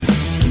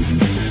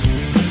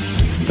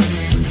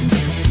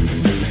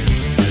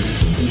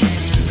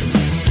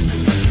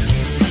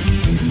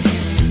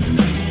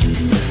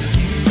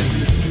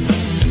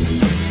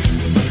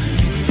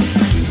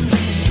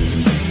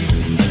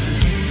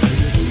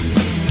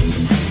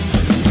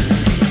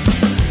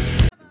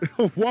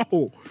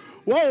Whoa.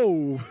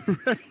 Whoa.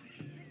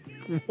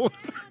 What?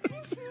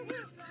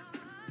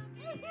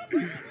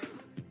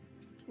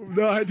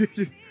 No, I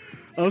didn't.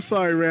 I'm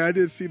sorry, Ray. I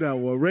didn't see that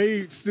one.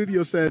 Ray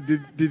Studio said,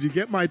 did you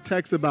get my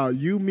text about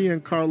you, me,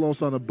 and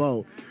Carlos on a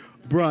boat?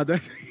 Bruh,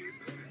 that...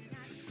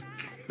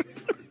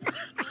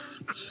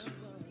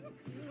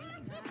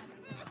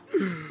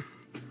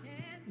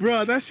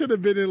 Bruh, that should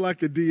have been in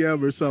like a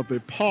DM or something.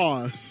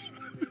 Pause.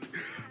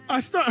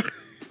 I'm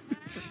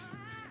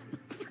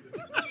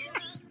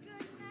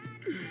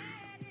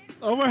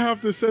going to have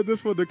to send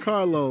this one to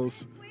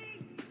Carlos.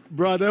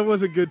 Bro, that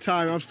was a good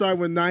time. I'm starting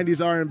with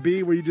 90s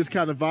R&B where you just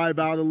kind of vibe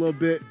out a little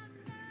bit.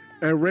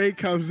 And Ray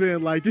comes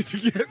in like, did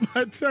you get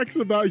my text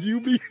about you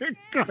being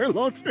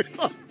Carlos?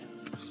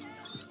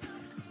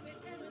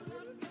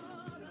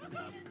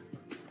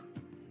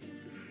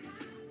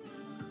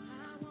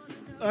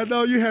 I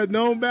know you had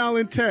no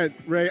malintent,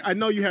 Ray. I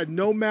know you had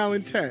no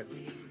malintent.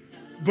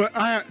 But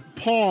I had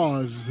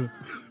pause.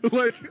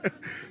 Like,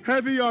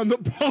 heavy on the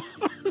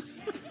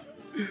pause.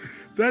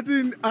 That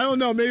didn't, I don't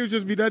know, maybe it was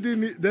just me. That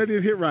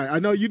didn't hit right. I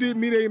know you didn't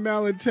mean any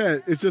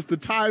malintent. It's just the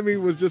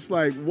timing was just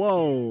like,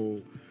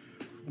 whoa.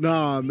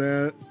 Nah,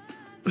 man.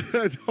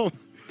 I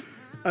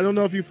don't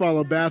know if you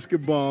follow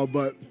basketball,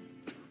 but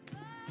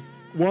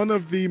one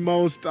of the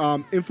most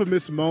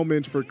infamous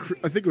moments for,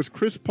 I think it was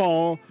Chris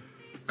Paul,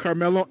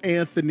 Carmelo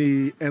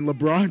Anthony, and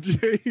LeBron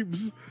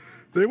James.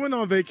 They went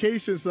on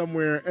vacation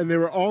somewhere, and they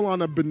were all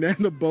on a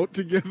banana boat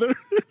together.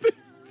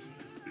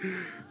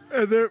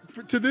 And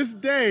to this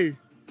day,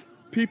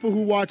 people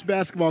who watch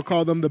basketball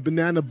call them the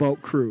banana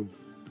boat crew.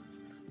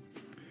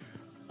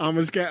 I'm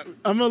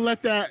gonna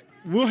let that.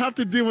 We'll have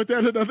to deal with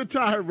that another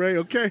time, Ray.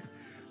 Okay,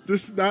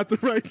 this is not the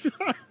right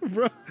time,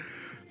 bro.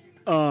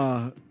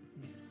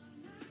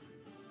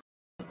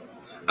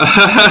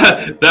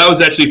 That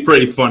was actually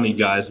pretty funny,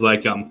 guys.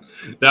 Like,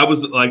 that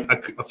was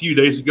like a few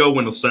days ago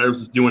when Osiris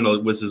was doing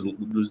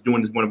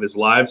one of his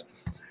lives.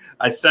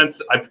 I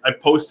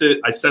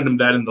posted, I sent him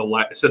that in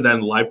the said that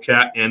in the live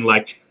chat, and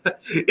like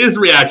his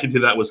reaction to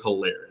that was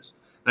hilarious.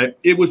 Like,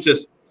 it was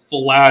just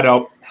flat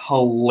out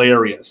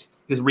hilarious.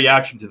 His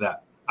reaction to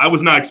that, I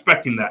was not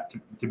expecting that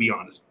to be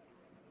honest.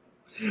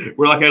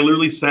 Where like I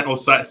literally said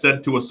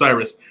to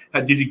Osiris,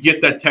 "Did you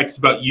get that text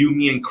about you,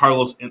 me, and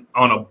Carlos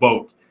on a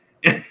boat?"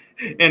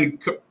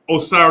 And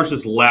Osiris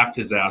just laughed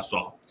his ass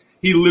off.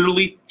 He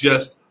literally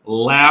just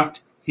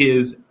laughed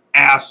his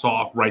ass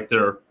off right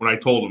there when I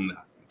told him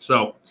that.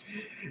 So,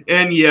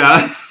 and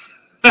yeah,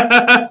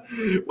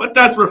 what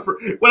I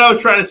was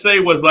trying to say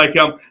was like,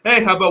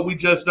 hey, how about we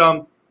just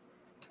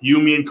you,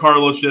 me, and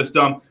Carlos just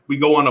we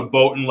go on a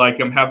boat and like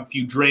have a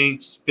few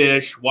drinks,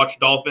 fish, watch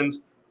dolphins,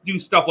 do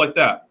stuff like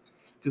that.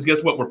 Because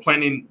guess what? What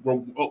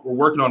we're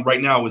working on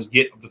right now is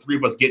get the three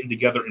of us getting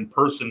together in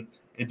person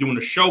and doing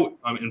a show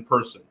in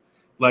person.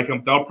 Like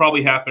that'll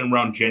probably happen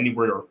around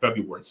January or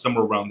February,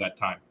 somewhere around that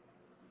time,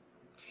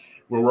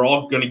 where we're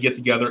all going to get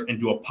together and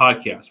do a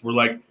podcast.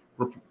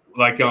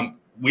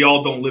 We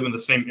all don't live in the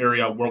same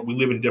area. We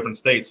live in different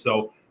states,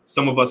 so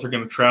some of us are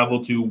going to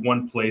travel to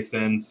one place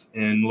and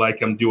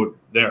do it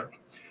there.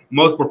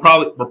 We're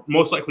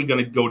most likely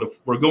going to go to.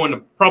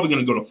 Probably going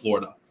to go to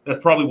Florida.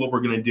 That's probably what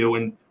we're going to do.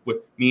 And with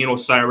me and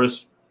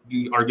Osiris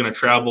are going to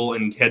travel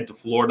and head to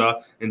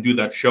Florida and do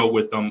that show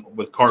with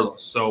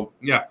Carlos. So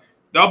yeah,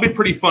 that'll be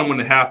pretty fun when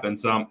it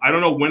happens. I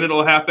don't know when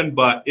it'll happen,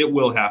 but it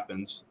will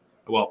happen.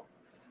 Well,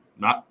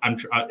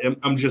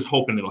 I'm just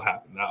hoping it'll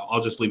happen.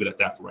 I'll just leave it at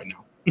that for right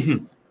now.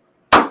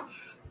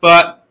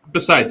 But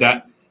beside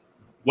that,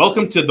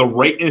 welcome to the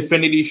Right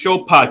Infinity Show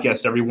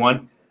podcast,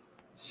 everyone.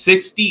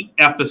 60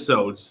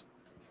 episodes.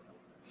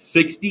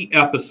 60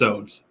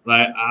 episodes.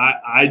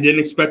 I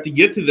didn't expect to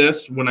get to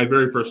this when I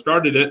very first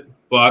started it,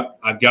 but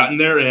I've gotten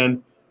there,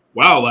 and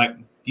wow,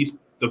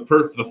 the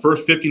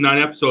first 59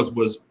 episodes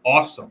was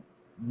awesome,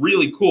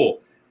 really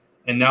cool.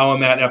 And now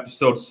I'm at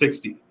episode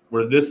 60,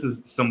 where this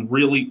is some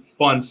really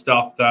fun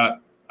stuff that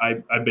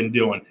I've been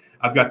doing.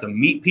 I've got to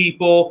meet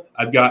people.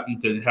 I've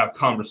gotten to have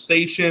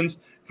conversations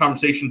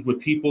with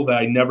people that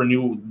I never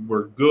knew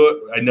were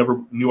good. I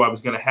never knew I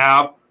was going to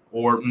have,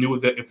 or knew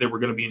that if they were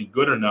going to be any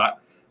good or not.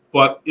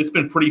 But it's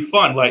been pretty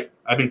fun. Like,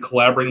 I've been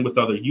collaborating with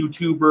other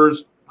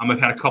YouTubers. I've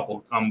had a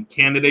couple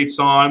candidates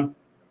on.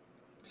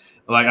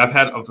 Like, I've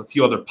had a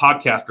few other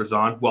podcasters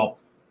on. Well,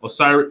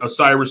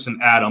 Osiris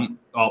and Adam,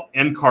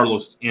 and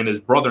Carlos and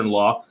his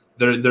brother-in-law,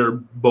 they're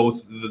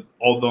both,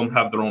 all of them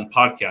have their own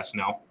podcast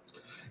now.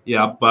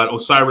 Yeah, but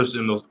Osiris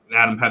and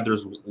Adam had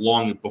theirs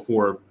long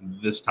before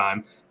this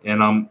time,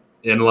 and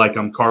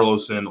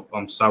Carlos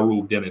and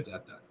Saru didn't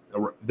at that.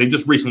 They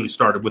just recently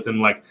started within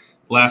like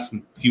last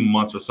few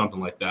months or something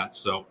like that.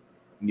 So,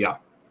 yeah.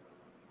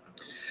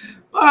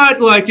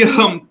 But like,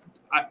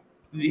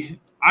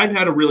 I've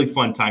had a really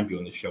fun time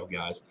doing this show,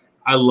 guys.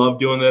 I love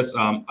doing this.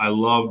 I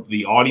love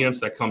the audience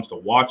that comes to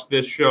watch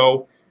this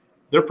show.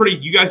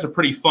 You guys are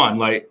pretty fun.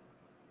 Like,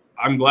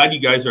 I'm glad you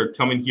guys are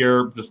coming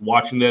here, just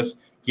watching this,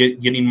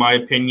 getting my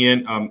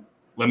opinion.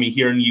 Let me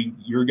hear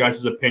your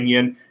guys'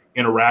 opinion,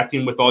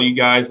 interacting with all you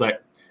guys.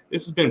 Like,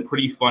 this has been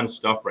pretty fun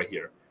stuff right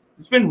here.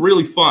 it's been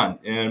really fun,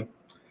 and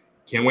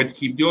can't wait to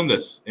keep doing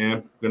this. And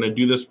I'm going to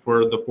do this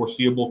for the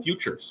foreseeable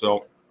future.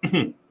 So,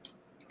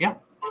 yeah.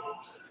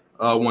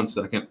 1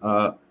 second.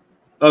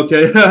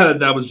 Okay,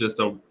 that was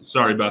just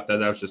sorry about that.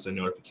 That was just a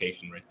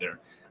notification right there.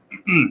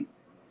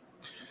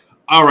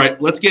 All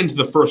right, let's get into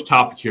the first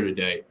topic here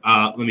today.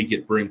 Let me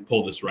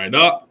pull this right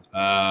up.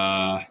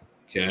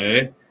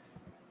 Okay,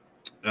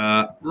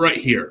 right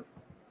here.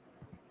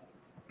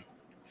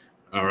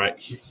 All right,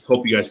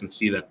 hope you guys can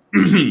see that.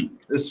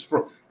 This is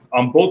for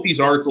both these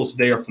articles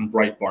today are from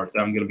Breitbart that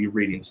I'm going to be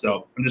reading.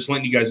 So I'm just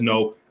letting you guys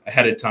know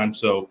ahead of time.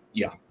 So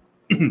yeah,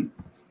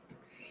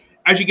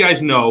 as you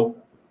guys know,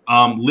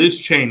 Liz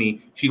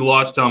Cheney, she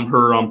lost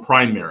her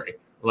primary.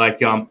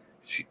 Like I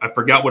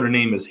forgot what her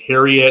name is.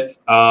 Harriet.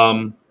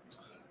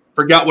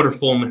 Forgot what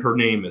her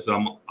name is.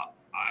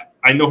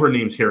 I know her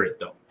name's Harriet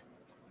though.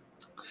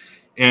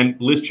 And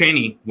Liz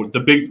Cheney,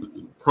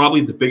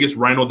 probably the biggest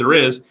rhino there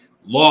is,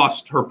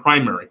 lost her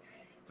primary.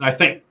 And I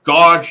thank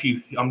God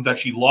that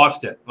she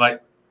lost it.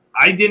 Like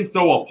I didn't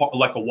throw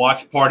a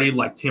watch party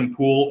like Tim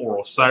Pool or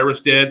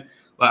Osiris did.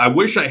 I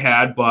wish I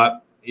had,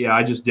 but yeah,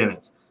 I just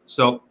didn't.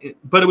 So,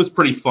 but it was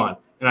pretty fun.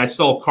 And I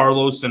saw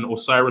Carlos and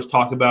Osiris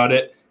talk about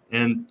it,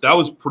 and that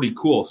was pretty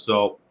cool.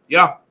 So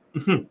yeah.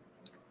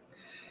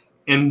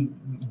 And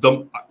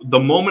the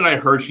moment I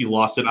heard she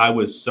lost it, I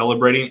was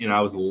celebrating and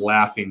I was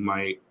laughing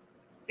my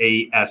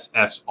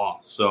ass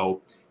off.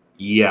 So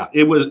yeah,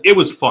 it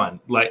was fun.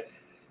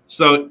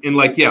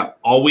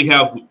 All we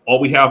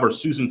have are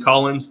Susan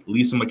Collins,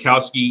 Lisa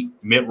Murkowski,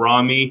 Mitt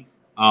Romney,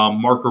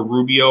 Marco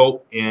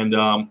Rubio, and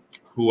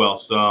who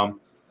else?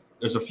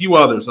 There's a few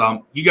others.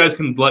 You guys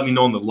can let me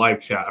know in the live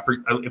chat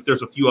if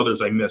there's a few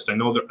others I missed. I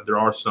know there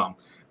are some,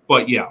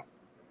 but yeah.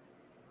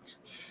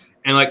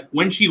 And like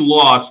when she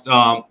lost,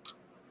 her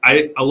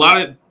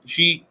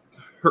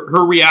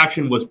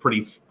reaction was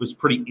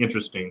pretty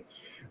interesting,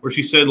 where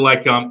she said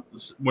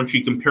when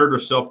she compared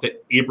herself to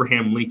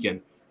Abraham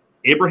Lincoln,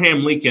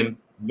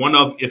 one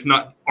of, if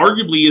not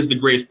arguably, is the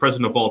greatest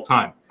president of all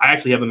time. I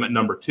actually have him at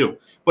number 2,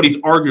 but he's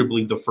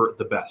arguably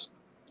the best.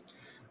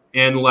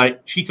 And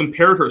like she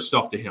compared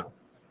herself to him.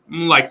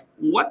 I'm like,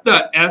 what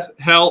the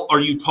hell are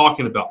you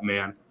talking about,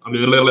 man? I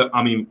mean,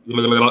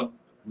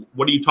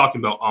 what are you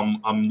talking about?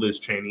 Liz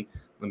Cheney.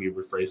 Let me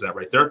rephrase that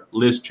right there.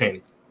 Liz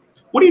Cheney.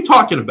 What are you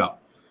talking about?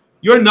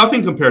 You're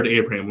nothing compared to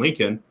Abraham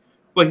Lincoln.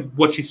 But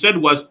what she said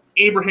was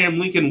Abraham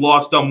Lincoln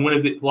lost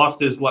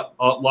his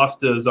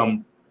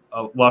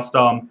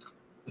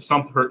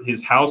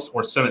House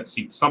or Senate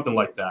seat, something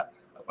like that.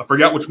 I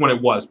forgot which one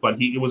it was,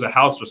 but it was a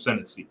House or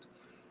Senate seat.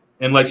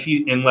 And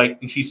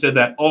she said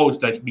that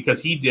that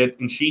because he did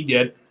and she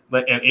did,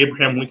 and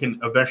Abraham Lincoln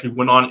eventually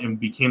went on and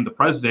became the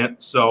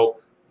president. So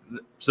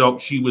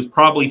she was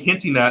probably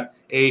hinting at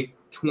a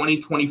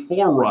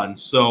 2024 run.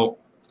 So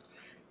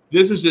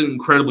this is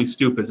incredibly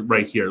stupid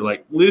right here.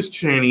 Like Liz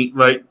Cheney,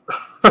 right?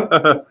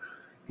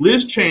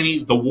 Liz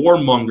Cheney, the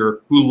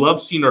warmonger who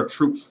loves seeing our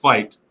troops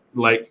fight.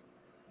 Like,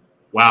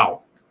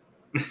 wow.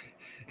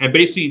 And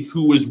basically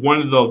who was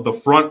one of the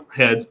front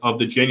heads of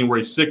the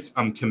January 6th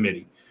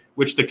committee,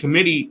 which the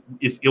committee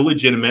is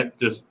illegitimate.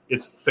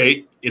 It's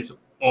fake. It's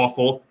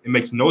awful. It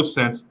makes no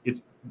sense.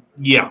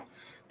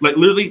 Like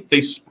literally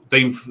they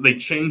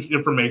changed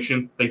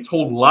information. They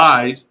told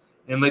lies,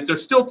 and like they're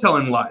still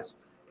telling lies.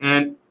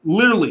 And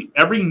literally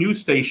every news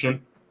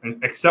station,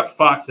 except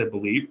Fox, I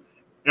believe,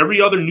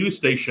 every other news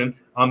station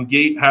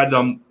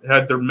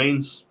had their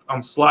main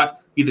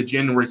slot be the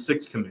January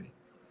 6th committee,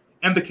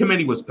 and the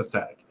committee was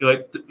pathetic.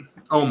 Like,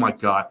 oh my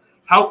God,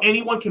 how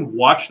anyone can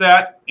watch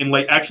that and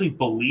like actually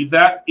believe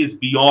that is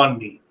beyond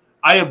me.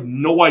 I have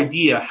no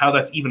idea how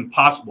that's even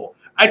possible.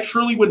 I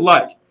truly would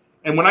like,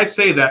 and when I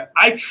say that,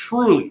 I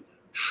truly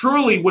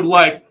would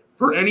like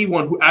for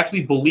anyone who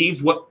actually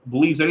believes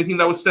anything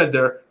that was said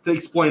there to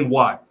explain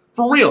why.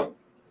 For real.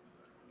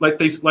 Like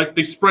they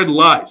spread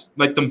lies.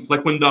 Even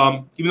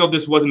though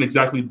this wasn't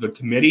exactly the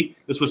committee,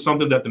 this was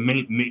something that the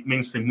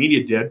mainstream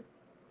media did.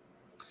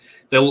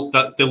 They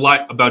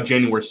lied about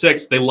January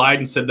 6th. They lied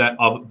and said that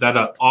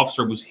an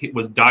officer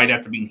died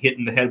after being hit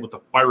in the head with a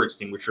fire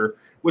extinguisher,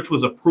 which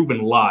was a proven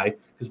lie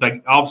because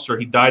that officer,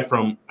 he died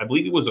from, I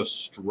believe it was a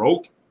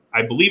stroke.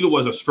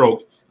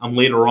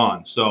 Later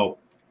on. So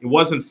it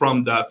wasn't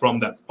from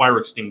that fire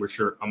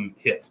extinguisher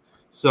hit.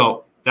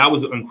 So that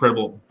was an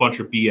incredible bunch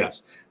of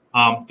BS.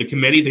 The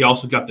committee, they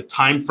also got the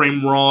time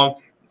frame wrong.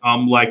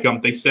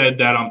 They said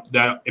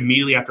that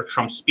immediately after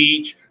Trump's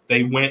speech,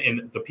 they went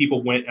and the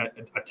people went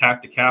and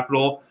attacked the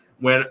Capitol.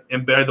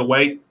 And by the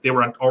way, they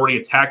were already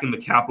attacking the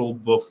Capitol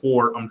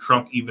before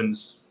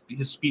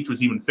his speech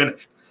was even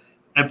finished.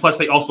 And plus,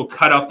 they also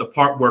cut out the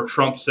part where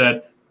Trump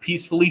said,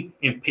 "Peacefully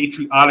and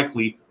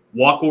patriotically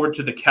walk over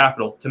to the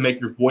Capitol to make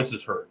your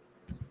voices heard."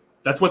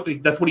 That's what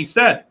he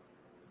said.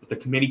 But the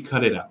committee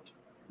cut it out.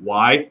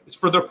 Why? It's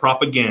for their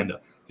propaganda.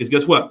 Because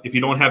guess what? If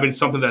you don't have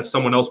something that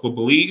someone else will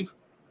believe,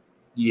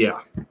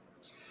 yeah.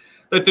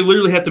 Like they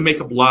literally have to make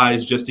up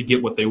lies just to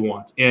get what they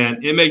want.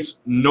 And it makes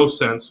no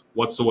sense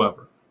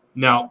whatsoever.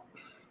 Now,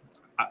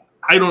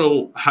 I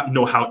don't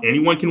know how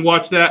anyone can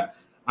watch that.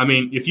 I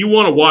mean, if you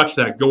want to watch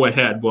that, go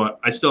ahead. But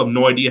I still have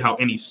no idea how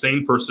any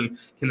sane person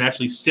can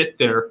actually sit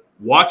there,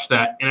 watch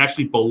that, and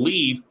actually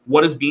believe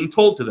what is being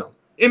told to them.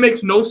 It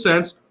makes no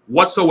sense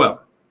whatsoever.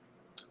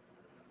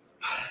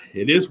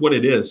 It is what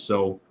it is.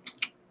 So,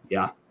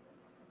 yeah.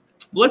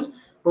 Let's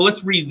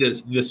read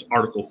this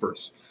article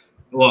first.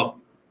 Well,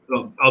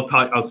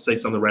 I'll say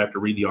something right after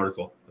read the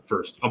article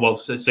first. I'll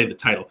say the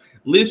title.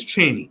 Liz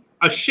Cheney,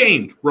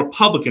 ashamed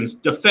Republicans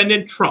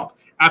defended Trump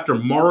after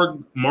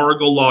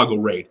Mar-a-Lago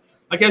raid.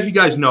 Like, as you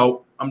guys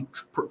know,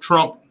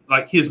 Trump,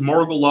 like his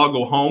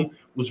Mar-a-Lago home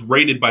was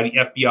raided by the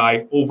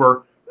FBI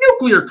over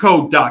nuclear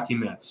code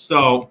documents.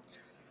 So,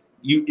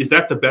 is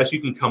that the best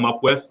you can come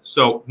up with?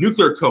 So,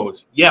 nuclear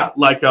codes, yeah,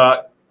 like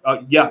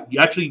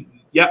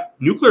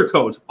nuclear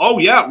codes. Oh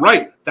yeah,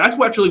 right. That's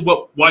why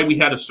we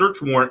had a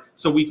search warrant,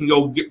 so we can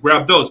go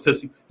grab those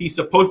because he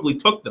supposedly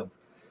took them.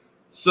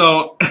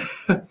 So,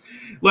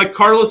 like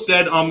Carlos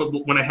said,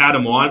 when I had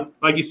him on,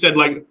 like he said,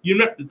 like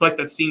it's like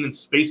that scene in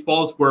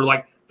Spaceballs where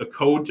like the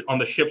code on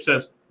the ship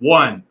says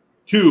 1,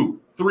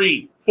 2,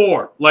 3,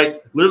 4.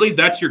 Like literally,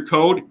 that's your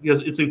code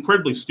because it's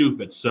incredibly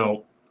stupid.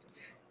 So,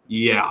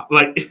 yeah,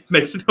 like it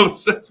makes no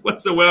sense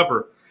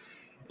whatsoever.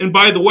 And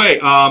by the way,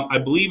 I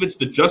believe it's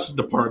the Justice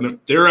Department.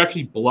 They're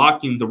actually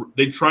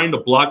they're trying to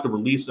block the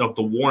release of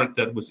the warrant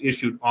that was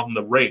issued on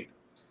the raid.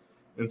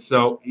 And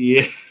so,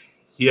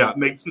 yeah,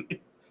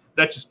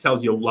 that just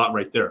tells you a lot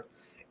right there.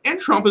 And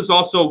Trump is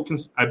also,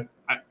 I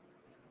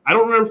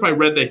don't remember if I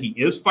read that he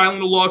is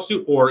filing a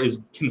lawsuit or is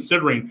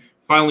considering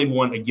filing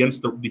one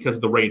because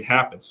the raid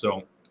happened.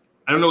 So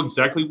I don't know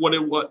exactly what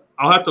it was.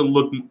 I'll have to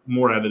look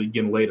more at it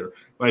again later.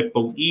 But I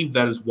believe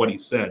that is what he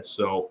said.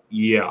 So,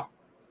 yeah.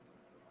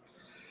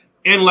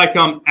 And like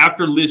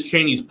after Liz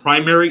Cheney's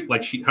primary,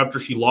 like after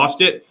she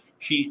lost it,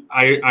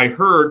 I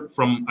heard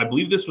from, I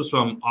believe this was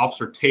from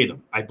Officer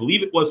Tatum. I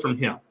believe it was from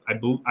him.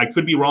 I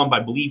could be wrong,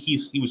 but I believe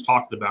he was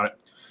talking about it.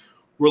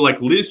 Where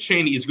like Liz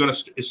Cheney is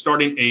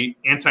starting a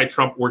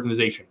anti-Trump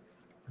organization,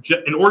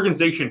 an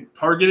organization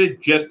targeted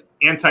just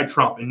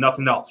anti-Trump and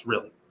nothing else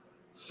really.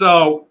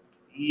 So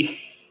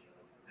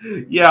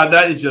yeah,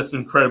 that is just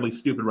incredibly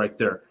stupid right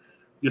there.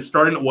 You're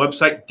starting a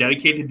website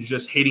dedicated to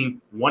just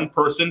hating one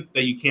person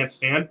that you can't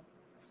stand.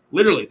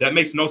 Literally, that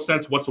makes no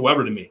sense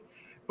whatsoever to me.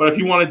 But if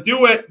you want to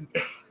do it,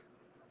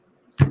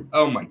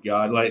 oh my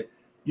God, like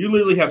you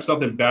literally have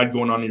something bad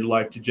going on in your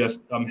life to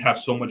just have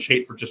so much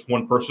hate for just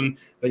one person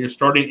that you're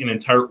starting an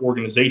entire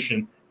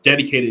organization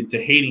dedicated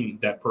to hating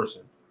that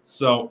person.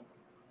 So,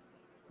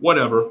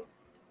 whatever.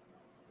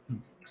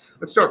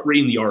 Let's start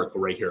reading the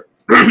article right here.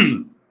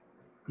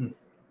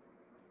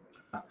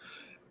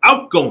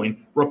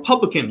 Outgoing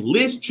Republican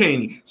Liz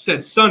Cheney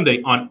said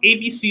Sunday on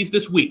ABC's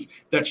This Week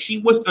that she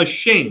was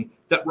ashamed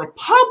that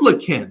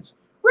Republicans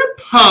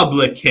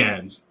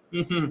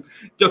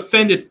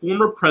defended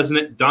former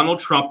President Donald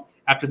Trump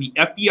after the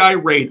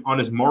FBI raid on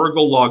his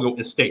Mar-a-Lago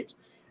estate.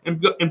 And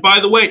by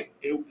the way,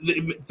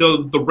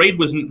 the raid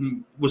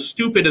was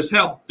stupid as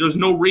hell. There's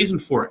no reason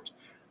for it.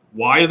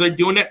 Why are they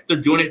doing it? They're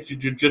doing it to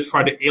just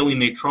try to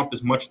alienate Trump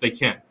as much as they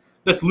can.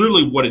 That's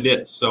literally what it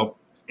is. So,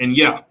 and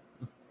yeah.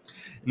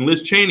 And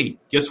Liz Cheney,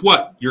 guess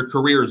what? Your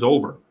career is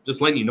over.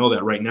 Just letting you know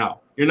that right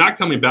now. You're not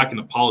coming back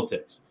into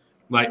politics.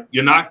 Like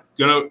you're not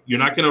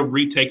gonna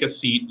retake a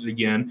seat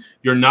again.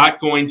 You're not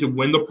going to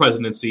win the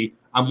presidency.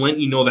 I'm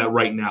letting you know that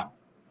right now.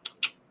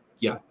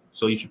 Yeah.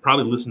 So you should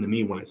probably listen to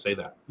me when I say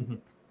that. Mm-hmm.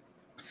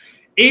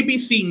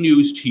 ABC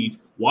News chief,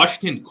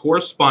 Washington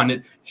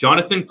correspondent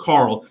Jonathan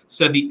Karl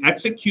said the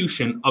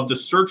execution of the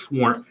search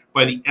warrant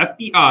by the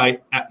FBI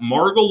at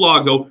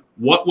Mar-a-Lago.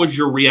 What was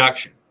your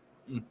reaction?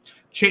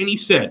 Cheney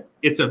said,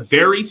 "It's a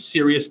very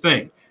serious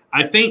thing.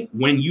 I think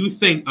when you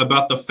think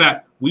about the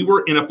fact we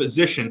were in a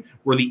position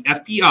where the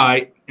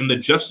FBI and the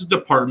Justice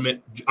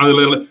Department,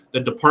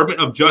 the Department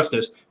of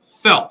Justice,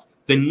 felt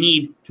the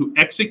need to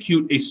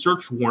execute a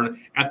search warrant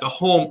at the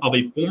home of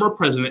a former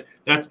president,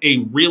 that's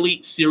a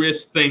really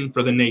serious thing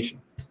for the nation."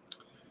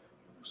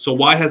 So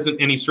why hasn't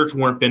any search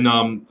warrant been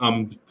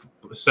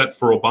set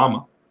for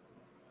Obama?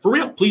 For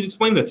real, please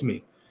explain that to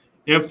me.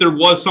 And if there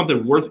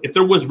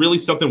was really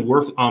something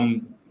worth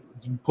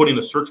putting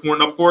a search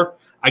warrant up for,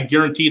 I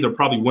guarantee there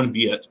probably wouldn't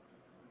be it.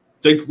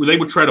 They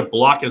would try to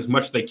block as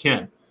much as they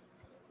can.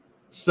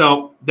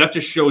 So that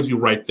just shows you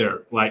right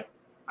there. Like,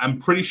 I'm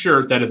pretty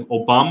sure that if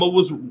Obama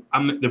was,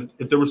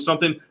 if there was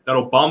something that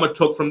Obama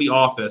took from the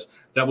office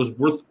that was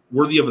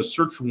worthy of a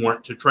search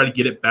warrant to try to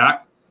get it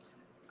back,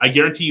 I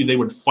guarantee you they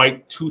would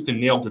fight tooth and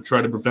nail to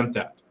try to prevent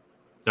that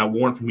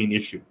warrant from being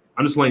issued.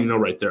 I'm just letting you know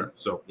right there.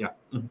 So, yeah.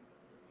 Mm-hmm.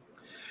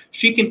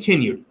 She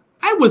continued,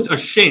 "I was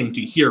ashamed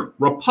to hear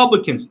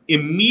Republicans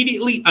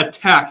immediately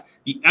attack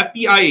the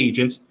FBI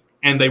agents,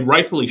 and they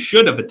rightfully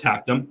should have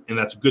attacked them, and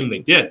that's a good thing they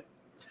did.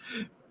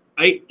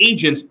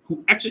 Agents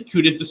who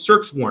executed the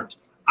search warrant.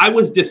 I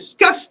was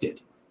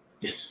disgusted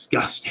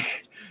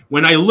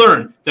when I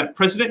learned that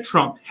President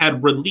Trump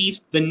had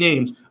released the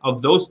names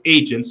of those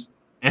agents."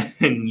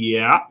 And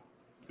yeah,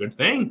 Good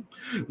thing.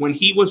 When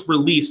he was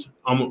released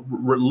the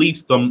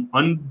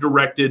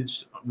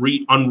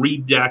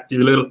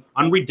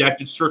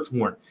unredacted search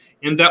warrant,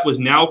 and that has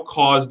now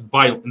caused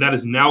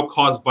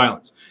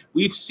violence.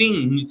 We've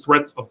seen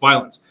threats of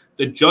violence.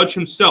 The judge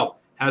himself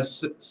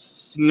has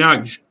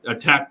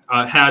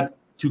had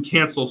to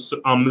cancel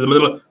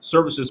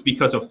services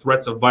because of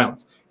threats of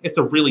violence. It's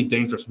a really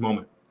dangerous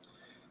moment.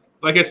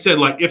 Like I said,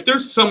 like if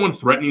there's someone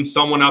threatening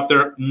someone out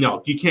there,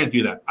 no, you can't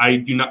do that. I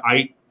do not.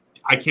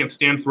 I can't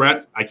stand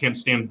threats. I can't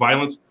stand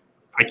violence.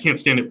 I can't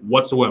stand it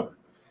whatsoever.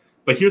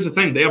 But here's the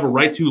thing: they have a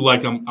right to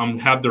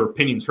have their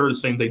opinions heard,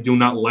 saying they do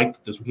not like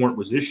that this warrant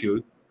was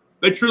issued.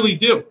 They truly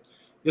do.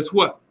 Guess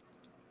what?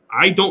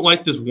 I don't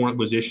like this warrant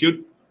was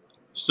issued.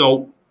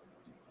 So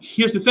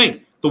here's the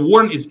thing: the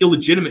warrant is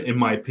illegitimate, in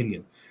my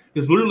opinion,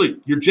 because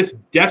literally you're just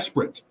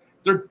desperate.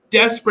 They're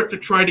desperate to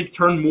try to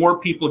turn more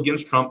people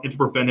against Trump and to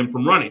prevent him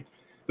from running.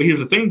 But here's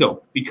the thing,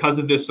 though: because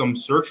of this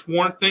search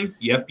warrant thing,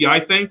 the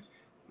FBI thing,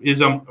 is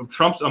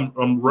Trump's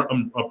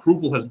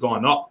approval has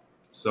gone up.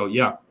 So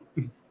yeah.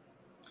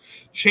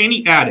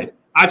 Cheney added,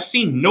 "I've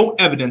seen no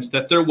evidence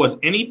that there was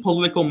any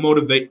political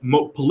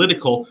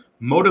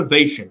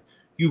motivation.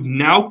 You've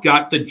now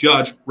got the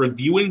judge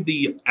reviewing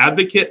the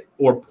advocate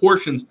or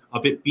portions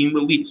of it being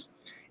released.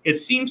 It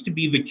seems to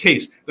be the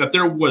case that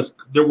there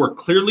were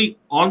clearly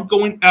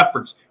ongoing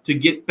efforts to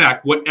get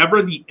back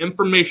whatever the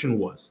information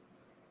was."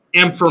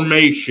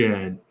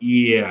 Information,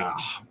 yeah.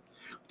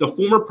 The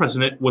former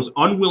president was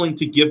unwilling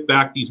to give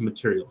back these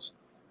materials.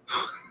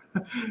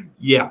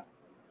 Yeah.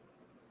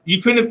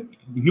 You couldn't have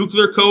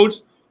nuclear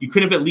codes. You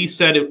could have at least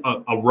said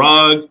a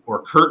rug or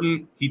a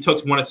curtain. He took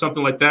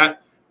something like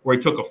that, or he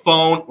took a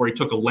phone, or he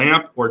took a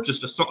lamp, or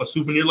just a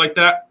souvenir like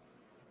that.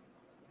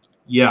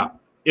 Yeah.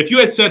 If you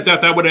had said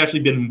that, that would have actually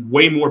been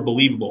way more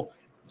believable.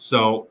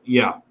 So,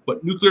 yeah.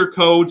 But nuclear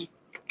codes,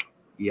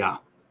 yeah.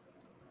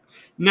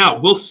 Now,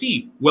 we'll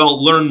see.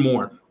 Well, learn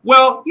more.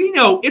 Well,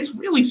 it's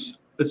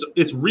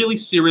really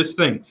serious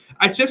thing.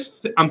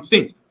 I'm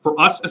think for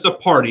us as a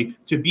party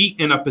to be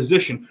in a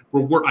position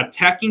where we're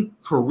attacking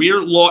career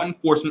law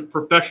enforcement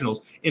professionals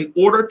in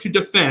order to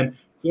defend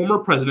former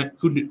president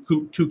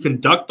who to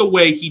conduct the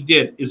way he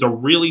did is a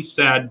really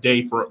sad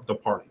day for the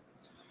party.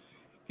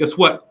 Guess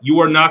what? You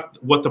are not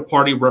what the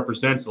party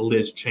represents,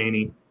 Liz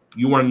Cheney.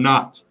 You are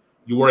not.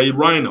 You are a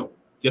rhino.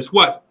 Guess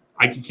what?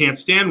 I can't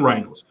stand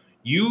rhinos.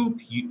 You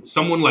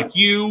someone like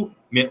you,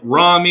 Mitt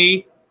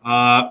Romney,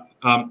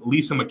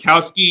 Lisa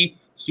Murkowski,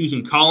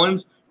 Susan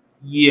Collins.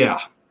 Yeah.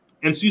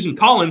 And Susan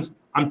Collins,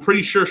 I'm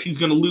pretty sure she's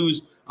going to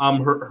lose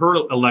her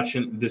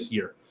election this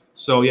year.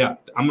 So, yeah,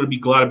 I'm going to be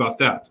glad about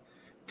that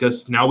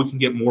because now we can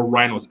get more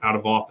rhinos out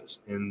of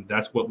office, and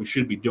that's what we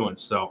should be doing.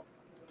 So,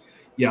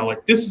 yeah,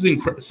 like this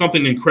is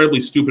something incredibly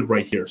stupid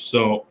right here.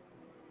 So,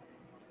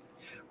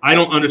 I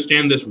don't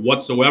understand this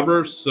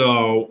whatsoever.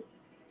 So,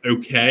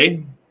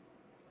 okay.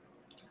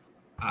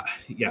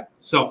 Yeah.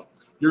 So,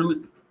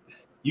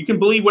 you can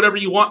believe whatever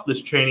you want,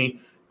 Liz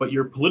Cheney, but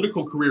your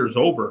political career is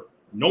over.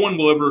 No one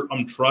will ever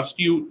trust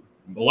you.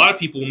 A lot of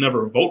people will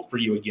never vote for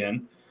you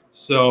again.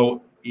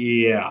 So,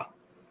 yeah.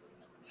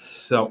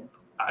 So,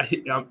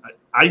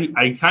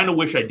 I kind of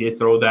wish I did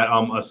throw that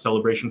a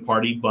celebration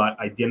party, but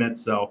I didn't.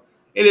 So,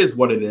 it is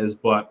what it is.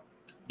 But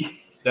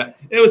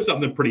it was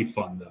something pretty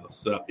fun, though.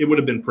 So, it would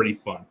have been pretty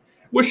fun.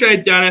 Wish I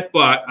had done it,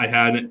 but I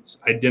hadn't.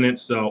 I didn't.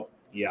 So,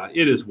 yeah,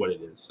 it is what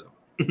it is. So,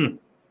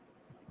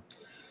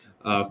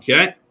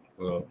 okay.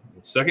 1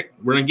 second.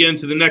 We're gonna get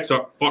into the next.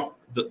 We're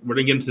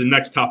gonna get into the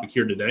next topic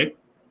here today.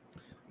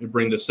 Let me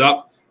bring this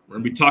up. We're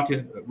gonna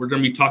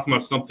be talking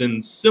about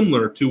something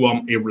similar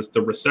to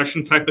the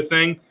recession type of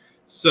thing.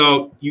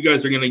 So you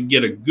guys are gonna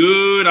get a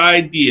good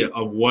idea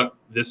of what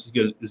this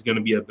is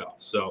gonna be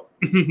about. So,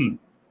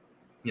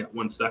 yeah,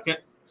 1 second.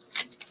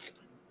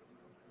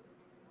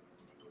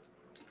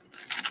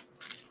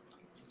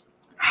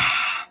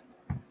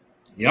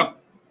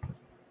 Yep.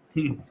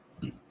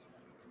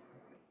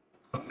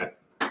 Okay.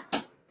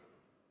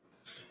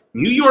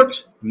 New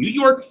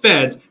York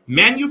Fed's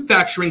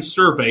manufacturing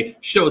survey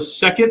shows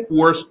second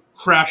worst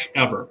crash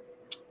ever.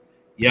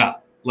 Yeah,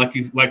 like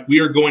we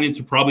are going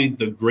into probably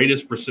the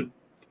greatest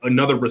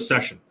another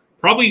recession,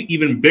 probably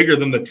even bigger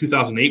than the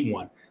 2008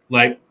 one.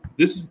 Like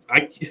this is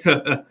Hey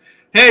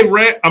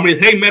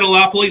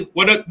Metalopoly,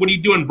 what are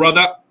you doing,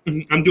 brother?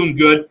 I'm doing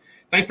good.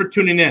 Thanks for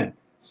tuning in.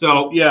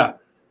 So yeah.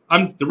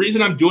 The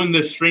reason I'm doing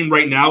this stream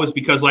right now is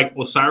because like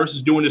Osiris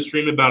is doing this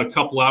stream in about a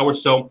couple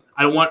hours, so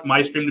I don't want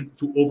my stream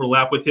to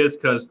overlap with his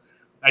because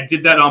I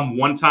did that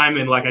one time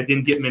and like I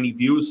didn't get many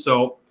views.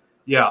 So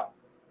yeah,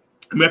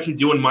 I'm actually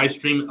doing my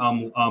stream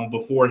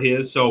before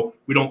his, so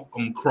we don't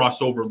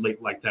cross over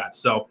late like that.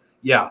 So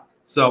yeah,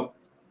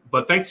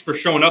 but thanks for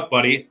showing up,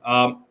 buddy.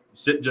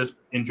 Just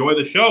enjoy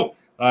the show.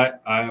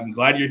 I'm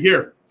glad you're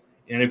here,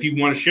 and if you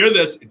want to share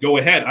this, go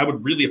ahead. I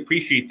would really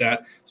appreciate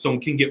that, so we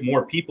can get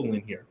more people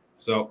in here.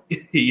 So,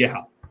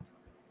 yeah.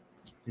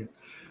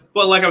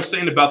 But like I was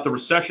saying about the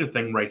recession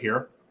thing right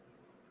here.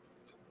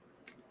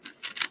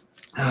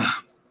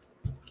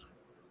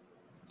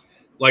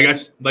 Like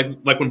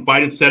when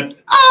Biden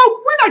said,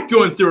 "Oh, we're not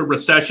going through a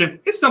recession.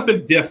 It's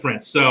something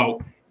different.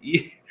 So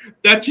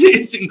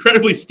it's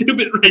incredibly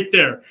stupid right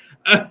there.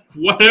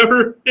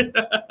 Whatever.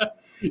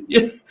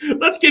 Yeah,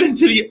 let's get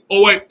into the.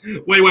 Oh wait.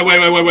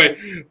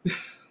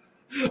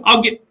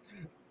 I'll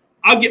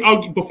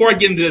before I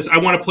get into this, I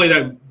want to play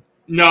that.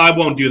 No, I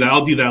won't do that.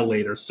 I'll do that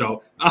later.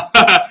 So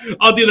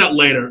I'll do that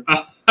later.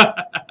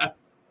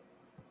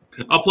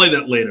 I'll play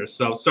that later.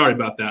 So sorry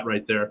about that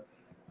right there.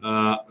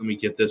 Let me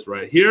get this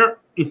right here.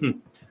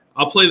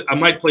 I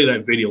might play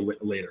that video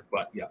later,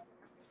 but yeah.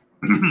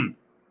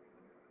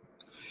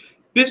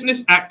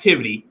 Business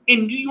activity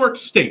in New York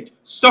State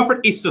suffered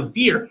a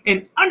severe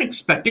and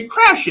unexpected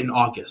crash in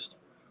August.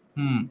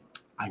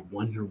 I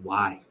wonder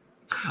why.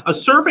 A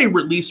survey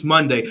released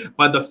Monday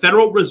by the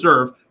Federal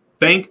Reserve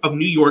Bank of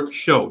New York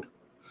showed.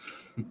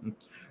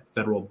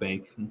 Federal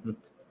Bank.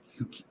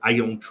 I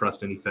don't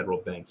trust any federal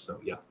banks, so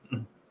yeah.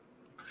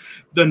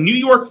 The New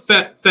York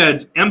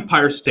Fed's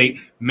Empire State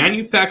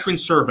Manufacturing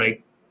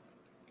Survey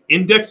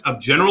Index of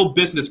General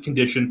Business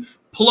Condition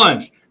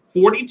plunged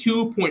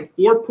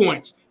 42.4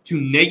 points to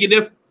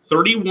negative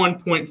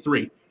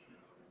 31.3.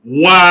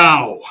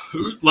 Wow.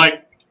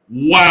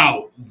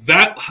 Wow.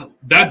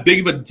 That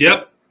big of a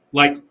dip.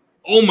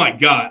 Oh my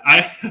God.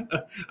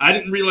 I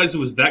didn't realize it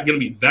was going to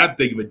be that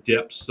big of a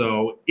dip.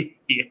 So,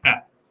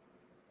 yeah.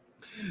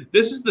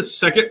 This is the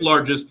second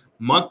largest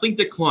monthly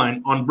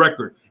decline on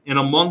record and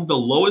among the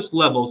lowest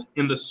levels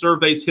in the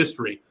survey's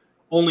history.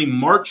 Only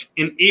March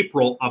and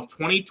April of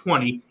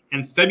 2020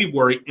 and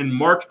February and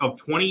March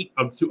of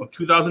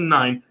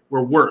 2009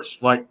 were worse.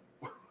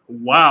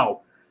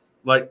 Wow.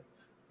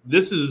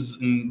 This is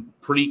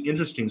pretty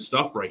interesting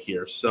stuff right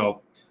here.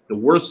 So the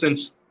worst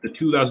since the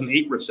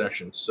 2008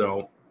 recession.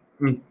 So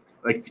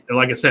like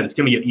I said, it's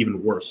going to get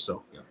even worse.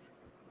 So yeah.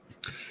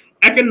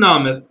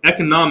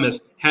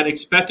 Economists had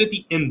expected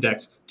the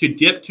index to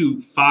dip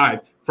to 5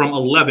 from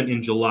 11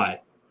 in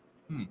July.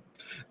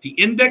 The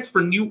index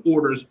for new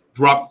orders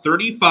dropped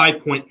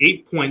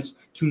 35.8 points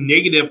to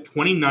negative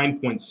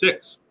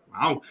 29.6.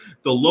 Wow.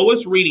 The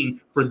lowest reading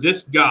for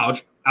this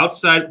gauge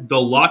outside the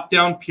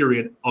lockdown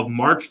period of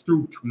March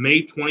through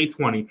May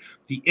 2020.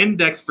 The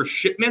index for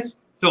shipments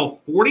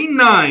fell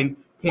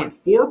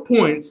 49.4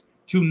 points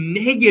to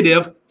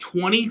negative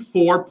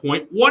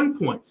 24.1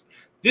 points.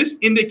 This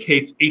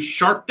indicates a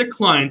sharp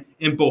decline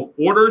in both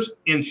orders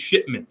and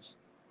shipments.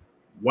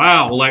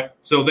 Wow,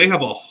 so they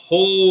have a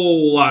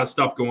whole lot of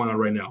stuff going on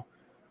right now.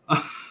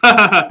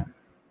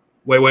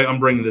 Wait, I'm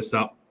bringing this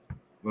up.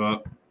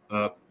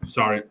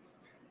 Sorry.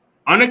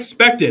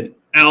 Unexpected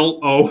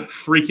L-O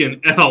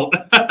freaking L.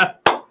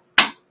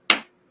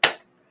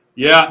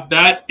 Yeah,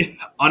 that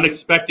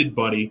unexpected,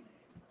 buddy.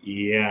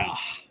 Yeah.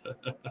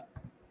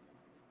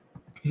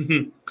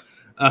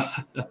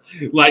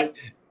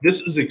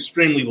 This is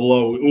extremely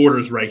low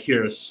orders right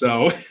here.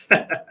 So,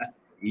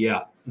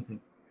 yeah.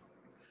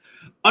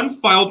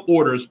 Unfiled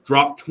orders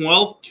dropped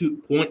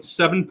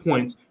 12.7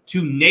 points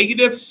to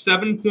negative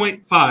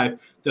 7.5,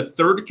 the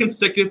third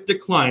consecutive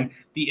decline.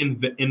 The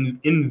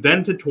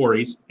investors,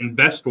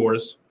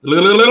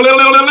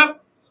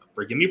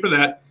 forgive me for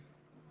that,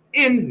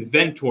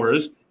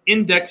 inventors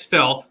index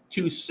fell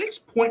to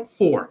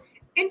 6.4,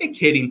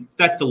 indicating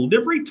that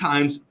delivery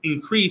times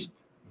increased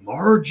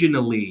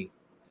marginally.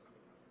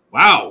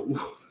 Wow.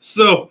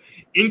 So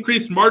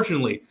increased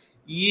marginally.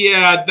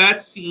 Yeah,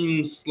 that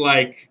seems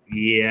marginally.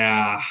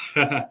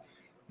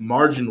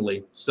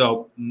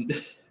 So,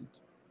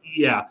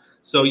 yeah.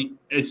 So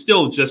it's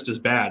still just as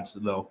bad,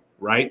 though,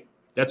 right?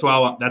 That's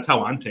how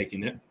I'm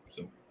taking it.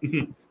 So,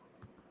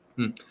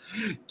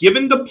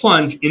 given the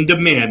plunge in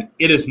demand,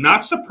 it is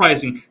not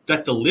surprising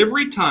that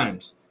delivery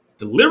times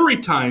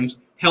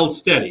held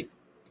steady.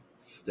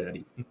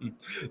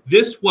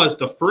 This was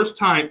the first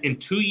time in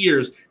 2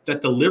 years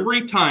that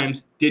delivery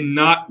times did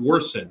not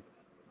worsen.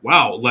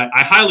 Wow,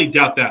 I highly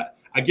doubt that.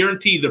 I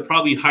guarantee they're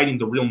probably hiding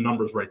the real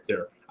numbers right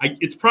there.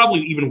 It's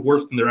probably even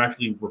worse than they're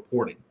actually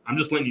reporting. I'm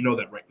just letting you know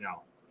that right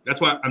now.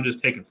 That's why I'm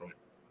just taking from it.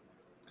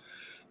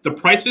 The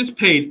prices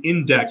paid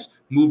index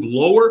moved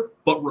lower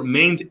but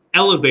remained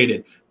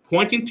elevated,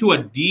 pointing to a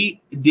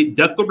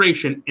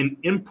deceleration in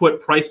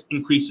input price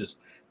increases.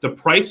 The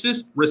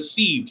prices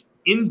received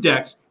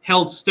index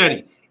held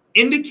steady,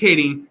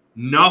 indicating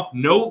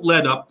no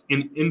let-up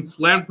in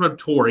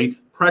inflationary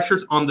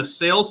pressures on the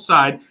sales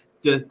side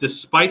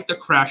despite the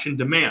crash in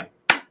demand.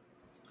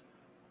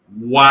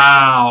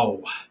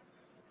 Wow.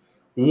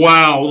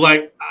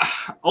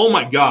 Oh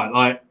my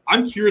God.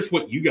 I'm curious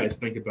what you guys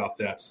think about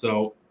that.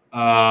 So,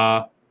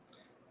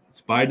 it's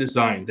by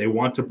design. They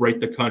want to break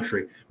the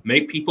country,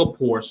 make people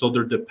poor so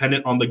they're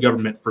dependent on the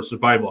government for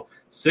survival.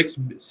 Six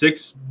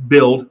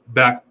build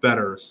back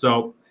better.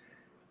 So,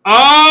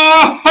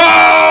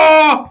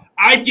 I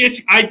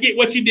get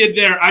what you did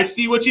there. I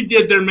see what you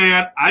did there,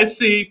 man. I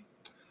see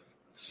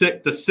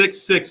the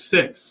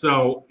 666.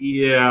 So,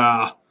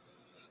 yeah,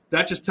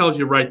 that just tells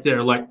you right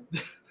there. Like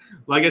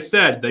I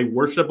said, they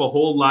worship a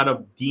whole lot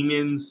of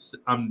demons,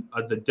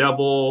 the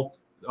devil,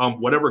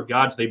 whatever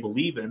gods they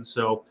believe in.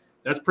 So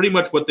that's pretty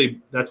much what they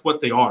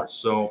are.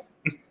 So,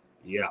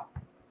 yeah.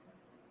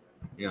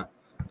 Yeah.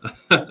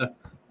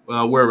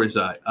 Where was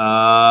I?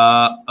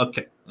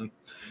 Okay.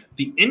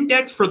 The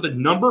index for the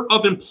number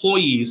of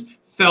employees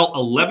fell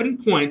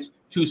 11 points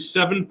to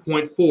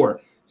 7.4,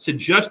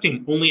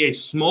 suggesting only a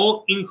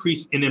small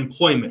increase in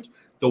employment.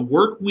 The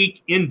work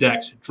week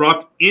index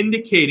dropped,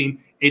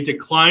 indicating a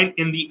decline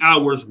in the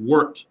hours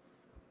worked.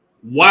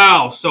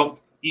 Wow. So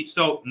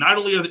not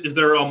only is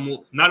there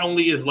not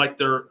only is like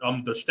their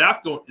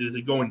staff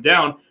going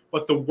down,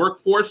 but the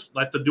workforce,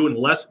 like they're doing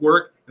less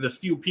work and there's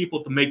few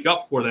people to make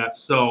up for that.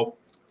 So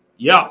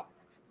yeah,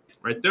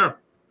 right there.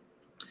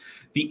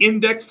 The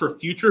index for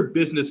future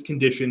business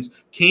conditions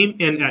came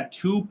in at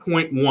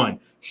 2.1,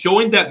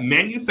 showing that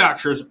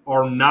manufacturers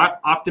are not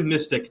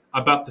optimistic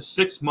about the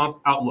 6-month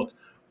outlook.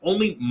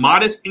 Only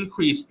modest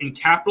increase in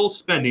capital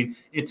spending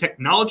and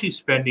technology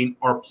spending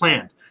are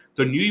planned.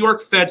 The New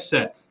York Fed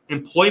said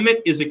employment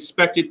is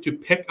expected to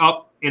pick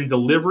up and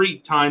delivery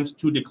times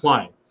to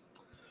decline.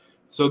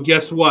 So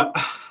guess what?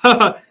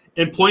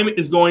 Employment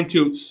is going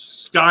to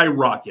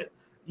skyrocket.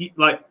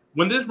 Like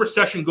when this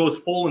recession goes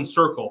full in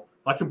circle,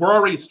 like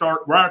we're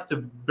at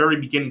the very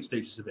beginning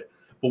stages of it.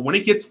 But when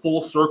it gets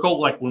full circle,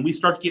 like when we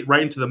start to get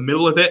right into the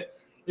middle of it,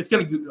 it's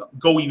going to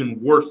go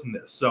even worse than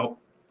this. So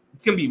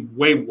it's going to be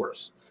way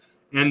worse.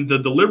 And the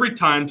delivery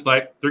times,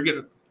 like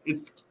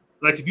it's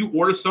like if you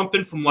order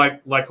something from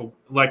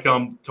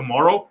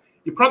tomorrow,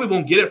 you probably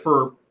won't get it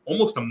for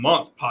almost a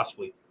month,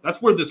 possibly.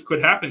 That's where this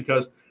could happen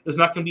because there's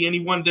not going to be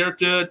anyone there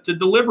to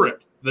deliver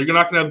it. They're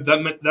not going to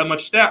have that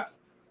much staff.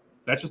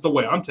 That's just the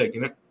way I'm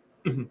taking it.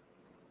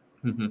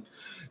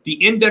 The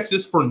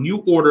indexes for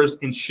new orders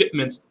and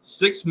shipments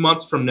 6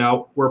 months from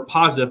now were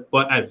positive,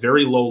 but at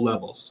very low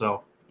levels.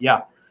 So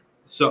yeah.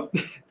 So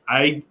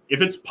if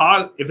it's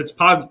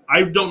positive,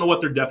 I don't know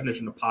what their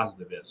definition of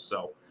positive is.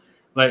 So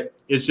like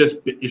is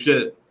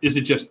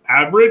it just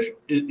average?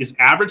 Is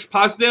average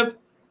positive?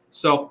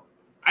 So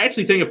I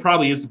actually think it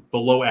probably is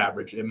below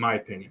average in my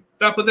opinion.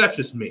 But that's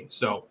just me.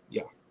 So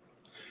yeah.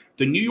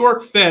 The New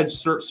York Fed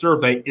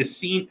survey is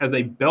seen as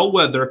a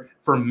bellwether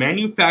for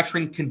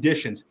manufacturing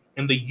conditions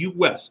in the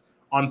U.S.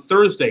 On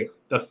Thursday,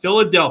 the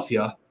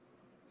Philadelphia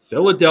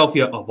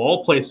of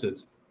all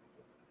places,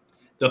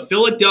 the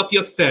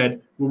Philadelphia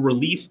Fed will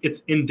release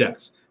its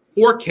index.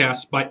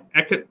 Forecasts by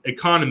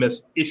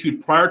economists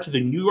issued prior to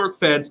the New York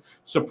Fed's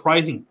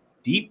surprising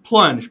deep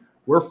plunge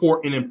were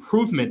for an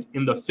improvement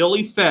in the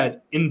Philly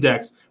Fed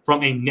index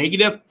from a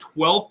negative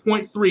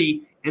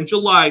 12.3 in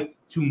July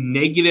to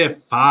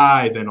negative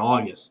 5 in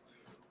August.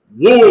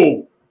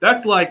 Whoa,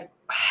 that's like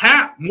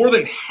half, more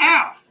than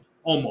half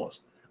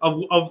almost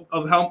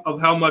of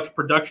how much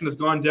production has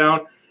gone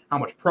down, how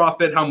much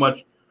profit, how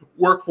much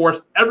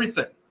workforce,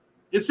 everything.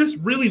 It's just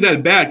really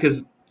that bad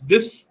because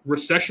this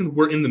recession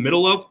we're in the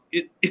middle of,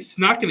 it's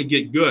not going to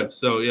get good.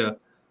 So yeah.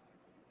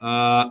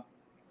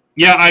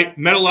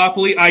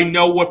 Metalopoly, I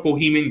know what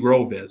Bohemian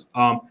Grove is.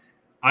 I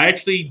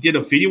actually did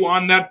a video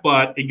on that,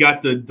 but it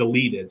got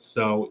deleted.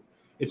 So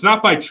it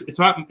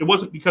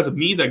wasn't because of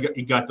me that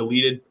it got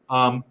deleted.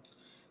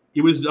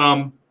 It was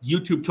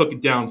YouTube took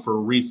it down for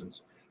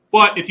reasons.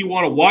 But if you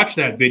want to watch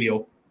that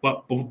video,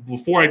 but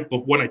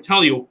when I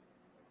tell you,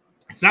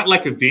 it's not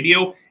like a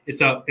video,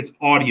 it's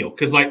audio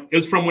because like it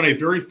was from when I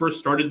very first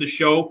started the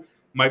show,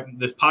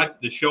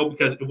 the show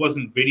because it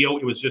wasn't video,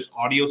 it was just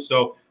audio.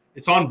 So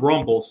it's on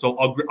Rumble. So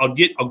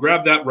I'll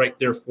grab that right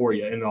there for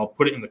you, and I'll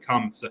put it in the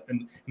comments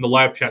in the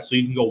live chat so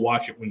you can go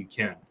watch it when you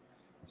can.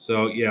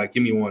 So yeah,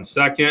 give me 1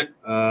 second.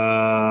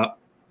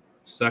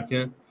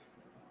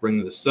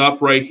 Bring this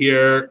up right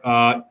here.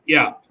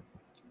 Yeah.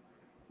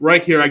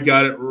 Right here, I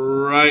got it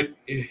right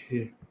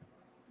here.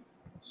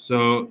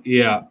 So,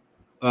 yeah.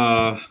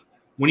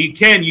 When you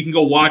can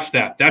go watch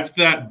that. That's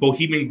that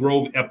Bohemian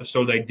Grove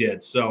episode I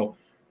did. So,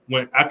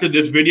 after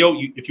this video,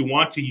 if you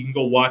want to, you can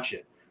go watch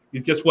it.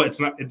 Guess what? It's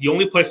not the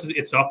only places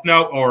it's up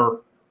now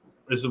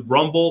is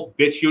Rumble,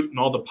 BitChute, and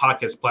all the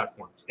podcast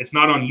platforms. It's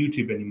not on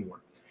YouTube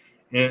anymore.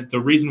 And the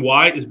reason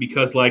why is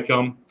because, I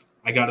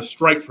got a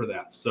strike for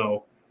that.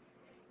 So,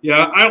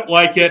 yeah, I don't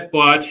like it,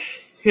 but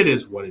it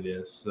is what it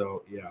is.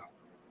 So, yeah.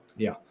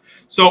 Yeah.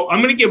 So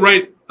I'm going to get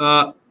right.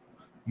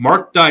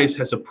 Mark Dice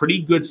has a pretty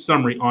good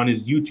summary on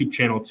his YouTube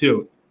channel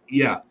too.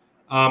 Yeah.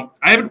 I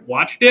haven't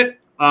watched it.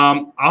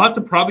 I'll have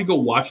to probably go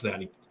watch that.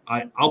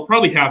 I'll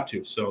probably have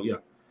to. So yeah.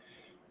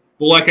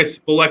 But like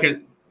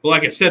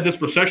I said,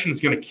 this recession is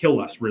going to kill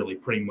us really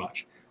pretty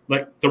much.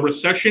 Like the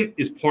recession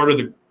is part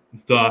of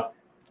the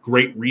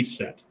Great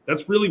Reset.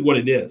 That's really what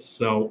it is.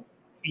 So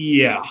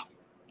yeah,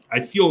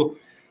 I feel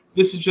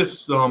this is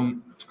just I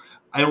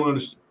don't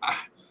understand.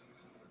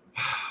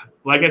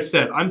 Like I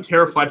said, I'm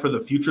terrified for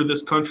the future of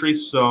this country.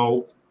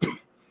 So,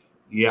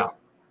 yeah.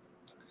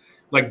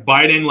 Like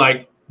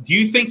Biden, do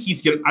you think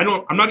he's gonna?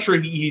 I'm not sure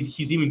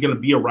he's even gonna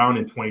be around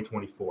in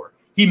 2024.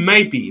 He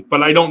may be,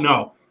 but I don't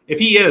know. If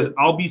he is,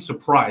 I'll be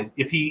surprised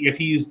if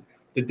he's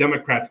the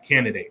Democrats'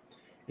 candidate.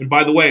 And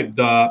by the way,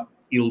 the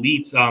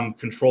elites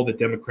control the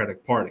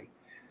Democratic Party.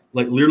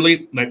 Like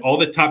literally, like all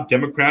the top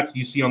Democrats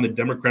you see on the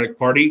Democratic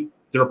Party,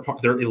 they're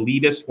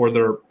elitist or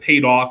they're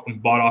paid off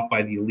and bought off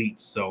by the elites.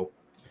 So.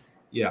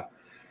 Yeah.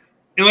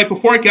 like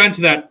before I got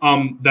into that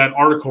that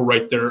article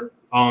right there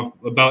about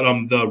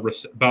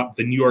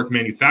the New York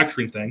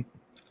manufacturing thing,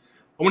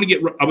 I'm going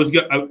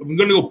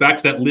to go back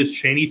to that Liz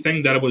Cheney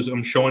thing that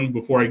I'm showing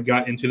before I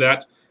got into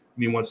that. Give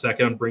me 1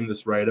 second. I'm bringing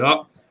this right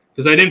up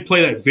because I didn't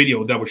play that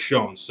video that was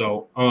shown.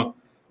 So,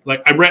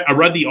 like I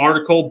read the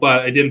article,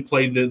 but I didn't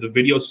play the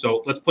video.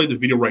 So let's play the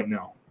video right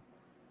now.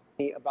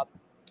 About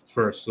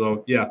first,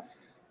 so yeah,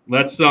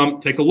 let's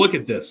take a look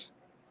at this.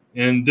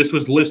 And this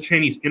was Liz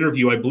Cheney's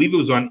interview. I believe it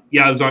was on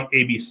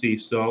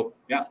ABC. So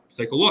yeah, let's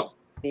take a look.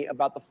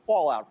 About the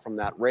fallout from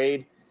that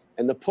raid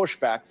and the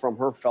pushback from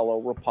her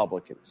fellow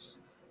Republicans.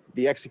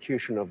 The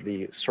execution of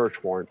the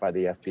search warrant by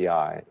the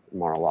FBI in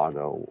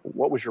Mar-a-Lago.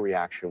 What was your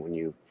reaction when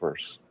you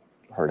first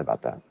heard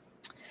about that?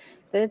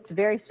 That it's a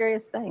very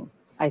serious thing.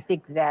 I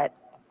think that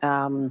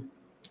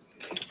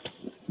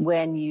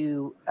when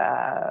you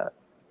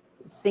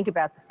think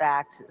about the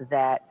fact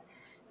that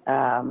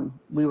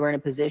we were in a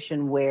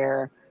position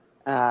where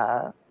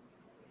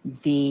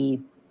the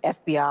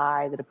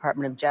FBI, the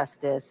Department of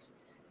Justice,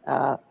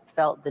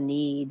 felt the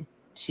need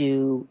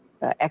to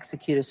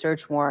execute a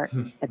search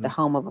warrant at the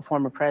home of a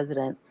former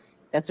president,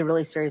 that's a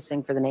really serious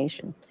thing for the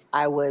nation.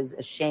 I was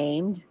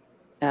ashamed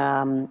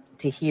to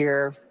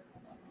hear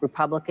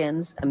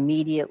Republicans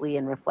immediately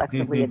and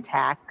reflexively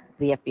attack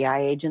the FBI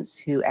agents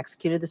who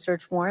executed the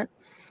search warrant.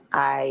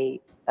 I,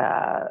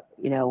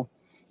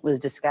 was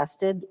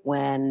disgusted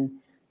when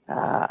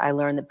I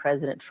learned that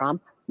President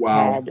Trump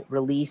had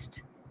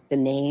released the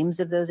names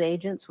of those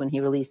agents when he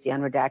released the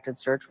unredacted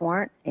search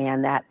warrant,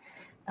 and that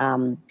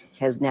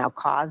has now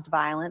caused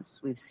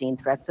violence. We've seen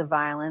threats of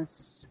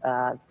violence.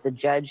 The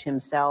judge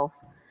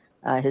himself,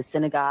 his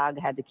synagogue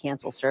had to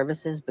cancel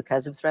services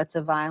because of threats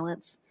of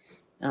violence.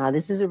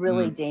 This is a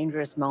really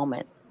dangerous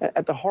moment.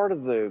 At the heart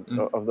of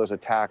of those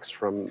attacks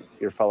from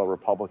your fellow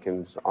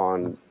Republicans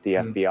on the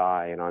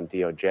FBI and on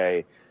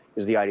DOJ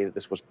is the idea that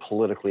this was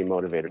politically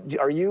motivated.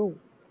 Are you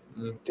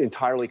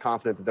entirely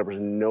confident that there was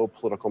no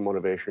political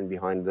motivation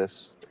behind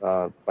this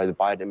by the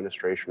Biden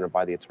administration or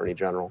by the Attorney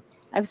General?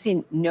 I've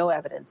seen no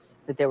evidence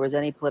that there was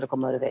any political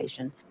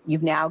motivation.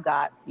 You've now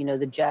got,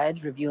 the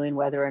judge reviewing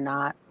whether or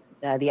not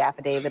the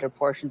affidavit or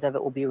portions of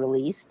it will be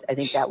released. I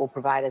think that will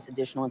provide us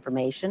additional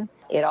information.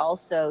 It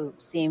also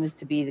seems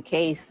to be the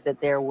case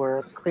that there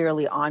were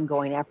clearly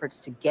ongoing efforts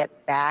to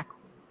get back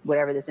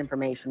whatever this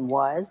information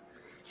was,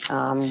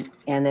 and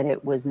that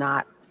it was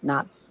not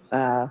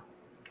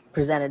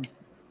presented,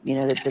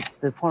 that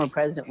the former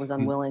president was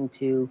unwilling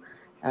to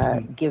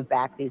give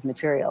back these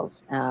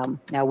materials.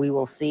 Now we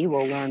will see,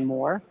 we'll learn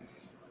more.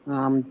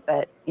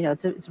 But,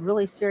 it's a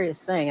really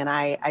serious thing. And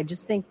I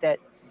just think that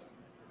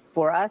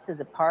for us as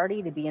a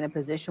party to be in a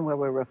position where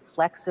we're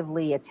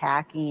reflexively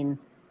attacking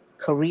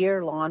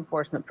career law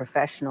enforcement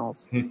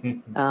professionals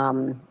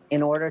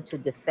in order to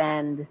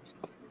defend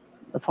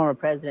the former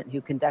president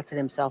who conducted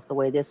himself the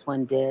way this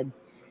one did,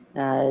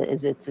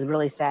 it's a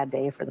really sad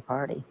day for the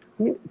party.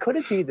 Could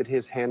it be that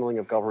his handling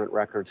of government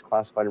records,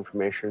 classified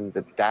information,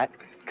 that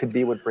could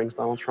be what brings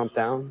Donald Trump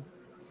down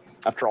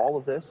after all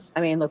of this?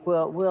 I mean, look,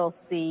 we'll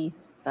see.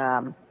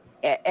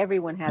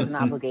 Everyone has an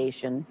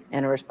obligation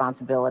and a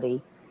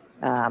responsibility.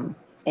 And,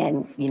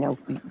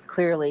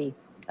 clearly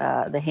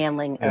the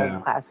handling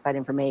of classified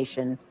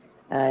information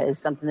is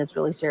something that's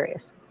really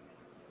serious.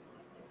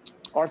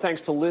 Our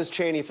thanks to Liz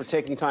Cheney for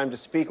taking time to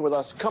speak with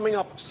us. Coming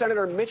up,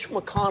 Senator Mitch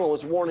McConnell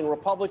is warning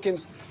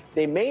Republicans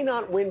they may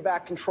not win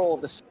back control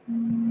of the...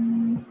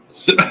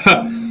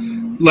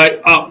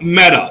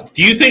 Meta,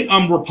 do you think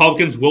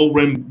Republicans will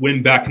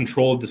win back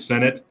control of the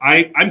Senate?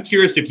 I'm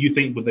curious if you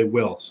think they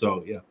will.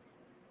 So, yeah.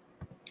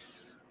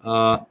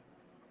 Let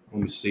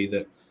me see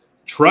that.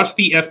 Trust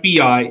the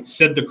FBI,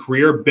 said the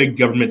career big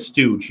government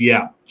stooge.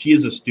 Yeah, she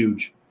is a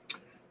stooge.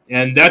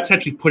 And that's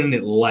actually putting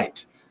it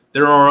light.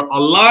 There are a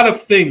lot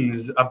of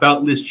things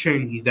about Liz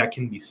Cheney that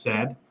can be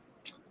said,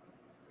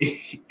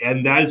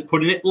 and that is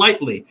putting it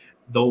lightly,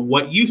 though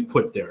what you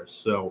put there.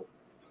 So,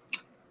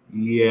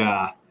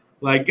 yeah,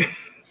 now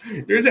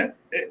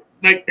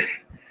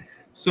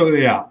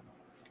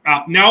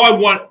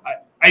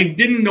I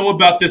didn't know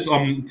about this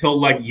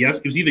until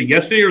it was either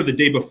yesterday or the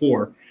day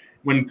before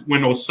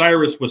when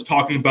Osiris was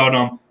talking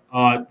about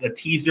a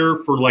teaser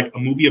for a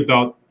movie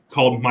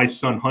called My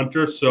Son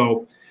Hunter.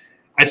 So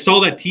I saw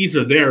that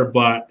teaser there,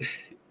 but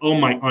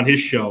on his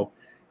show.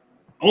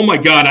 Oh my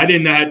God, I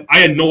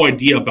had no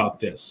idea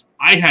about this.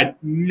 I had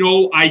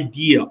no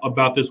idea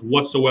about this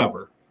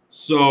whatsoever.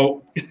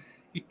 So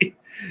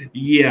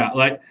yeah,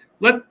 I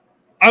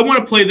want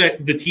to play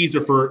the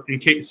teaser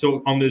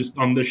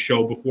on this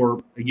show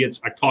before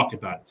I talk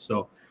about it.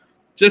 So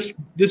this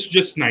is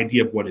just an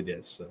idea of what it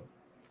is. So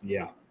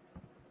yeah.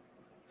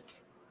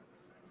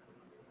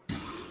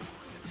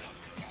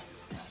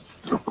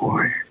 Oh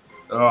boy.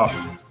 Oh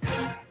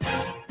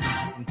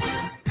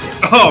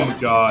my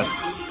God.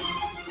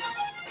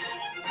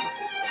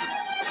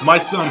 My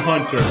Son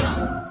Hunter.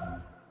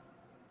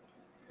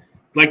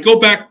 Go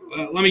back.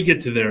 Let me get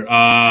to there.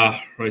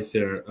 Right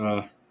there.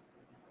 Let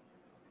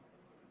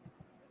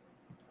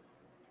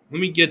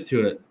me get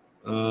to it.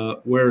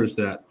 Where is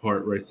that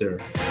part right there?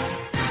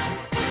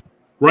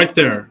 Right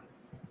there.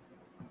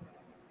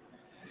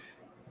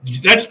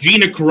 That's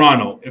Gina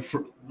Carano.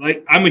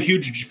 I'm a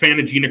huge fan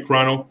of Gina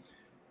Carano,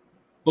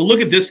 but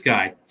look at this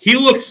guy. He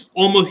looks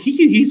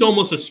he's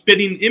almost a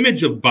spitting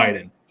image of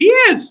Biden. He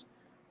is,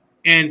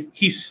 and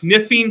he's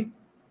sniffing.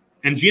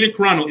 And Gina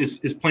Carano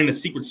is playing a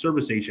Secret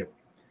Service agent.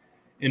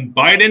 And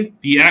Biden,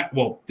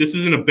 this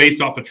isn't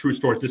based off a true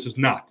story. This is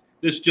not.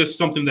 This is just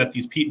something that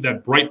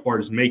that Breitbart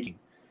is making.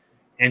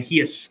 And he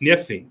is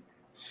sniffing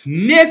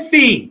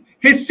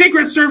his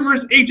Secret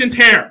Service agent's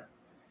hair.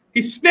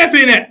 He's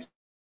sniffing it.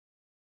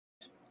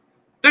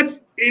 That's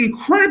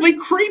incredibly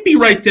creepy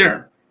right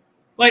there.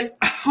 Like,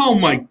 oh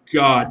my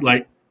God.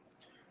 Like,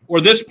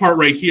 or this part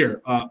right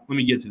here. Let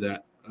me get to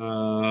that.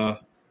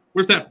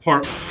 Where's that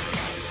part?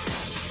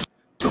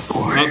 Good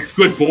boy.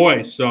 Good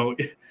boy. So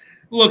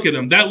look at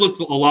him. That looks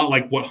a lot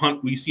like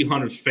what we see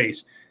Hunter's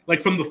face. Like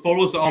from the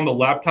photos on the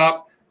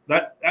laptop,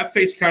 that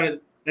face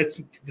that's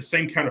the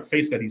same kind of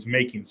face that he's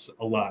making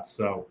a lot.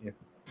 So, yeah.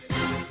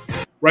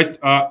 Right.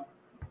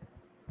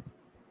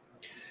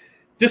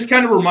 This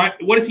kind of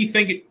what does he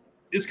think?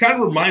 This kind of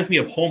reminds me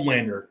of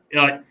Homelander.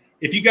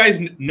 If you guys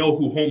know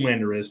who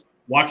Homelander is,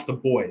 watch The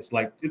Boys.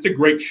 Like, it's a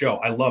great show.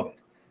 I love it.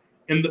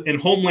 And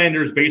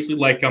Homelander is basically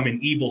like an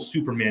evil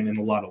Superman in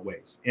a lot of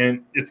ways,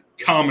 and it's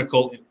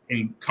comicable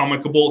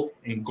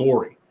and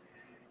gory.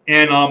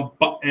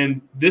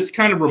 And this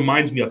kind of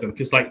reminds me of him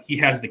because like he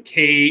has the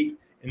cape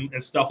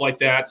and stuff like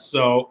that.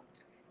 So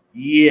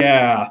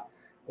yeah.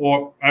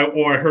 Or I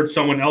heard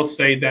someone else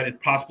say that it's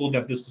possible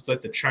that this is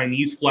like the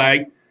Chinese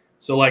flag.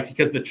 So like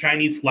because the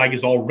Chinese flag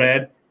is all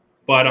red,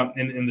 but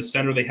in the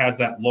center they have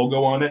that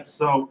logo on it.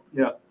 So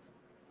yeah.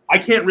 I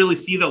can't really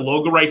see the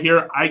logo right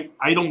here. I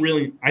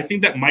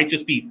think that might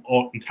just be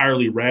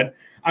entirely red.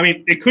 I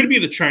mean, it could be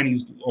the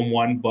Chinese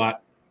one,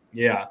 but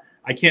yeah,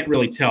 I can't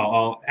really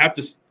tell.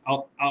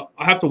 I'll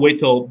have to wait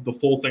till the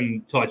full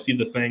thing, till I see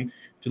the thing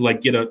to like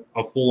get a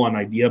full on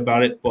idea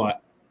about it.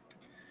 But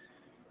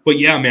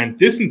yeah, man,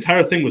 this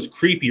entire thing was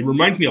creepy. It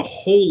reminds me a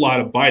whole lot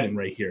of Biden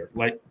right here.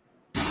 Like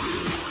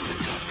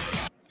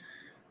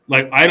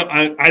I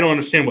don't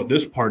understand what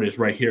this part is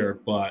right here,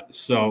 but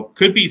so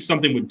could be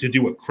something to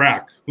do with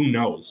crack. Who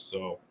knows?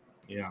 So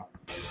yeah.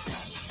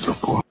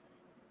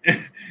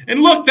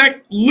 And look,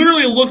 that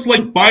literally looks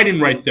like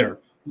Biden right there.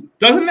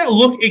 Doesn't that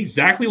look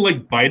exactly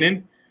like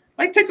Biden?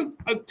 Like take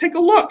a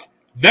look.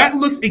 That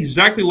looks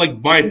exactly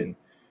like Biden.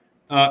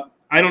 I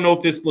don't know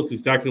if this looks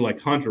exactly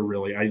like Hunter.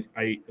 Really, I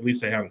at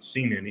least I haven't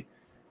seen any.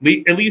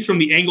 At least from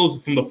the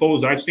angles from the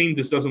photos I've seen,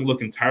 this doesn't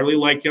look entirely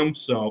like him.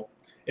 So.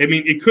 I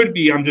mean, it could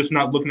be I'm just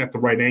not looking at the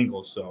right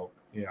angle, so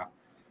yeah.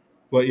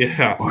 But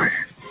yeah. Boy.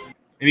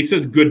 And he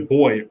says good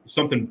boy, or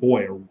something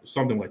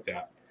like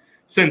that.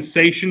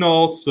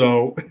 Sensational,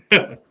 so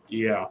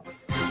yeah.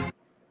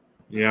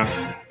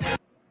 Yeah.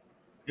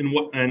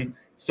 And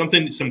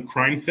some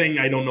crime thing,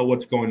 I don't know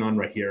what's going on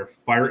right here.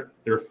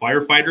 They're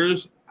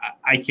firefighters?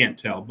 I can't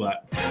tell,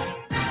 but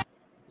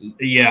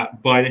yeah,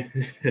 but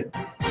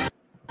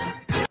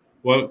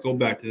well, go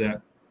back to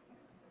that.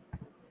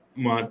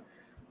 Come on.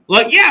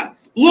 Like, yeah,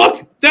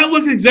 look, that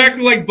looks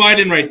exactly like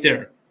Biden right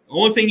there. The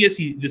only thing is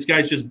this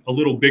guy's just a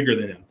little bigger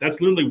than him. That's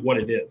literally what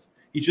it is.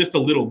 He's just a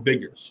little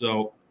bigger.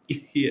 So,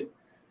 yeah.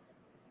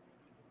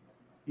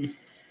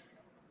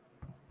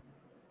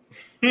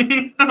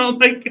 Oh,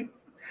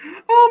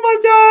 my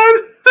God.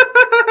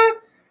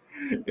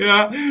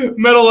 Yeah,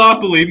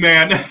 Metalopoly,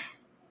 man.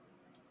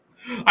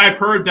 I've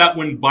heard that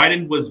when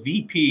Biden was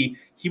VP,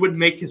 he would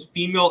make his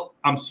female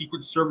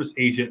Secret Service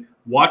agent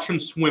watch him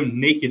swim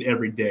naked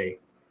every day.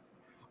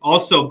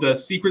 Also, the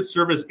Secret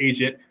Service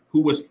agent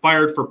who was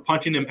fired for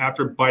punching him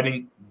after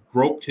Biden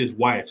groped his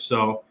wife.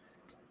 So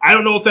I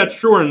don't know if that's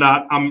true or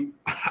not.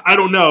 I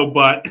don't know,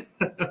 but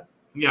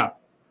yeah,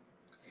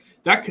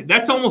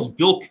 that's almost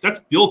Bill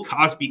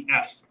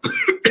Cosby-esque.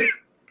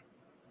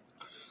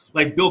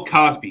 Like Bill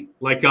Cosby,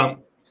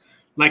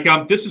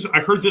 this is I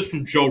heard this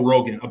from Joe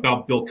Rogan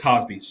about Bill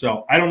Cosby.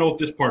 So I don't know if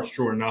this part's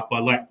true or not,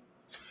 but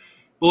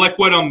like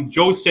what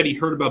Joe said he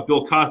heard about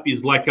Bill Cosby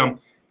is like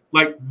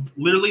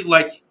literally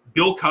like.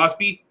 Bill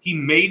Cosby, he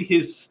made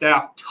his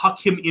staff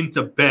tuck him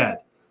into bed.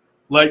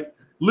 Like,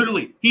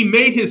 literally, he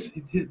made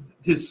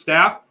his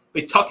staff,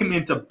 they tuck him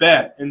into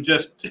bed and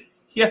just,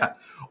 yeah.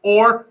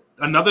 Or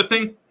another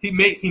thing, he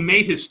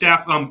made his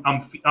staff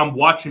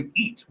watch him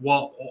eat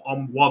while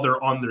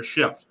they're on their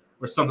shift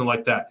or something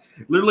like that.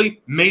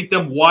 Literally made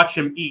them watch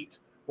him eat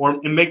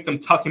and make them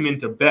tuck him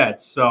into bed.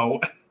 So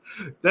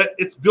that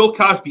it's Bill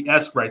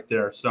Cosby-esque right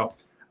there. So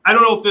I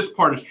don't know if this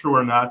part is true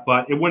or not,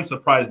 but it wouldn't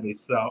surprise me.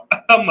 So,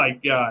 oh my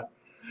God.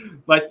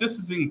 Like, this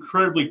is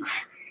incredibly.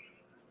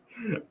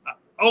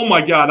 Oh my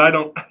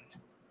God.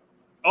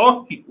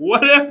 Oh,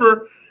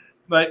 whatever.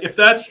 But if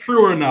that's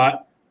true or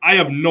not, I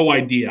have no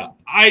idea.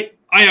 I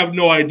have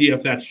no idea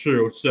if that's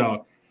true.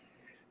 So,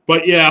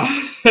 but yeah.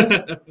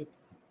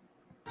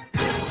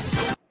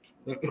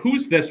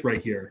 Who's this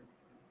right here?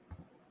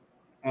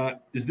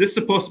 Is this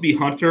supposed to be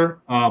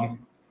Hunter?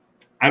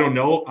 I don't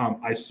know.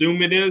 I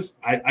assume it is.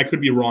 I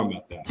could be wrong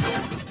about that.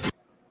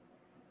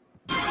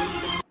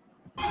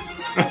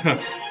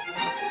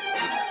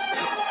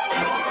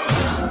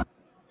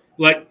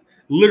 Like,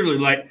 literally,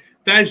 like,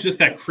 that is just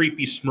that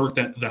creepy smirk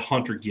that the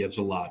hunter gives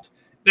a lot.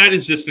 That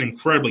is just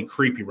incredibly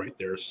creepy right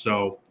there.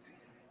 So,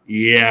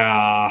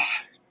 yeah.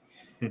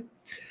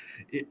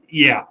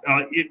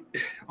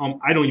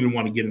 I don't even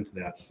want to get into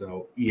that.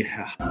 So,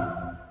 yeah.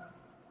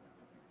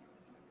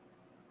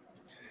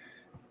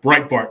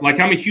 Breitbart. Like,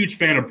 I'm a huge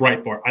fan of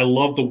Breitbart. I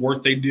love the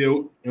work they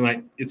do. And,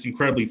 like, it's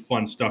incredibly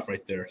fun stuff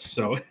right there.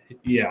 So,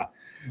 yeah.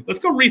 Let's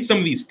go read some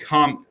of these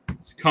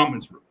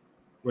comments.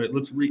 Right,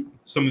 let's read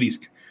some of these.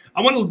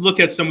 I want to look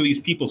at some of these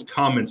people's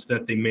comments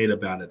that they made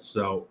about it.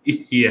 So,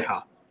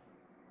 yeah.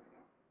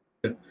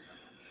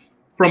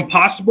 From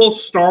possible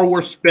Star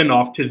Wars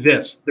spinoff to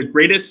this, the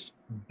greatest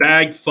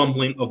bag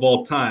fumbling of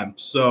all time.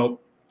 So,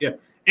 yeah.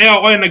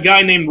 And a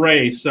guy named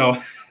Ray. So,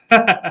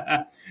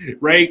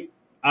 Ray,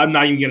 I'm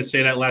not even going to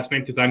say that last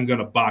name because I'm going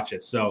to botch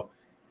it. So,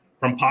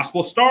 from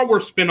possible Star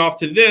Wars spinoff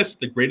to this,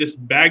 the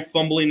greatest bag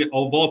fumbling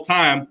of all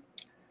time.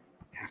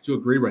 I have to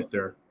agree right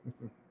there.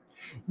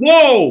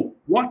 Whoa!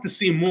 Want to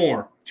see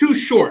more. Too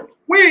short.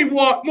 We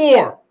want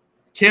more.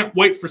 Can't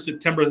wait for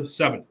September the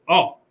 7th.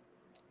 Oh,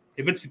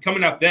 if it's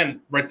coming out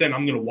then, right then,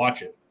 I'm going to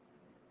watch it.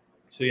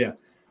 So, yeah.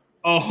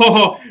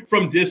 Oh,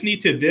 from Disney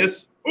to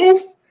this.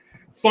 Oof.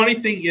 Funny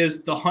thing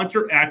is, the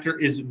Hunter actor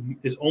is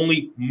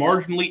only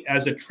marginally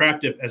as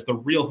attractive as the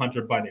real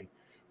Hunter Biden,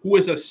 who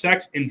is a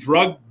sex and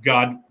drug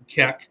god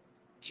kink.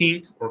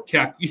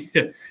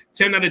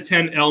 10 out of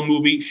 10 L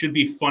movie should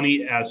be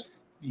funny as,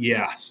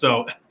 yeah.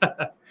 So,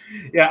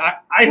 yeah,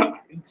 I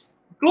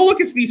go look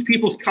at these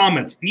people's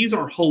comments. These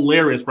are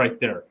hilarious right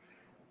there.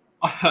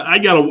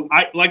 Like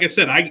I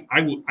said, I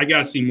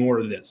gotta see more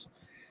of this.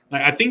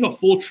 I think a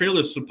full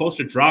trailer is supposed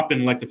to drop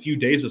in like a few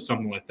days or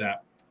something like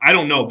that. I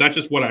don't know. That's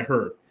just what I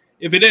heard.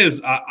 If it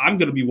is, I'm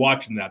going to be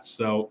watching that.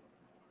 So,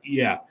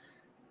 yeah.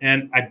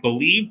 And I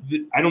believe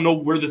I don't know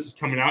where this is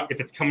coming out. If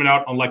it's coming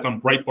out on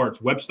Breitbart's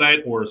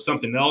website or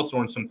something else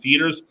or in some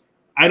theaters,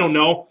 I don't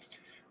know.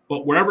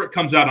 But wherever it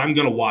comes out, I'm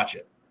going to watch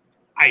it.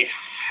 I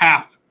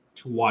have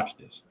to watch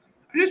this.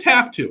 I just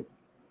have to.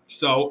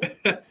 So,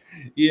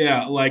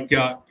 yeah,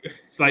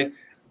 I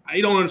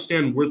don't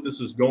understand where this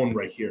is going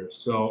right here.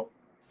 So,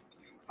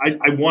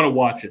 I want to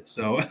watch it.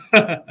 So,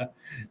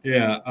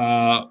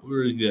 yeah.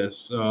 Where is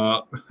this?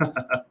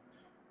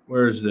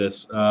 Where is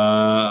this?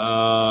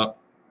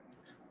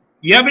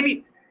 You have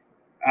any?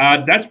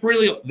 That's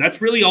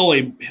really all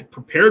I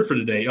prepared for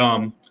today.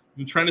 I'm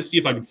trying to see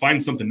if I can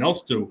find something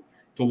else to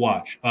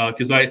watch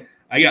because I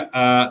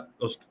got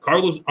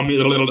Osiris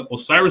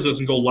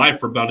doesn't go live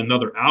for about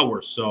another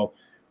hour, so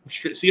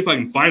see if I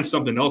can find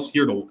something else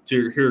here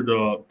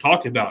to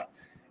talk about.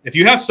 If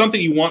you have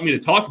something you want me to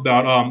talk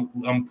about,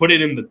 put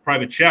it in the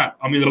private chat.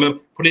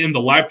 Put it in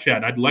the live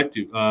chat. I'd like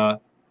to.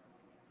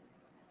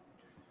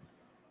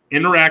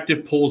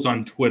 Interactive polls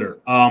on Twitter.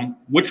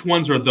 Which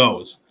ones are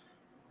those?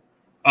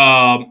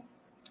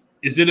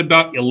 Is it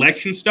about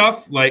election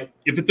stuff? Like,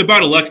 if it's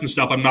about election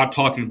stuff, I'm not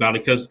talking about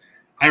it because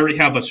I already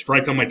have a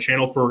strike on my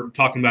channel for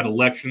talking about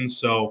elections.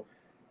 So,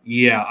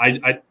 yeah,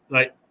 I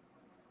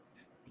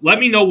let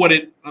me know what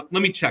it.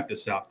 Let me check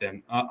this out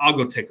then. I'll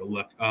go take a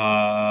look.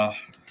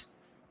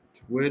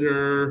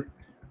 Twitter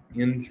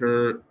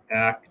interactive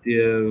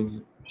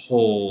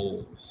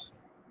polls.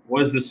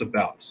 What is this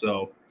about?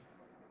 So,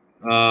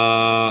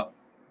 how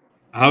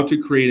to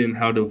create and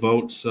how to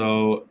vote.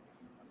 So,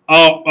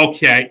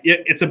 okay.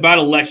 It's about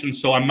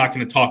elections, so I'm not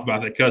going to talk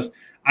about that because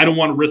I don't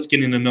want to risk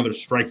getting another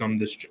strike on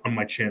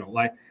my channel.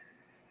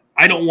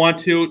 I don't want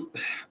to.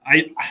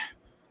 I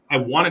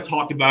want to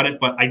talk about it,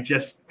 but I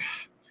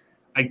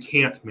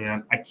can't,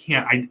 man. I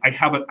can't.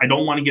 I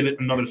don't want to get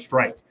another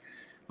strike.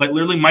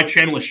 Literally, my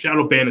channel is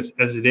shadow banned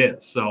as it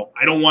is, so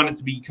I don't want it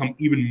to become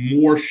even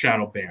more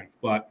shadow banned.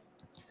 But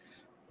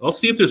I'll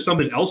see if there's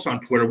something else on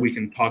Twitter we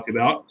can talk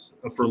about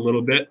for a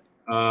little bit.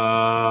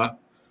 Okay.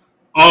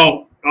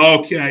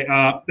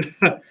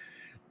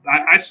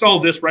 I saw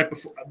this right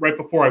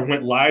before I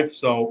went live.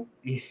 So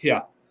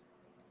yeah,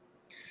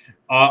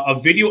 a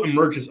video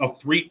emerges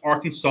of 3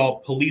 Arkansas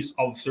police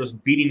officers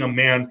beating a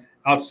man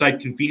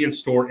outside convenience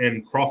store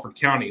in Crawford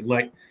County.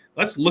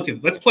 Let's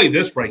play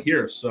this right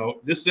here. So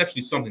this is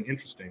actually something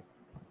interesting.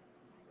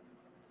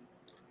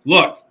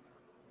 Look.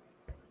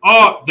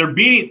 Oh, they're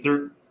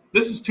beating.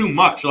 This is too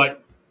much.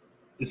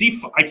 Is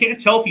he? I can't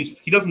tell if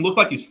he doesn't look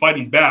like he's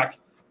fighting back.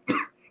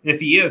 If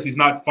he is, he's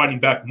not fighting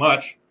back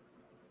much.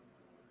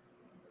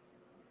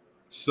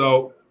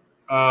 So,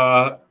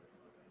 oh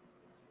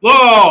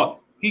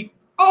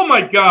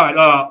my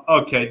God.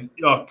 Okay.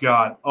 Oh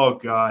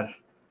God.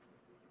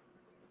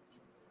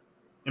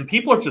 And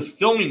people are just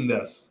filming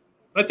this.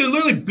 They're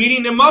literally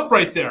beating him up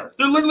right there.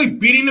 They're literally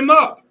beating him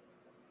up.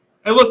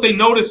 And look, they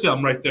notice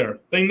him right there.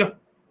 They know.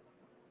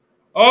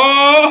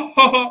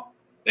 Oh,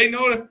 they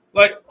notice.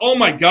 Oh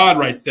my God,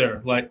 right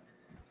there.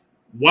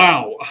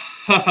 Wow.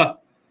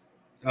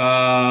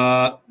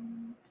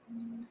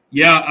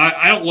 Yeah,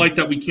 I don't like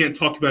that we can't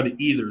talk about it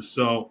either.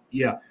 So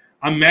yeah,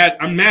 I'm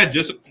mad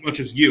just as much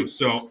as you.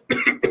 So,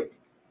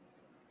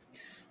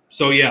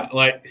 so yeah,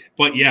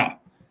 but yeah,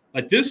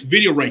 Like this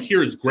video right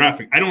here is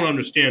graphic. I don't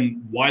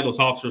understand why those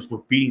officers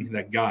were beating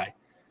that guy.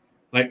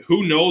 Like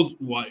who knows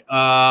what?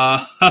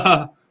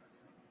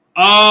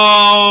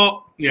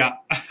 Oh yeah.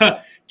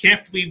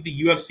 Can't believe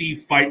the UFC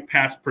Fight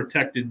Pass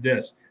protected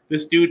this.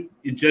 This dude,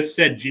 it just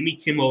said Jimmy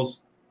Kimmel's.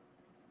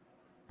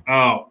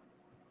 Oh.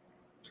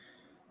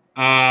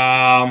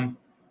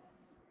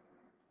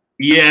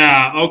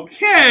 Yeah,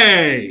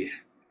 okay.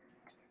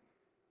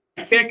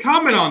 I can't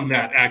comment on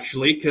that,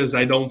 actually, because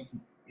I don't,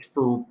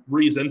 for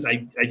reasons,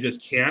 I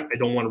just can't. I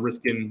don't want to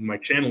risk getting my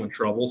channel in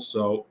trouble,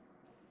 so.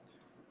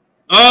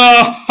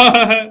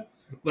 Oh!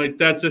 Like,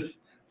 that's it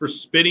for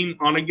spitting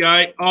on a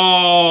guy.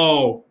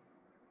 Oh!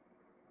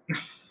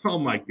 Oh,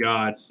 my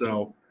God.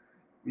 So,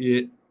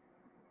 yeah,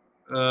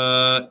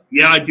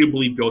 I do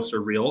believe ghosts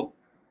are real.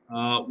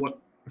 What?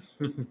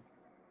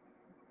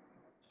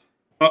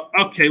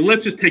 Okay,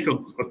 let's just take a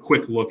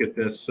quick look at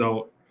this.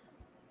 So,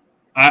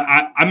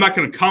 I'm not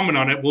going to comment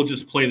on it. We'll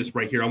just play this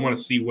right here. I want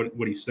to see what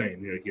he's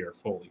saying here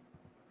fully.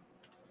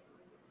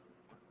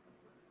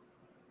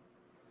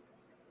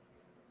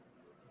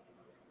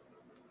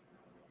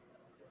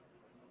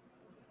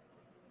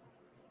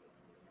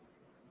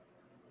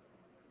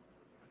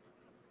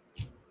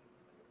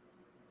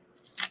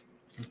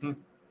 Mm-hmm.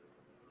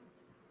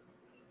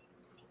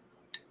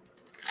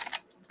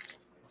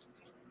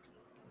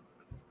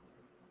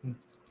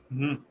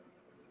 Mm-hmm.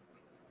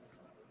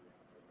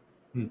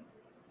 Mm-hmm.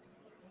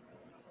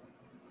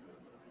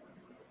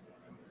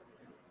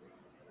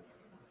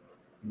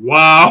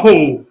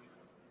 Wow.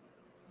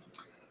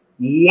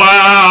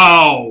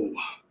 Wow.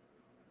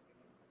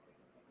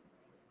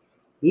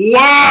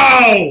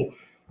 Wow.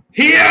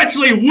 He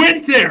actually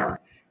went there.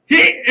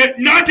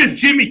 Not just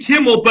Jimmy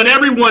Kimmel, but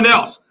everyone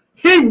else.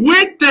 He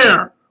went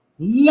there.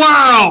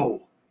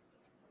 Wow.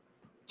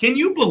 Can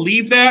you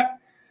believe that?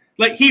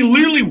 Like, he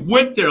literally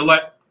went there.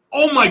 Like,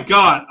 oh, my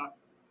God.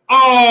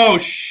 Oh,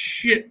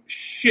 shit.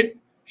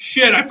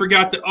 I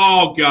forgot to.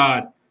 Oh,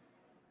 God.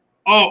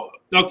 Oh,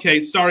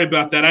 okay. Sorry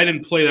about that. I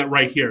didn't play that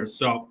right here.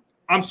 So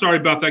I'm sorry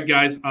about that,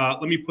 guys.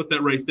 Let me put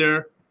that right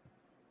there.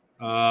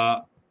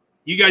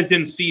 You guys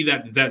didn't see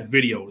that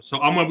video.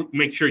 So I'm going to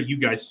make sure you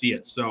guys see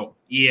it. So,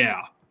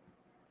 yeah.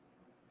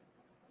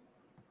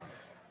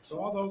 So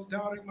all those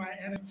doubting my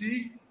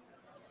NFT,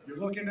 you're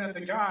looking at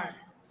the guy.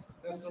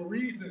 That's the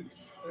reason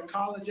that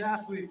college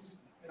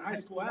athletes and high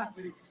school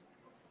athletes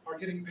are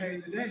getting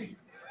paid today.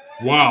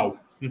 Wow.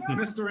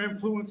 Mr.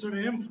 Influencer to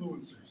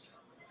influencers.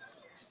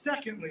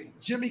 Secondly,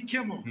 Jimmy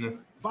Kimmel,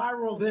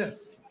 viral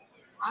this.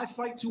 I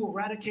fight to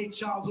eradicate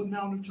childhood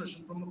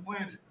malnutrition from the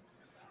planet.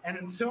 And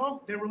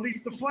until they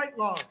release the flight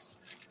logs,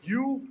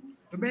 you,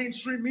 the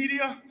mainstream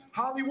media,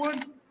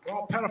 Hollywood, are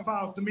all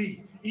pedophiles to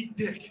me. Eat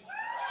dick.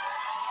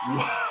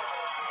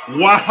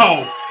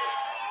 Wow.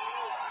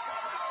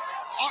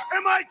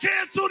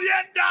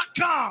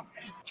 AmICanceledYet.com.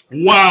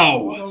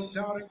 Wow.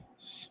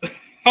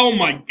 Oh,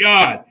 my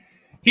God.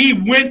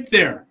 He went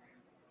there.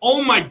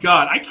 Oh, my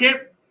God. I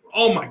can't.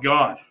 Oh, my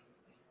God.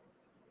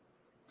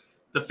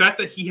 The fact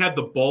that he had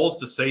the balls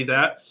to say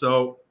that.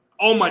 So,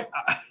 oh, my.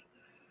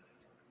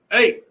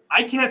 Hey,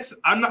 I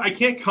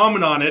can't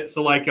comment on it.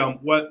 So, like,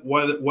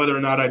 whether or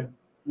not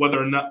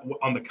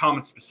on the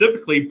comments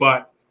specifically,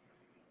 but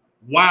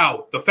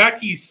wow, the fact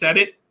he said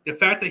it, the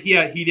fact that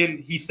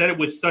he said it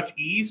with such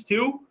ease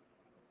too.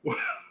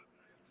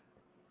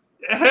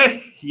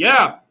 Hey,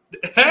 yeah,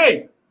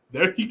 hey,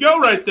 there you go,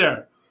 right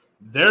there.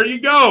 There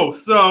you go.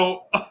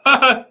 So,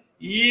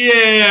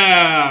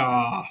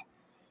 yeah.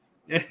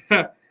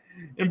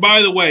 And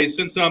by the way,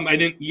 since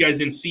you guys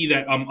didn't see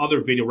that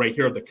other video right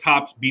here of the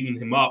cops beating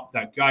him up,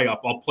 that guy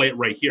up, I'll play it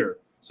right here.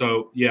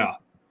 So yeah,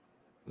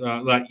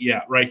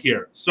 right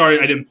here. Sorry,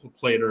 I didn't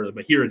play it earlier,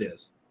 but here it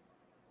is.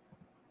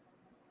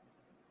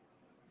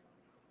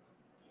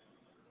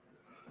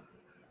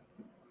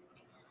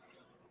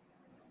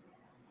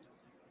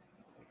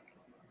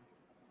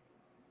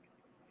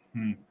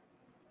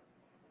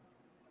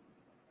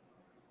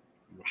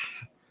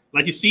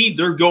 Like you see,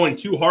 they're going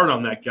too hard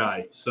on that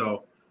guy.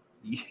 So,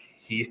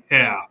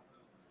 yeah.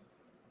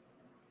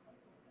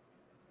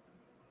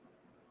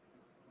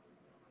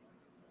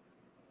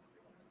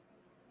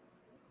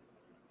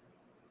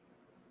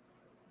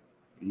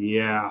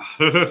 Yeah.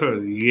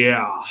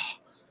 Yeah.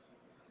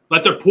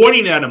 Like they're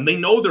pointing at him. They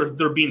know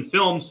they're being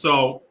filmed.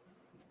 So,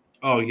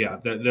 oh yeah,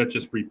 they're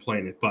just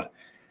replaying it.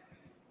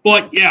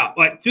 But yeah,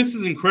 like this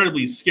is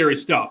incredibly scary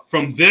stuff.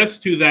 From this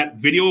to that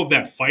video of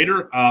that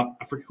fighter, I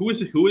forget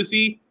who is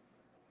he?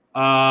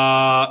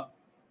 What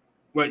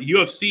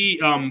UFC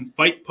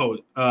fight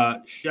post?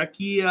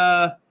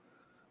 Shekia,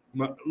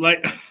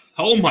 like,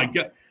 oh my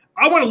God,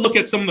 I want to look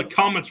at some of the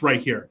comments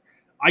right here.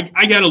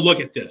 I got to look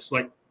at this.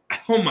 Like,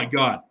 oh my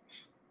God.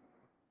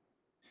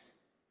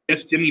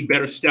 Guess Jimmy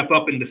better step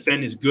up and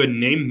defend his good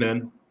name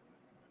then,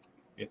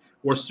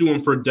 or sue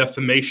him for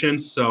defamation.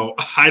 So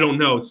I don't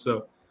know.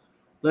 So.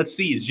 Let's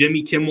see. Is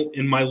Jimmy Kimmel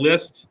in my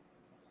list?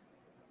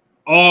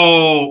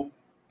 Oh,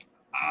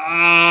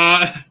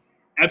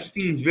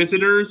 Epstein's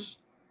visitors.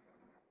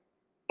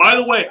 By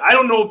the way, I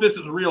don't know if this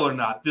is real or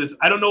not.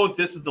 I don't know if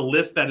this is the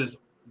list that is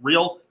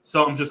real,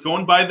 so I'm just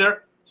going by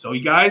there. So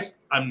you guys,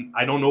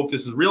 I don't know if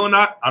this is real or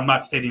not. I'm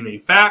not stating any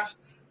facts.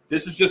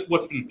 This is just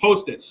what's been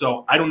posted,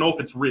 so I don't know if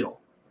it's real.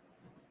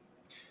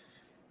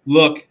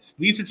 Look,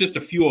 these are just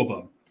a few of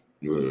them.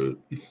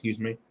 Excuse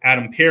me.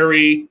 Adam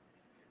Perry,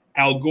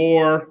 Al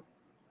Gore,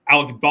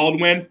 Alec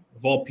Baldwin,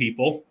 of all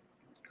people,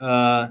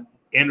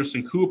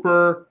 Anderson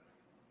Cooper,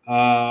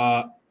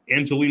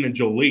 Angelina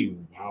Jolie.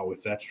 Wow,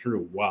 if that's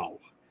true. Wow.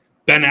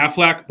 Ben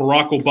Affleck,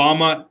 Barack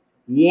Obama.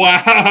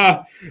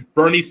 Wow.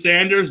 Bernie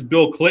Sanders,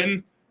 Bill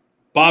Clinton,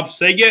 Bob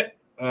Saget.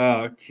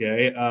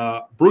 Okay.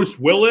 Bruce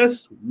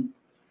Willis.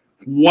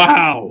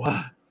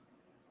 Wow.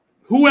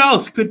 Who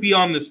else could be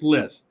on this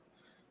list?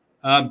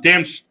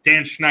 Dan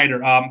Schneider.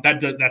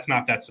 That's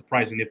not that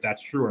surprising if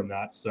that's true or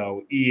not.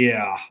 So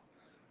yeah.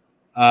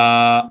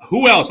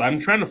 Who else? I'm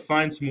trying to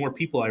find some more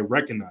people I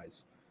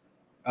recognize.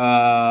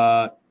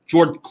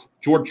 George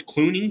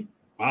Clooney.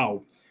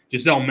 Wow.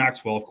 Giselle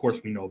Maxwell. Of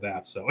course, we know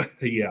that. So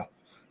yeah.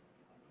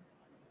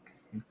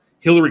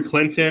 Hillary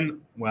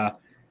Clinton. Wow.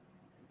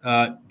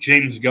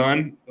 James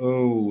Gunn.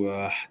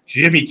 Oh,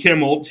 Jimmy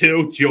Kimmel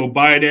too. Joe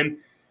Biden.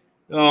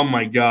 Oh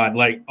my God.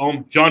 Like,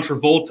 John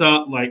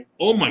Travolta. Like,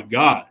 oh my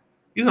God.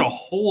 These are a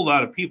whole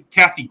lot of people.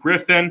 Kathy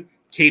Griffin,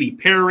 Katy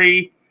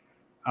Perry,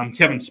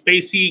 Kevin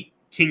Spacey,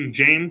 King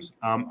James.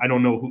 I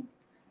don't know who.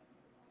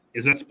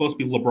 Is that supposed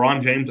to be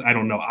LeBron James? I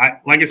don't know.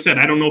 Like I said,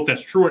 I don't know if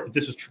that's true. If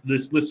this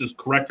list is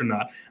correct or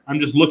not. I'm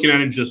just looking at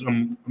it.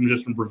 I'm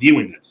just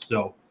reviewing it.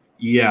 So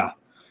yeah.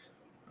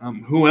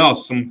 Who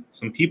else? Some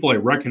people I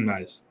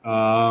recognize.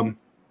 Mark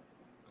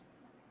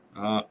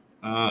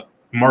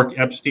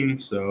Epstein.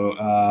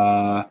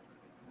 So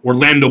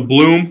Orlando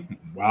Bloom.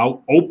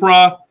 Wow.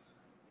 Oprah.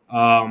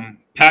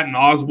 Patton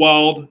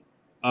Oswalt,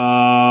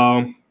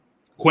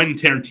 Quentin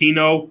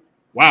Tarantino.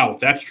 Wow, if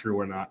that's true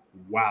or not.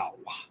 Wow.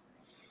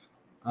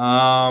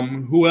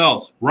 Who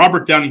else?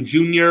 Robert Downey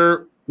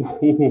Jr.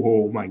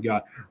 Oh my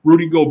God.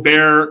 Rudy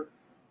Gobert,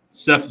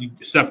 Seth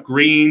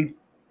Green,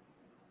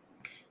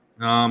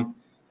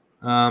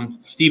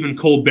 Stephen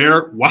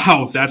Colbert.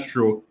 Wow, if that's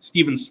true.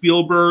 Steven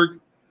Spielberg.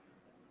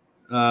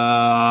 Who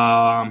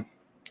else?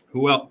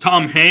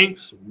 Tom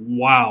Hanks.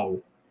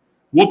 Wow.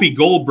 Whoopi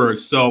Goldberg.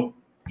 So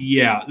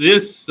yeah,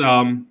 this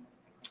bet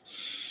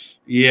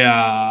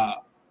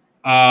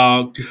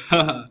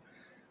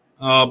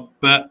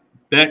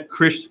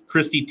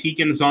Christy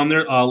Teigen is on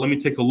there. Let me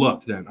take a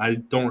look then. I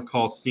don't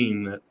recall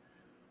seeing that.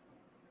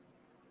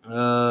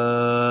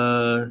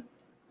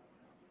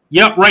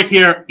 Yep, right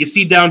here. You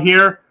see down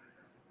here.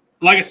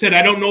 Like I said,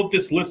 I don't know if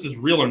this list is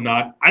real or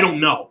not. I don't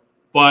know,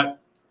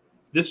 but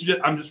this is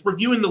I'm just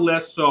reviewing the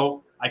list,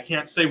 so I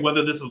can't say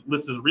whether this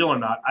list is real or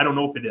not. I don't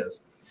know if it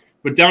is.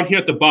 But down here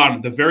at the bottom,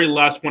 the very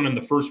last one in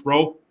the first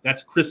row,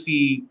 that's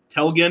Chrissy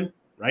Teigen,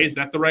 right? Is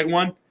that the right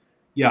one?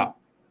 Yeah.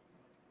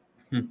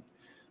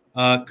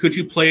 Could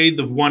you play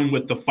the one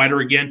with the fighter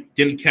again?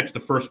 Didn't catch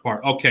the first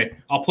part. Okay,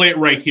 I'll play it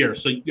right here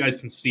so you guys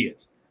can see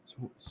it.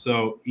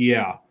 So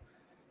yeah.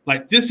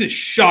 Like, this is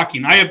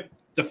shocking.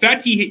 The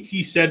fact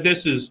he said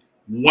this is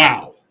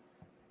wow.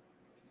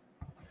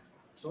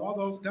 So all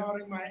those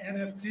doubting my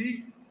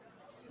NFT,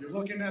 you're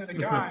looking at the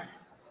guy.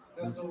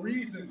 That's the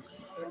reason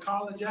that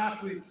college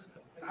athletes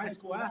and high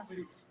school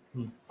athletes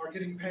are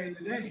getting paid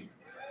today.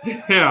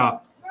 Yeah.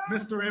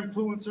 Mr.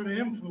 Influencer to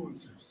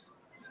influencers.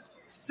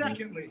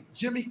 Secondly,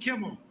 Jimmy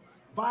Kimmel,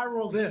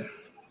 viral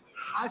this.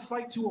 I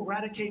fight to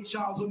eradicate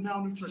childhood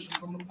malnutrition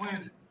from the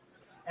planet.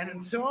 And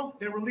until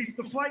they release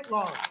the flight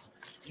logs,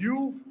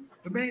 you,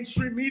 the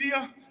mainstream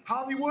media,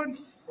 Hollywood,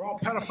 are all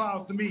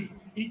pedophiles to me.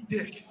 Eat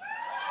dick.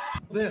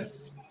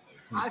 This.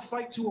 I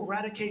fight to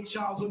eradicate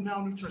childhood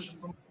malnutrition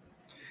from.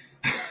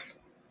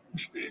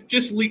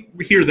 Just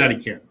hear that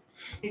again.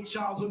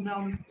 Childhood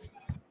malnutrition.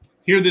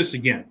 Hear this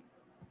again.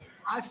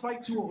 I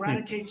fight to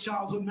eradicate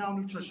childhood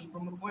malnutrition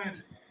from the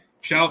planet.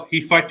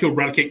 He fight to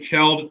eradicate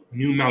child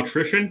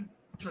malnutrition?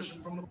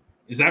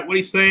 Is that what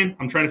he's saying?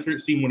 I'm trying to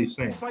see what he's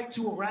saying. Fight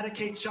to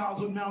eradicate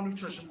childhood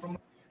malnutrition from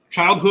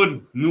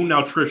childhood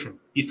malnutrition.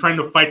 He's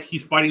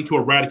fighting to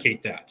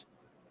eradicate that.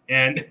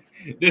 And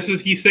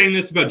he's saying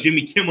this about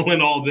Jimmy Kimmel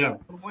and all of them.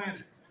 The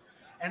planet.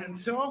 And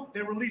until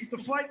they release the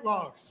flight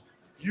logs,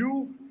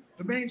 you,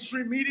 the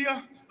mainstream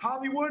media,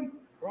 Hollywood,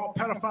 are all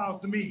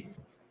pedophiles to me.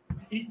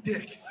 Eat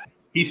dick.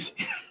 He's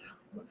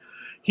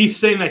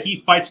saying that he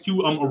fights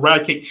to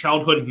eradicate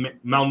childhood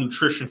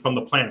malnutrition from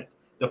the planet.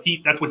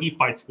 That's what he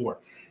fights for.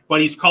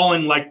 But he's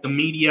calling like the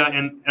media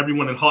and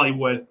everyone in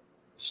Hollywood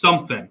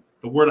something.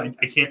 The word I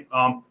can't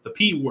the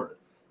P word.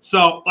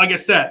 So like I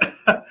said,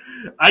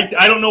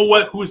 I don't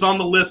know who's on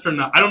the list or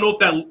not. I don't know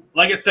if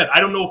I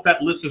don't know if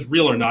that list is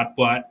real or not,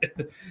 but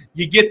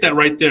you get that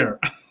right there.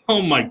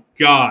 Oh my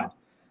God.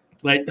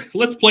 Like,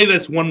 let's play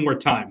this one more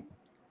time.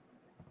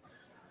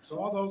 So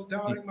all those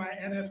doubting my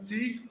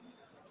NFT,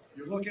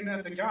 you're looking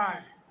at the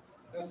guy.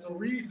 That's the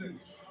reason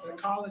that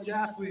college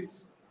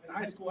athletes and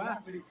high school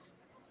athletes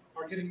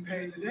are getting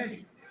paid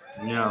today.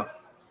 Yeah.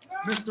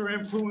 Mr.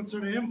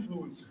 Influencer to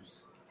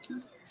influencers.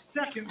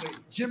 Secondly,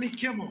 Jimmy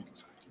Kimmel,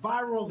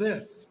 Viral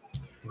this.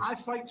 I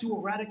fight to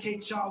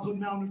eradicate childhood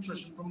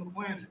malnutrition from the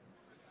planet.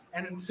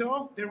 And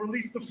until they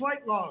release the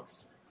flight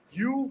logs,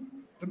 you,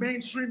 the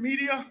mainstream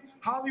media,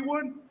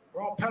 Hollywood,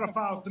 we're all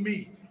pedophiles to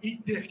me.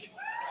 Eat dick.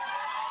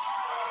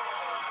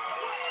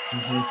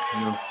 Am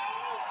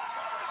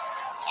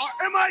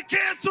I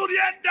canceled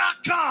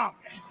yet.com?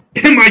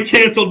 Am I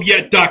canceled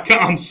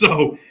yet.com?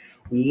 So,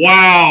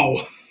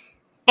 wow.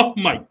 Oh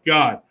my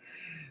God.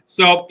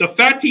 So the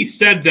fact he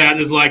said that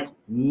is like,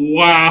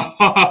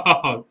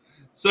 wow.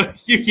 So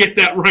you get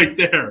that right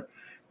there.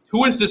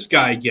 Who is this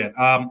guy again?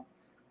 I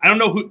don't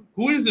know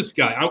who is this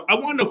guy. I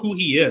want to know who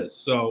he is.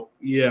 So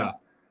yeah.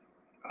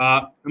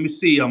 Let me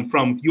see. I'm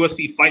from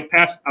USC Fight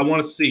Pass. I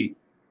want to see.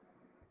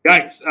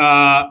 Guys,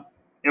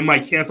 am I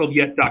canceled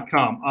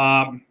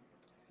yet.com?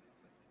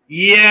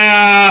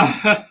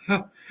 Yeah.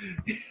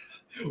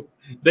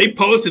 They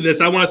posted this.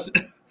 I want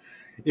to.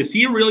 Is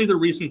he really the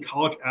reason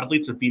college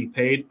athletes are being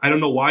paid? I don't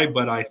know why,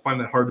 but I find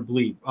that hard to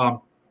believe.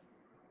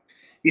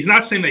 He's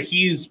not saying that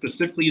he's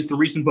the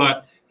reason,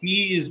 but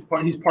he's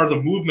part of the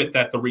movement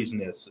that the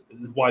reason is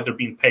why they're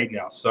being paid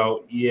now.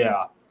 So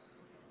yeah.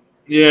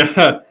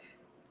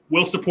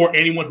 We'll support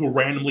anyone who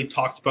randomly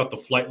talks about the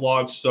flight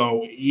logs.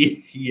 So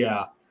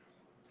yeah.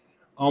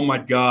 Oh my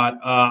God.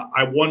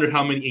 I wonder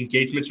how many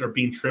engagements are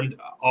being trimmed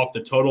off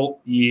the total.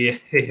 Yeah.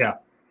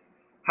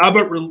 How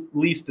about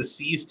release the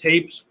C's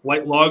tapes?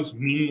 Flight logs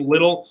mean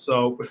little,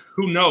 so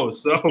who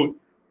knows? So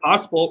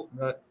possible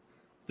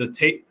the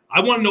tape.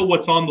 I want to know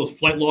what's on those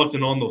flight logs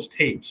and on those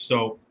tapes.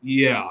 So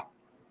yeah.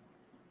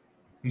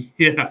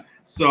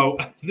 So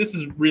this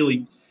is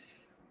really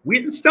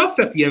weird stuff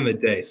at the end of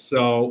the day.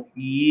 So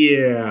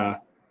yeah.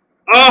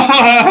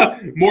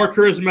 More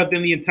charisma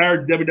than the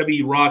entire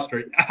WWE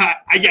roster.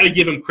 I got to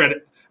give him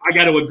credit. I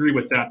got to agree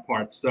with that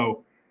part.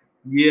 So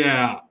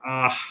yeah.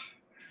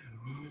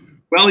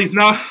 Well, he's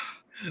not.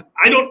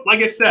 Like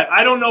I said,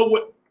 I don't know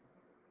what.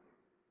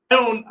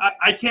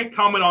 I can't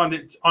comment on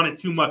it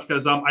too much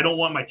because I don't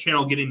want my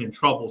channel getting in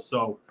trouble.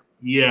 So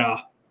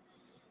yeah.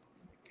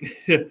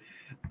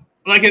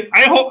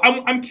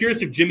 I'm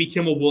curious if Jimmy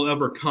Kimmel will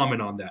ever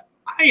comment on that.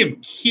 I am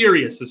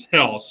curious as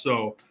hell.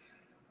 So,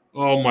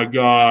 oh my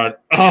God,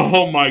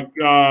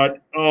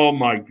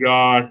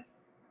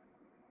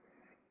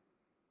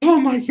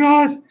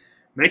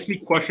 makes me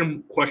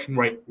question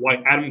right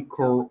why Adam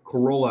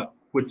Carolla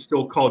would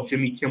still call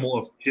Jimmy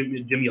Kimmel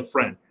Jimmy a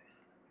friend.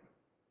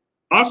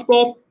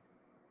 Possible.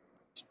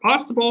 It's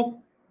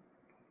possible.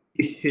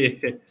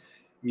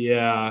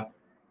 Yeah.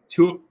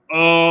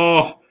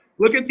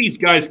 Look at these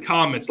guys'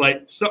 comments.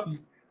 Like some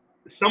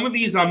of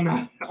these, I'm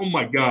not. Oh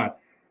my God.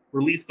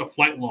 Release the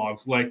flight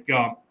logs. Like,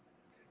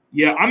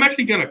 yeah, I'm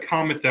actually gonna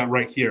comment that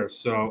right here.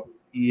 So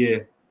yeah.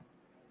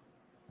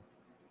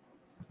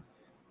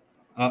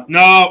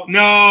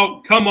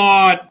 No, come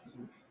on.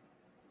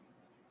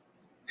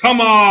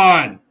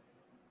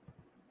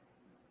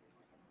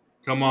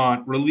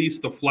 Release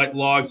the flight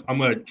logs. I'm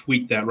gonna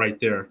tweet that right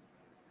there.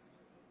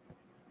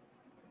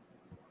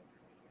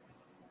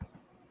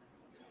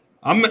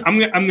 I'm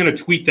gonna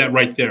tweet that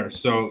right there.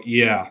 So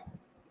yeah.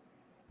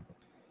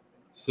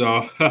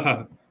 So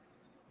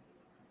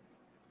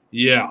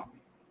yeah.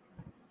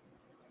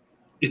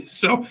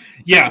 So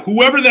yeah,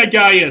 whoever that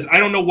guy is, I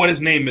don't know what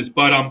his name is,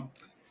 but I'm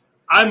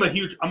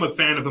a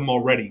fan of him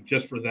already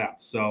just for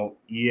that. So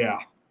yeah.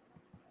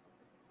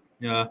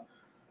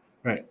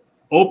 Right.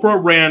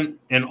 Oprah ran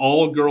an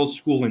all-girls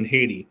school in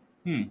Haiti.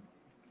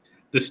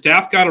 The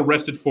staff got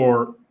arrested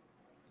for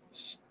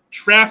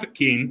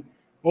trafficking.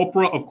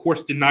 Oprah, of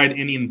course, denied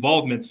any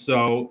involvement.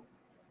 So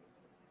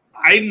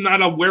I'm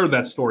not aware of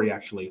that story.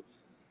 Actually,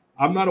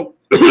 I'm not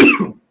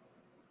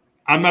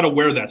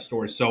aware of that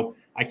story. So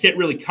I can't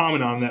really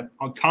comment on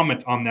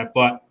that.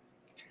 But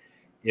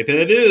if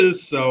it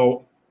is,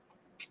 so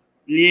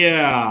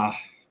yeah.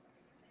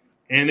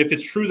 And if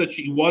it's true that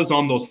she was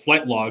on those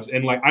flight logs,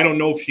 and I don't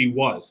know if she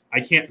was.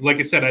 I can't, like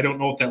I said, I don't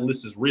know if that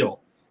list is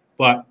real.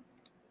 But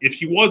if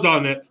she was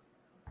on it,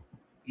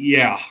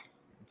 yeah.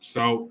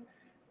 So,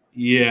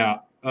 yeah.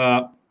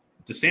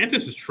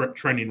 DeSantis is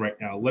trending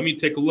right now. Let me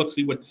take a look,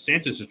 see what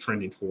DeSantis is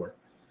trending for.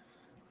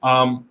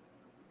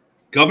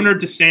 Governor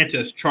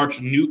DeSantis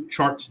charts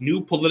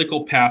new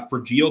political path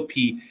for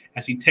GOP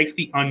as he takes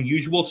the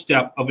unusual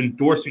step of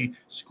endorsing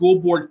school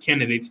board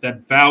candidates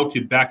that vow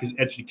to back his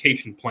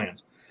education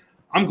plans.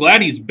 I'm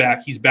glad he's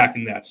back. He's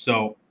backing that.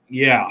 So,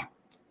 yeah.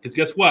 Because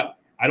guess what?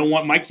 I don't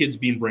want my kids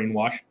being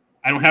brainwashed.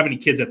 I don't have any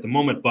kids at the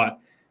moment, but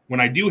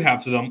when I do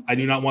have them, I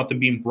do not want them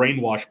being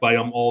brainwashed by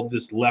all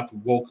this left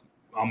woke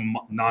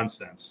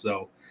nonsense.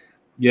 So,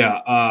 yeah.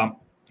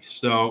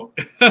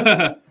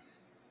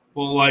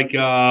 Well,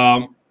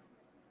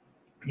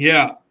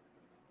 yeah.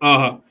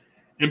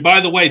 And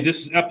by the way,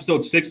 this is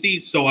episode 60,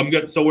 so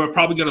we're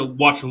probably gonna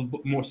watch a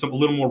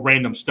little more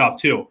random stuff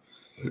too.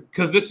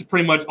 Because this is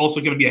pretty much also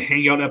going to be a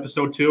hangout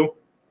episode too,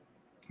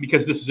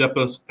 because this is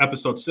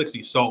episode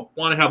 60. So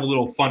want to have a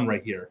little fun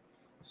right here.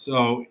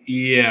 So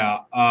yeah,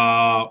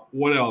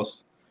 what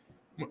else?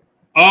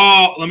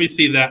 Oh, let me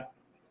see that.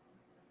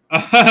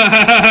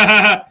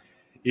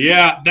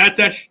 Yeah, that's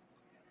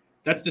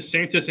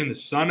DeSantis and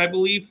his son, I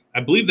believe.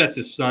 I believe that's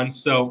his son.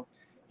 So,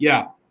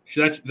 yeah,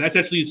 so that's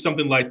actually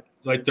something like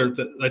they're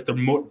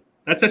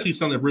that's actually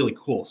something really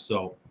cool.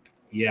 So,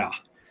 yeah.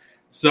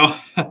 So,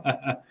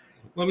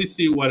 let me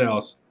see what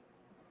else.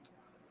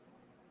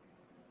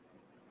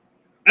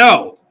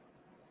 Oh,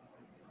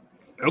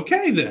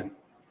 okay then.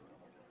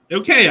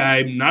 Okay,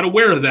 I'm not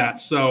aware of that.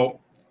 So,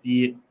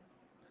 yeah.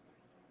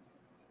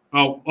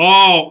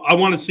 Oh, I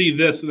want to see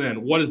this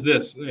then. What is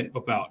this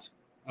about?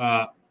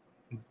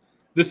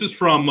 This is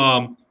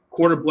from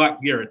Quarter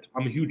Black Garrett.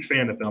 I'm a huge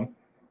fan of him.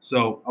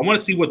 So I want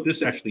to see what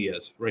this actually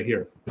is right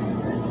here.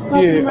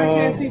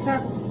 Yeah.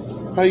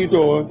 How you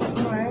doing?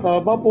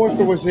 My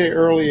boyfriend was here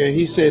earlier.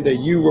 He said that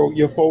you wrote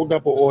your phone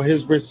number or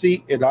his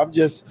receipt, and I'm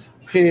just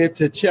here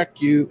to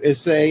check you and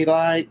say,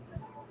 like,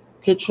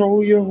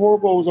 control your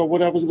hormones or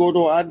whatever's going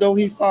on. I know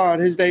he fine.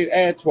 His name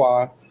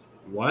Antoine.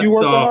 What you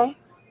work with her?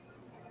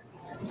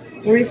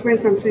 Let me explain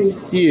something to you.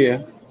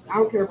 Yeah. I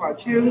don't care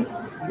about you,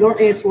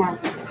 nor Antoine.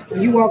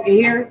 When you walk in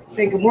here,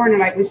 say good morning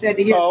like we said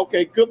to you. Oh,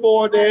 okay. Good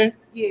morning.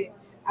 Yeah.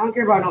 I don't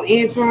care about no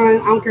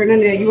Antoine. I don't care none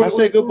of that. I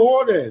said good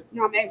morning.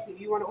 No, I'm asking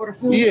you. You want to order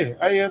food? Yeah,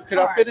 I am. Can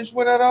I finish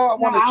with that all? I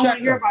want to check. I don't want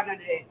to hear about none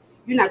of that.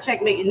 You're not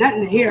checkmating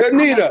nothing here.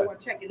 Danita. I'm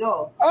checking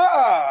off.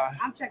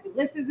 I'm checking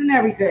lists and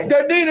everything.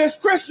 Danita's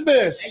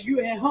Christmas. And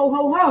you at ho,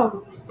 ho,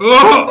 ho.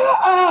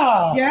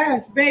 Oh.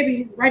 Yes,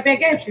 baby. Right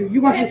back at you.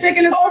 You want some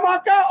chicken? Oh, my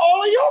God.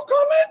 All of y'all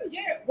coming?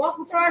 Yeah.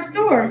 Welcome to our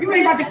store. You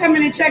ain't about to come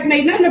in and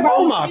checkmate nothing about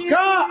Oh, my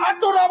God. I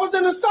thought I was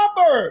in the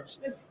suburbs.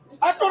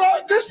 I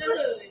thought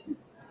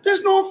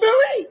this North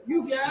Philly?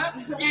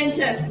 And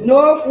Chester.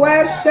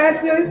 Northwest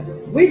Chester.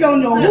 We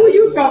don't know who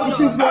you talking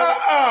to.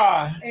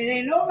 And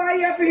ain't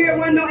nobody up in here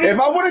want no. If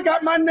I would have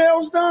got my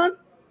nails done,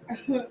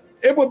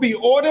 it would be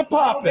order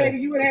popping. Baby,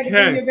 you would have to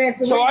bring your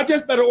Vaseline. So I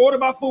just better order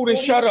my food and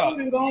shut up.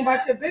 And go on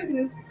about your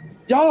business.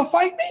 Y'all will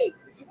fight me?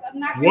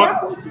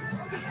 What?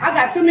 I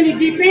got too many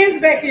deep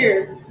pins back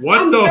here.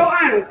 I'm so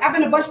honest. I've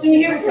been a busting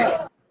your ears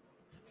up.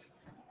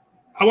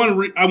 I want to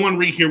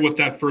rehear what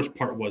that first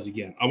part was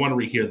again. I want to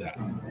rehear that.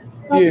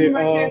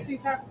 Yeah.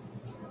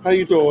 How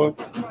you doing?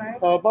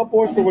 My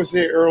boyfriend was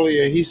here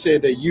earlier. He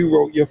said that you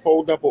wrote your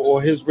phone number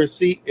or his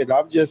receipt, and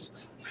I'm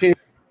just here.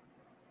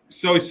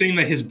 So he's saying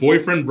that his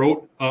boyfriend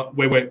wrote.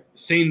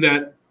 Saying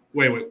that.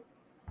 Wait.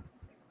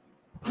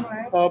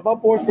 My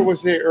boyfriend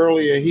was here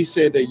earlier. He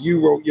said that you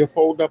wrote your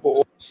phone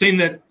number. Saying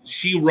that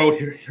she wrote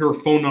her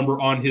phone number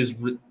on his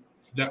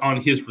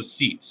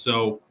receipt.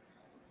 So,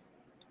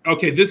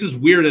 okay, this is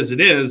weird as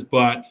it is,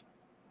 but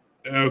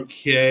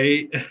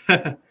okay.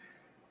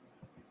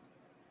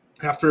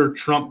 After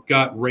Trump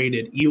got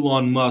raided,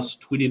 Elon Musk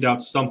tweeted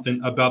out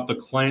something about the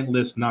client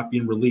list not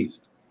being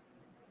released.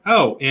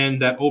 Oh, and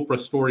that Oprah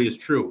story is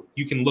true.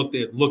 You can look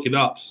it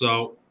up.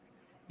 So,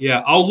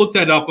 yeah, I'll look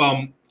that up.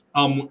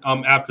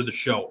 After the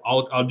show,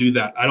 I'll do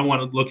that. I don't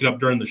want to look it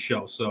up during the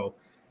show. So,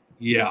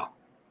 yeah.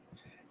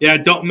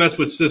 Don't mess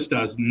with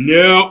sisters.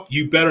 Nope,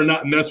 you better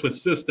not mess with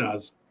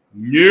sisters.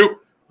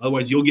 Nope,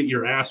 otherwise you'll get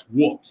your ass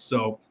whooped.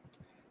 So,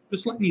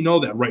 just letting you know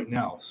that right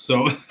now.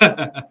 So,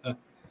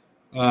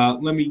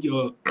 let me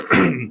go.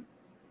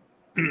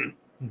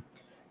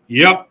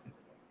 Yep.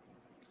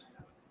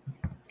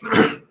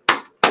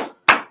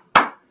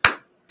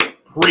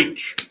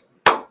 Preach,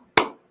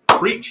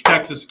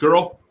 Texas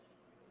girl.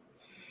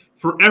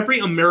 For every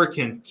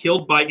American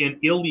killed by an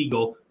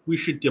illegal, we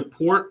should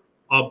deport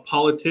a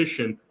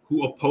politician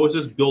who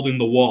opposes building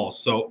the wall.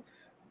 So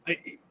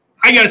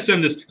I got to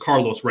send this to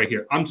Carlos right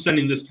here. I'm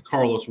sending this to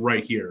Carlos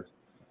right here.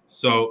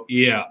 So,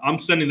 yeah, I'm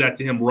sending that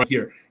to him right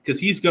here because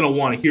he's going to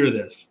want to hear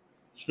this.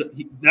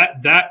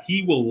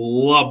 He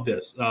will love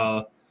this.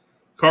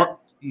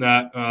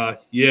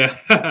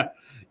 Yeah.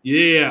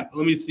 Yeah.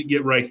 Let me see.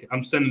 Get right.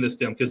 I'm sending this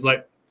to him because,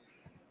 like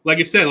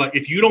I said, like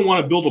if you don't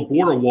want to build a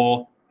border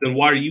wall, then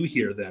why are you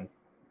here? Then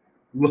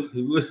look.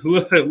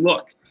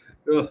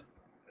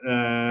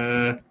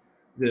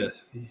 Yeah.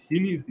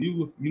 You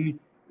need.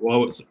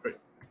 Well, sorry.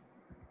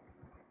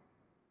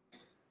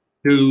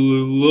 To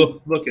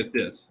look at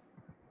this.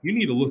 You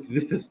need to look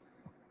at this.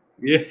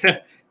 Yeah.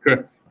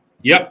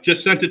 Yep.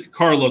 Just sent it to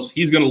Carlos.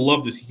 He's gonna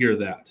love to hear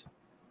that.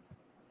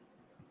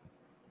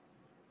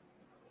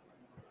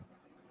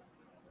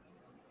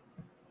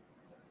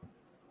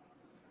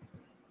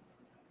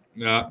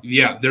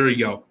 Yeah, there you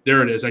go.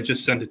 There it is. I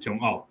just sent it to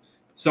him. Oh,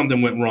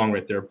 something went wrong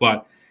right there.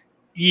 But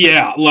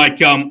yeah, like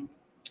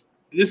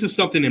this is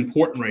something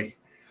important, right?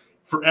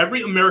 For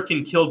every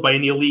American killed by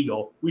an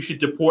illegal, we should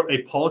deport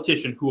a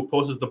politician who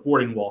opposes the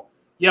boarding wall.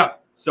 Yeah.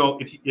 So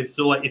if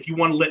you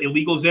want to let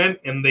illegals in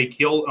and they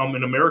kill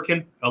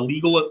a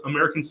legal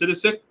American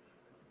citizen,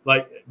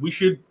 like we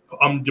should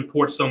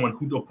deport someone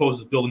who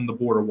opposes building the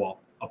border wall,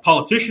 a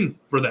politician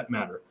for that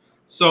matter.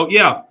 So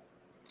yeah,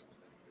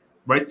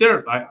 right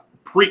there.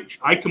 Preach.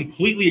 I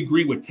completely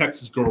agree with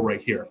Texas girl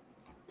right here.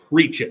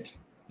 Preach it.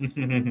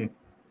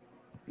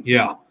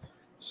 Yeah.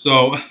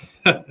 So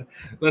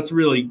that's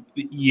really,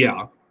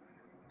 yeah.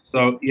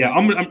 So yeah,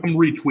 I'm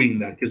retweeting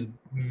that because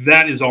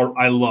that is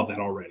I love that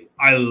already.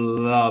 I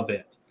love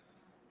it.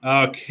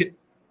 Okay.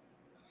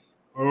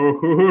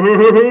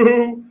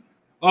 Oh,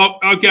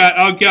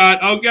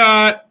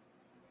 God.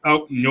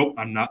 Oh, nope,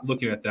 I'm not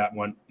looking at that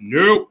one.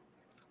 Nope.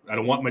 I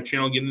don't want my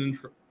channel getting in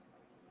trouble.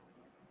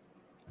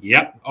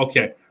 Yep,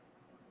 okay.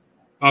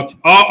 Okay.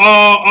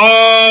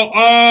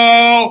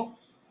 Oh.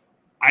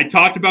 I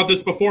talked about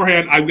this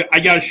beforehand. I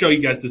got to show you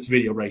guys this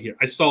video right here.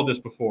 I saw this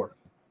before.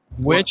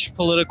 Which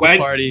political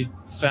party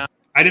found...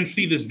 I didn't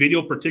see this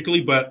video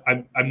particularly, but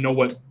I know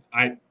what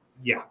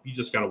yeah, you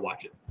just got to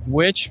watch it.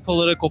 Which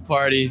political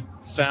party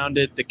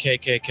founded the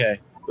KKK?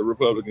 The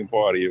Republican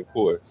Party, of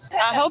course.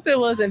 I hope it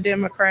wasn't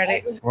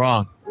Democratic.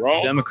 Wrong.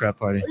 Wrong? Democrat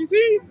Party. Are you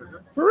serious?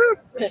 For real?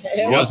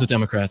 It was the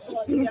Democrats.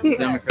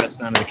 Democrats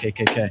founded the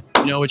KKK.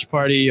 You know which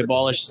party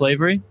abolished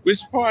slavery?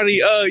 Which party?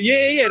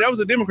 Yeah, that was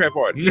a Democrat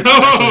Party.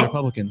 No!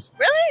 Republicans.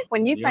 Really?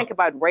 When you think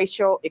about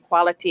racial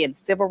equality and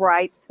civil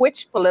rights,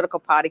 which political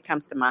party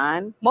comes to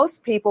mind?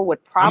 Most people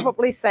would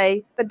probably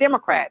say the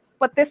Democrats.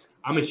 But this...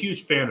 I'm a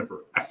huge fan of her.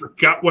 I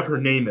forgot what her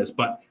name is,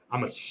 but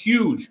I'm a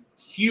huge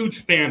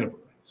fan of her.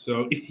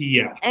 So,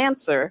 yeah.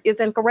 Answer is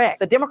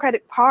incorrect. The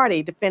Democratic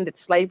Party defended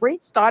slavery,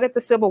 started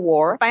the Civil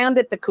War,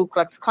 founded the Ku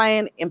Klux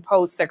Klan,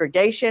 imposed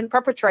segregation,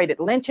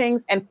 perpetrated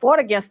lynchings, and fought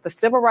against the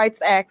Civil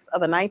Rights Acts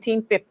of the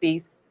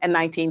 1950s and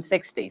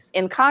 1960s.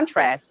 In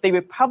contrast, the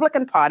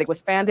Republican Party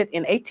was founded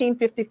in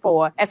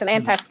 1854 as an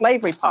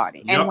anti-slavery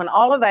party. And when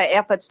all of their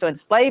efforts to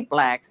enslave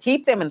blacks,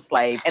 keep them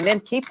enslaved, and then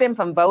keep them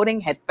from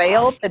voting had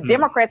failed, the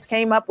Democrats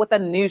came up with a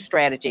new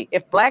strategy.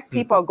 If black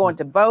people are going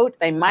to vote,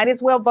 they might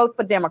as well vote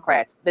for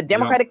Democrats. The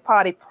Democratic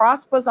Party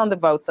prospers on the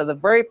votes of the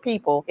very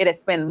people it has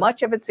spent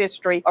much of its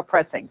history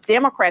oppressing.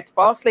 Democrats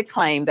falsely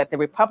claim that the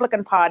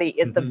Republican Party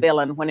is the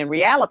villain, when in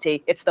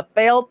reality, it's the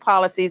failed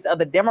policies of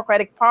the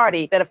Democratic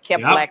Party that have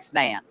kept blacks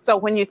down. So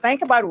when you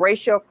think about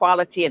racial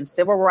equality and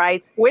civil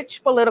rights,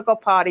 which political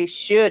party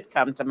should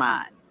come to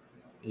mind?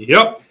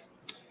 Yep.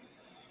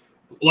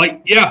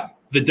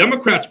 The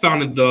Democrats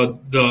founded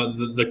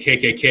the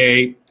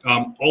KKK,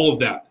 all of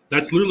that.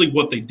 That's literally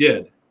what they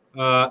did.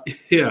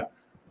 Yeah.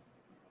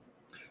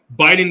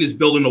 Biden is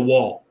building a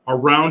wall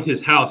around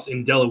his house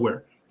in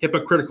Delaware.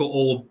 Hypocritical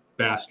old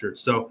bastard.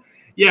 So,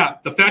 yeah,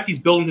 the fact he's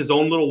building his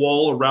own little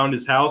wall around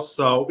his house.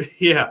 So,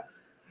 yeah.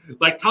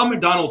 Like Tom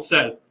McDonald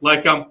said,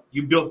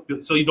 you build,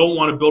 so you don't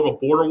want to build a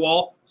border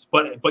wall,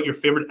 but your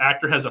favorite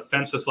actor has a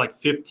fence that's like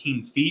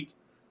 15 feet.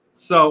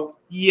 So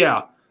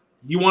yeah,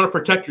 you want to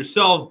protect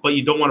yourself, but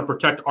you don't want to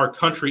protect our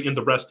country and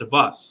the rest of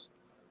us.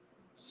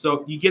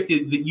 So you get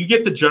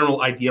the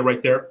general idea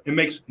right there. It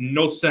makes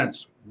no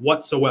sense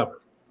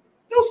whatsoever,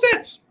 no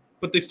sense.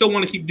 But they still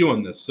want to keep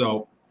doing this.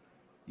 So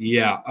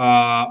yeah.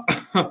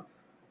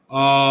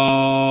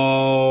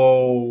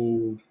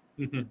 Oh.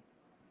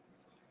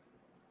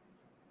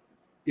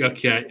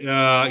 Okay.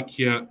 Yeah.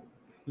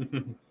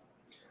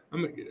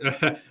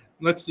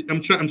 Let's see.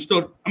 I'm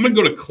gonna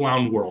go to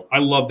Clown World. I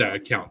love that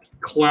account.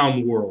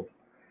 Clown World.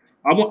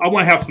 I want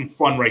to have some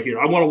fun right here.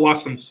 I want to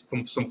watch some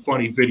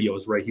funny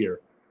videos right here.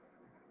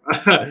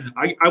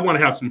 I want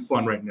to have some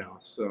fun right now.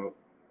 So,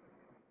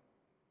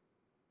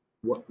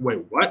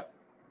 wait, what?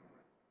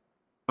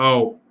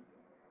 Oh,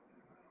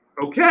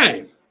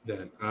 okay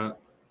then.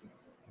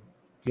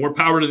 More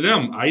power to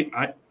them.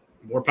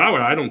 More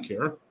power. I don't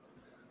care.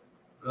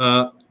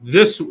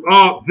 This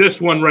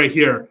one right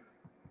here.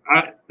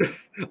 I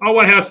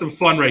want to have some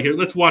fun right here.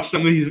 Let's watch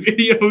some of these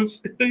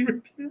videos.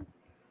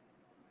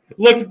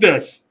 Look at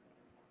this.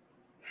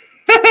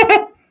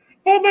 Oh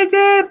my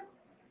God.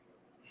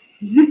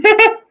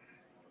 Yeah.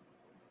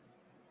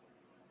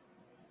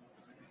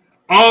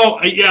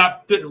 Oh yeah.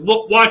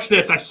 Look, watch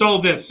this. I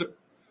saw this.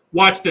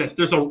 Watch this.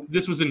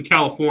 This was in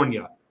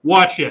California.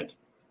 Watch it.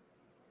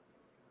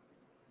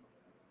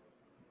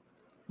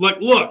 Look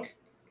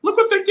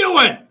what they're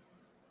doing.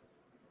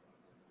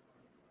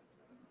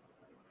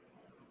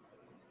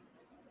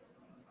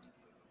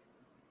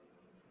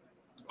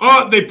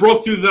 Oh, they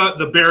broke through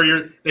the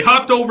barrier. They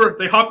hopped over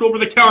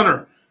the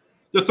counter.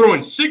 They're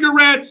throwing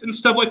cigarettes and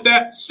stuff like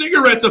that.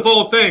 Cigarettes of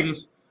all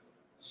things.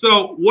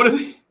 So what are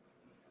they?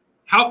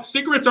 How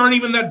cigarettes aren't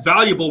even that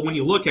valuable when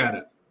you look at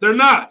it. They're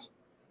not.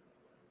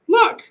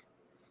 Look.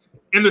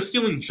 And they're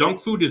stealing junk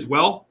food as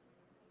well.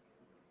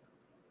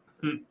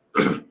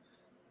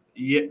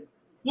 Yeah.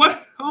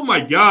 What? Oh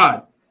my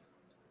God.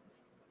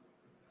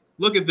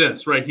 Look at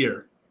this right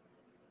here.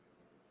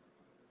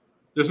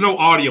 There's no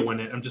audio in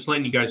it. I'm just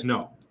letting you guys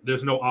know.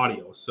 There's no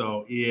audio.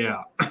 So,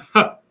 yeah.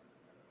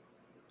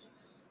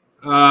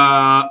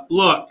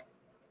 Look.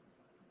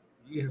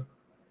 Yeah.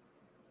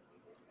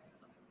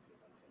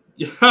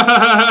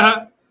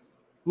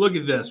 Look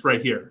at this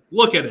right here.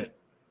 Look at it.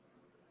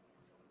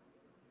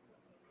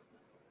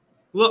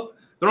 Look.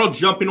 They're all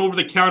jumping over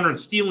the counter and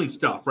stealing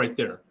stuff right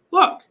there.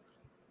 Look.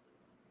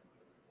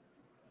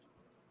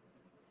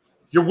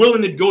 You're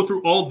willing to go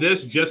through all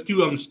this just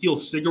to steal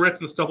cigarettes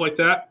and stuff like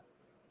that?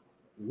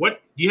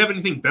 What? Do you have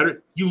anything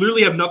better? You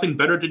literally have nothing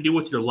better to do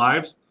with your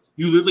lives?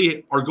 You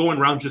literally are going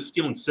around just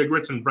stealing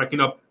cigarettes and breaking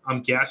up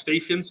gas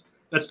stations?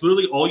 That's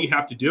literally all you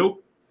have to do?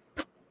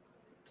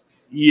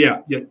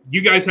 Yeah.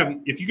 You guys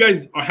if you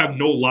guys have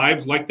no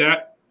lives like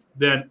that,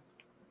 then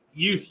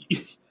you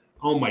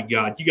oh my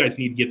God, you guys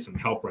need to get some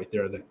help right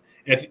there. Then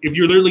if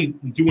you're literally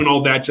doing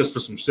all that just for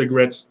some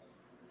cigarettes,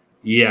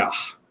 yeah.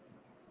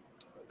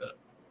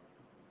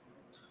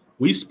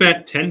 We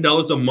spent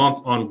 $10 a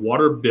month on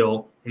water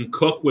bill and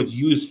cook with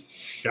used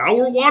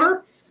shower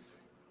water.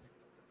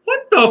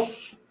 What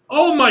the?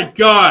 Oh my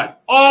God!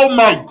 Oh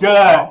my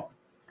God!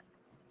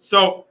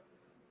 So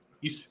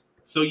you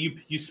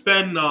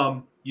spend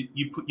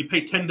you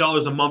pay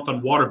 $10 a month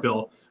on water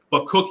bill,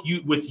 but cook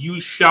with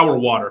used shower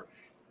water.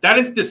 That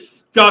is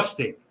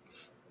disgusting.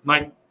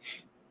 Like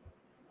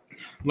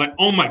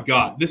oh my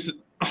God! This is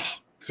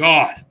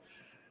God.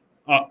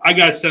 I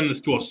gotta send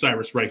this to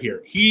Osiris right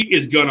here. He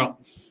is gonna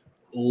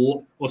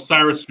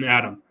Osiris and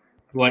Adam.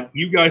 Like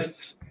you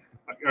guys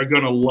are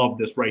gonna love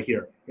this right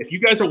here. If you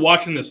guys are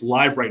watching this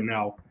live right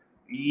now,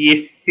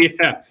 yeah,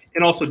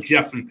 and also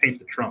Jeff from Paint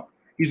the Trump,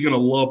 he's gonna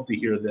love to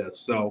hear this.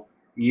 So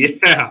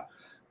yeah,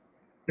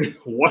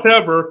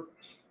 whatever.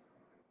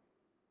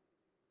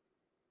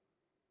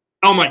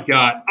 Oh my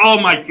God! Oh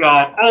my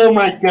God! Oh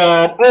my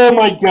God! Oh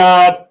my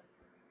God!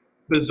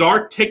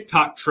 Bizarre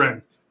TikTok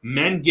trend: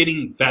 men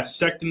getting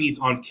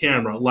vasectomies on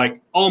camera.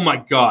 Like, oh my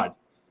God!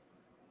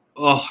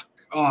 Oh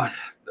God!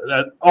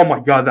 Oh my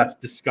God! That's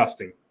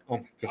disgusting. Oh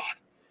my God!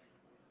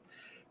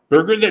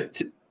 Burger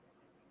that.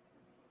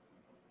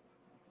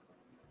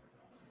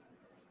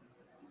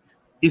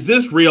 Is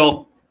this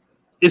real?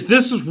 Is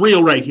this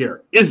real right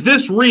here? Is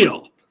this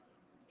real?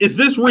 Is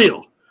this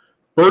real?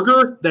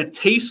 Burger that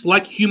tastes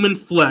like human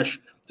flesh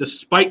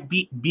despite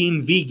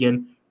being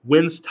vegan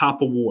wins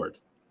top award.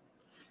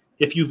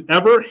 If you've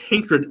ever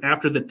hankered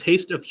after the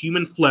taste of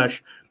human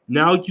flesh,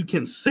 now you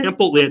can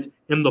sample it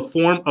in the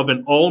form of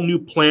an all-new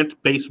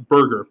plant-based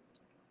burger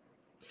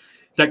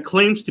that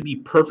claims to be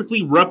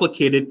perfectly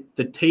replicated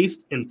the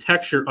taste and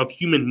texture of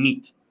human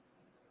meat.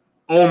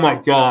 Oh my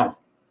God.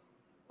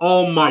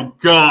 Oh my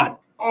God.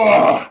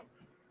 Oh.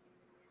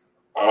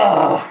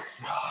 Oh.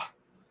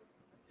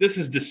 This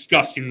is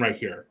disgusting right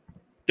here.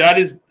 That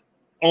is,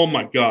 oh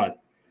my God.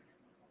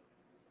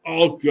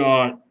 Oh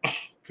God. Oh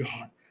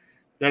God.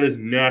 That is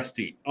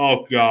nasty.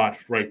 Oh God,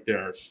 right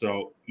there.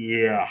 So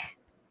yeah.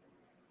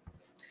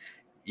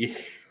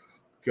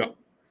 God.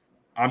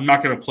 I'm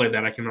not going to play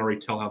that. I can already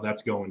tell how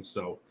that's going.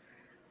 So,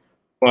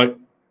 but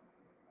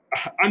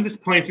I'm just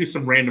playing through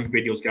some random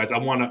videos, guys. I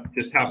want to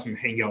just have some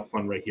hangout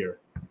fun right here.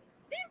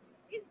 This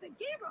is the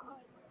neighborhood,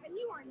 and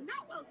you are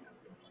not welcome.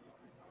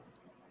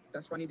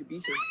 That's why I need to be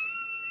here.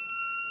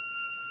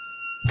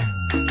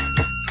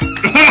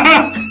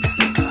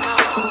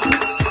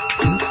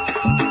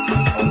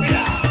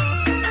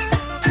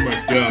 Oh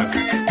my God.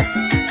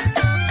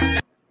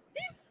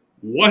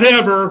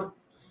 Whatever.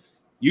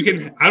 You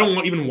can. I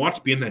don't even want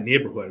to be in that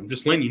neighborhood. I'm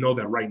just letting you know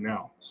that right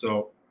now.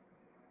 So,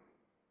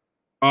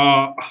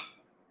 whoa,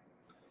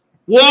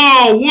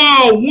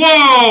 whoa,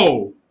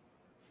 whoa.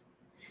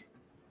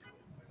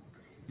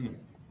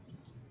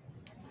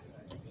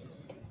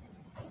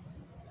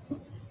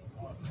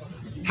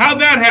 How'd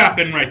that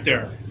happen right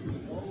there?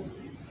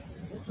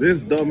 This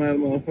dumbass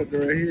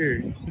motherfucker right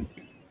here.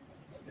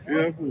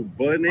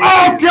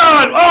 Oh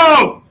God!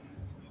 Oh,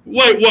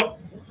 wait, what?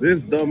 This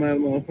dumbass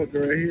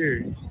motherfucker right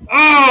here.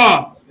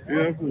 Ah!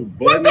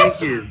 Butt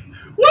naked.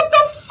 What the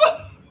fuck?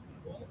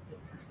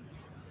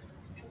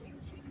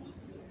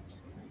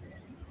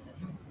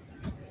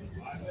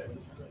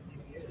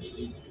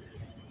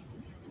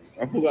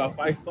 I forgot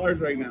 5 stars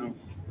right now.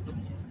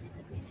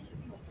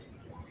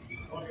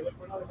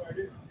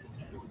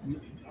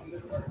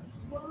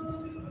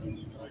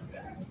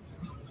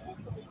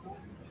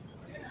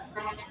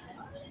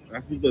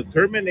 That's the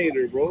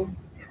Terminator, bro.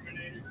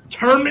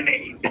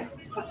 Terminator.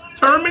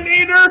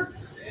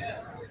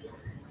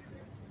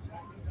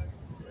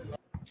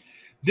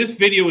 This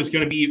video is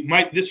going to be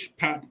this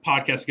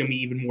podcast is going to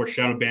be even more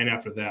shadow banned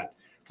after that.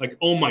 Like,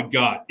 oh my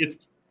God,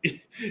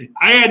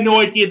 I had no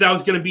idea that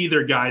was going to be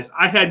there, guys.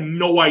 I had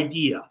no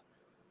idea.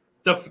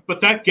 But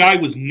that guy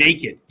was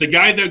naked. The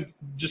guy that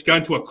just got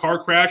into a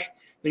car crash,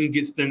 then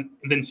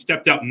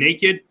stepped out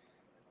naked.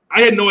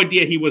 I had no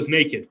idea he was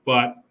naked,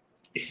 but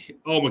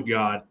oh my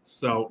God.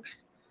 So,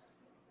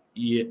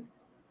 yeah.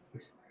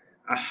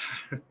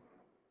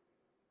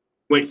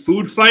 Wait,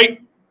 food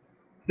fight?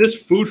 This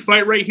food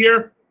fight right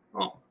here?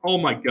 Oh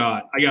my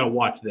God. I got to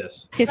watch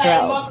this.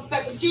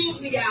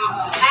 Excuse me, y'all.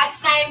 I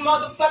stain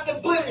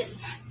motherfucking bullets.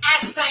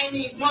 I stain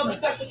these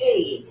motherfucking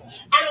eggs.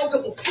 I don't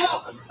give a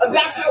fuck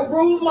about your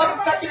rude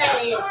motherfucking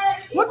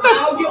ass. What the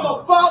I don't give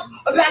a fuck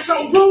about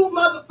your rude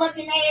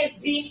motherfucking ass,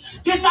 bitch.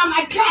 Just on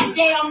my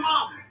goddamn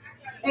mom.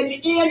 At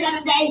the end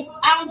of the day,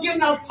 I don't give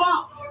no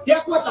fuck.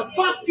 That's what the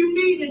fuck you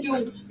need to do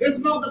is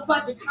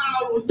motherfucking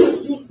call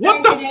you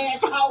stinking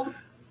asshole.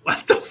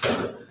 What the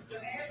fuck?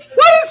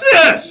 What is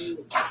this?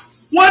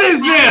 What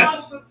is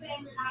this?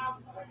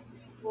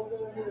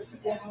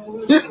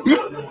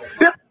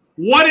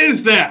 What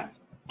is that?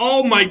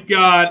 Oh my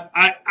God.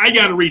 I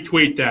gotta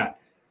retweet that.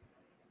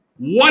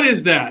 What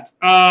is that?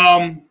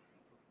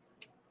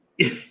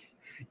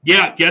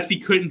 Yeah, guess he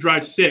couldn't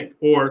drive sick,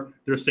 or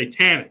they're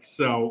satanic.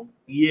 So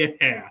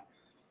yeah,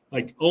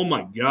 like oh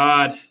my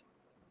god.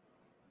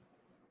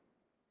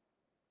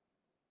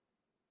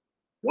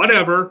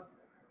 Whatever.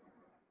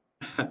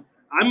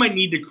 I might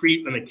need to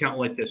create an account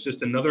like this,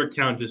 just another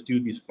account, just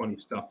do these funny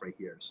stuff right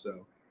here.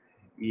 So,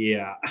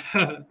 yeah.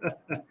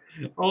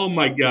 Oh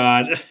my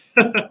god.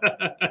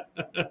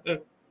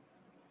 I'm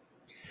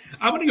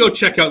gonna go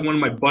check out one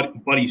of my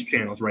buddy's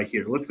channels right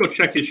here. Let's go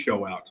check his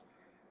show out.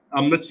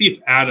 Let's see if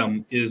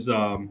Adam has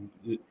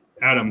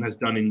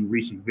done any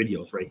recent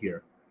videos right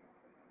here.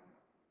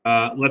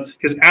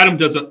 Because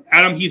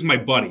Adam, he's my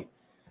buddy.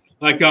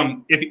 Like,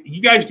 if you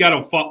guys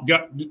gotta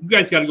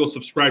go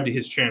subscribe to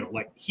his channel.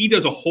 Like, he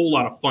does a whole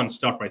lot of fun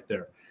stuff right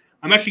there.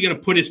 I'm actually gonna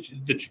put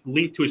the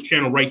link to his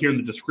channel right here in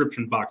the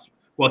description box.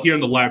 Well, here in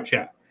the live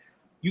chat.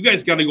 You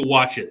guys gotta go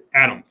watch it,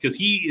 Adam, because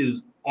he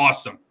is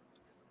awesome.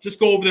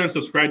 Just go over there and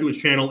subscribe to his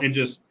channel, and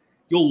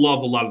you'll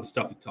love a lot of the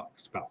stuff he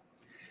talks about.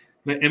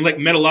 And like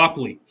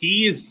Metalopoly,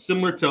 he is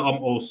similar to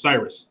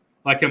Osiris.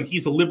 Like,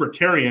 he's a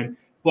libertarian,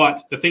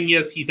 but the thing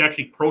is, he's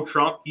actually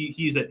pro-Trump.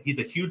 He's a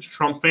huge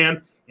Trump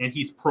fan. And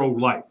he's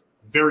pro-life,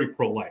 very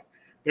pro-life.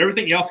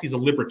 Everything else, he's a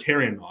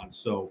libertarian on.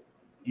 So,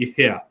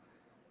 yeah.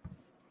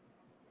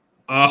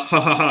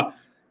 God.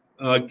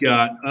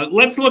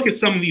 Let's look at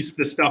some of the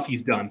stuff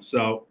he's done.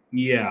 So,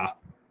 yeah.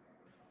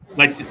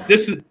 Like,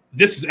 this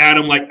is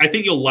Adam. Like, I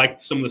think you'll like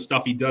some of the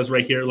stuff he does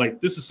right here. Like,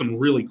 this is some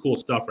really cool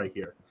stuff right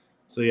here.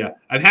 So, yeah.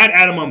 I've had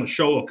Adam on the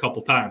show a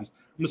couple times.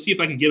 I'm going to see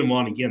if I can get him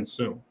on again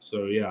soon.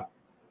 So, yeah.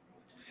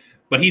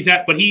 But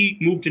he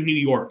moved to New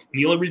York, and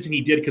the only reason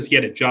he did because he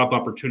had a job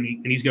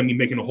opportunity, and he's going to be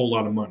making a whole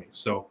lot of money.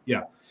 So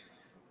yeah,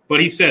 but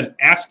he said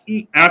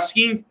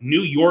asking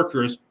New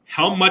Yorkers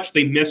how much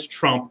they miss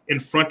Trump in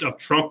front of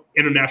Trump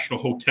International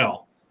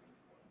Hotel.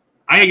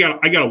 I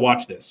gotta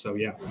watch this. So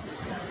yeah.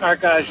 All right,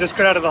 guys, just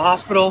got out of the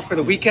hospital for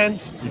the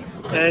weekend,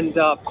 and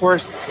of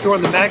course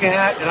throwing the MAGA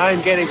hat, and I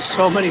am getting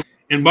so many.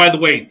 And by the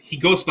way, he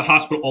goes to the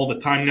hospital all the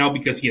time now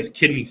because he has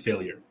kidney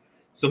failure.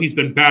 So he's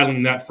been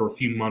battling that for a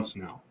few months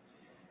now.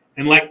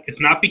 And like, it's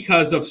not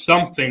because of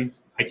something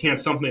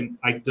there's something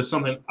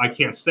I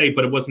can't say,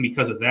 but it wasn't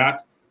because of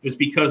that. It's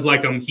because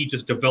like he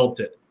just developed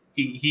it.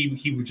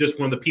 He was just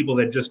one of the people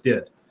that just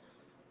did.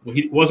 Well,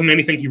 it wasn't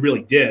anything he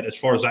really did, as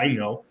far as I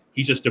know.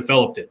 He just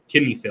developed it,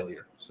 kidney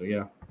failure. So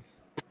yeah.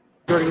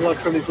 Dirty look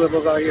from these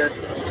liberals out here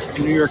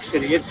in New York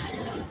City. It's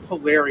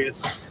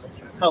hilarious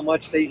how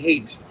much they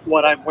hate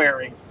what I'm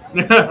wearing.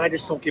 I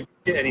just don't give a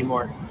shit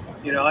anymore.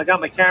 You know, I got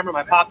my camera in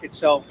my pocket,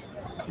 so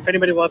if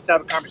anybody wants to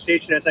have a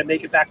conversation as I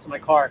make it back to my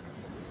car,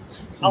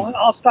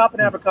 I'll stop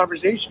and have a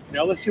conversation. You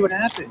know, let's see what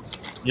happens.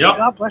 Yeah.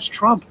 God bless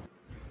Trump.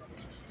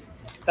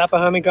 That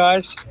behind me,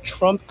 guys,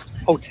 Trump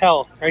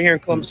Hotel right here in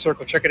Columbus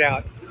Circle. Check it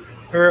out.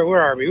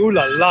 Where are we? Ooh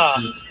la la.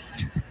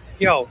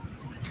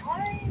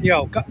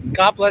 Yo,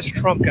 God bless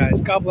Trump, guys.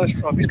 God bless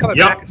Trump. He's coming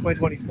back in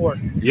 2024.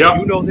 Yeah.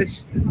 You know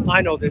this.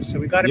 I know this. So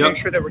we got to make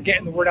sure that we're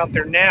getting the word out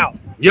there now.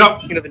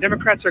 Yep. You know, the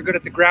Democrats are good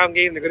at the ground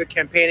game. They're good at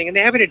campaigning, and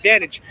they have an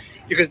advantage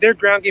because their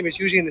ground game is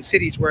usually in the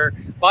cities where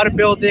a lot of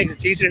buildings,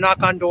 it's easy to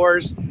knock on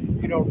doors.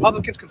 You know,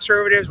 Republicans,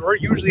 conservatives, we're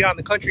usually on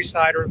the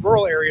countryside or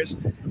rural areas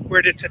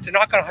where to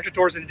knock on 100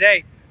 doors in a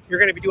day, you're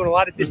going to be doing a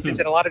lot of distance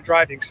and a lot of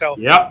driving. So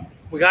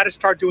we got to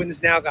start doing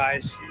this now,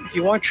 guys. If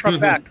you want Trump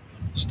back,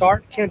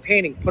 start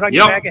campaigning. Put on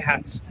your MAGA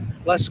hats.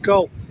 Let's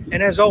go.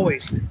 And as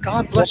always,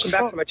 God bless Welcome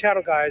back to my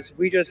channel, guys.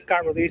 We just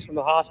got released from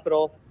the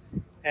hospital,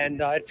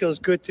 and it feels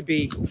good to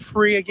be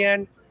free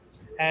again.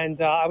 And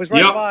I was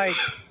right by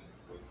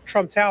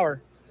Trump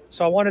Tower,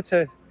 so I wanted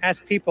to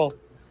ask people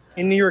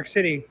in New York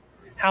City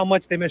how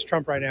much they miss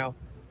Trump right now.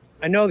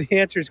 I know the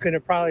answer is going to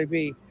probably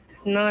be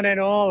not at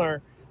all,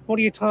 or what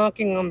are you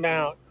talking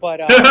about?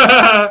 But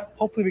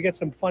hopefully we get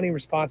some funny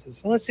responses.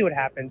 So let's see what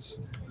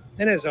happens.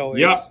 And as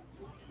always,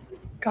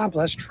 God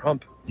bless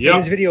Trump. Yep.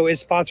 This video is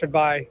sponsored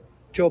by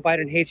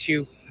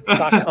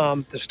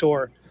JoeBidenHatesYou.com, the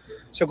store.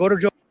 So go to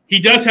Joe. He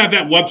does have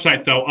that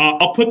website, though.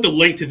 I'll put the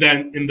link to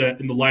that in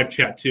the live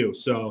chat too.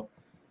 So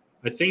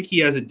I think he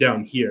has it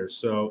down here.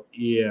 So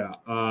yeah,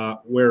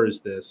 where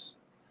is this?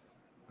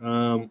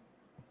 Give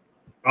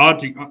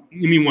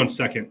me 1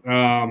 second.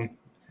 I'm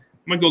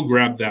gonna go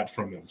grab that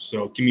from him.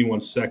 So give me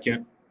 1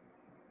 second.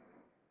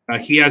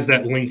 He has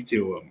that link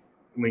to him.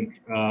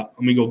 Let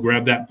me go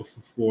grab that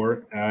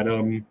before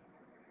Adam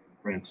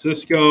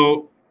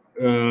Francisco.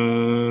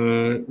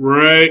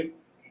 Right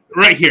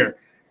here.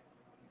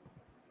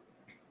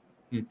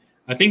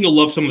 I think you'll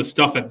love some of the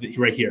stuff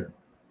right here.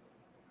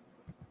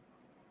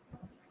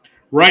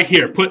 Right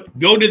here.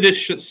 Go to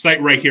this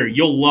site right here.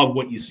 You'll love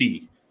what you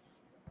see.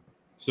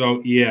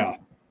 So yeah,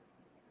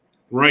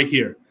 right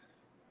here.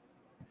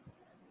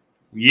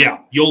 Yeah,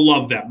 you'll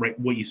love that. Right,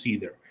 what you see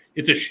there.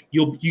 There's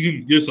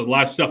a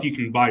lot of stuff you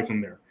can buy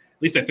from there.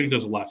 At least I think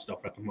there's a lot of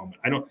stuff at the moment.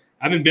 I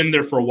haven't been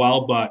there for a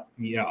while, but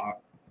yeah.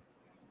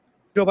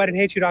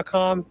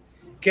 JoeBidenHatesYou.com.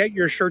 Get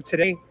your shirt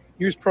today.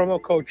 Use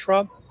promo code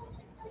Trump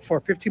for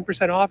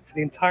 15% off for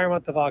the entire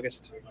month of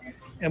August.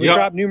 And we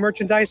drop new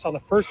merchandise on the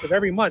 1st of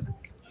every month.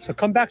 So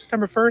come back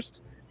September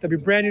 1st. There'll be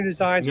brand new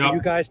designs for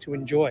you guys to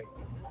enjoy.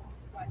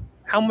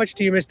 How much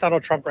do you miss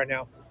Donald Trump right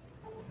now?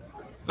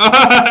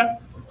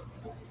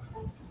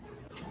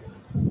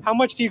 How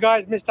much do you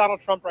guys miss Donald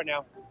Trump right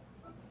now?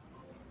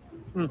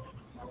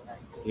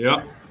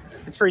 Yeah.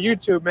 It's for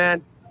YouTube,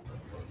 man.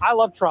 I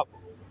love Trump.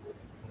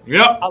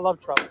 Yep. I love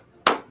Trump.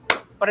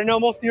 But I know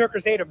most New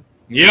Yorkers hate him.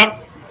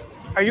 Yep.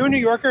 Are you a New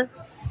Yorker?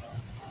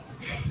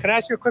 Can I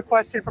ask you a quick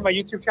question from my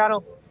YouTube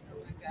channel?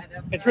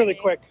 It's really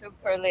quick.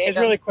 It's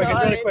really quick.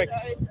 It's really quick.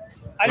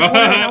 I just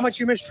want to know how much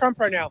you miss Trump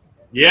right now.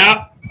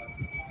 Yeah.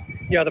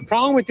 Yeah, the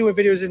problem with doing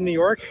videos in New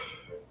York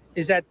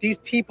is that these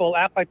people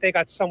act like they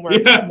got somewhere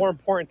more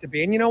important to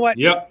be. And you know what?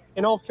 Yep.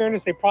 In all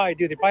fairness, they probably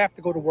do. They probably have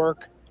to go to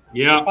work.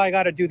 Yeah. They probably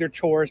got to do their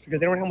chores because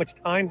they don't have much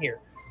time here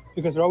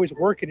because they're always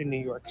working in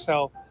New York.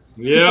 So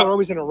Yeah. people are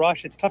always in a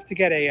rush. It's tough to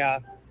get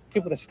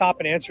people to stop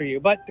and answer you.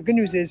 But the good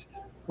news is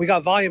we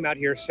got volume out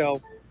here.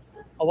 So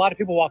a lot of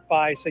people walk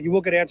by. So you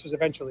will get answers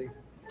eventually.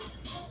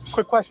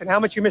 Quick question. How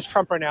much you miss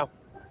Trump right now?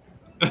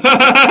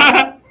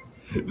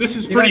 This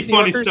is pretty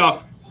funny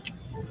stuff.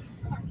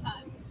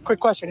 Quick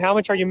question. How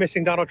much are you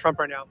missing Donald Trump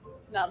right now?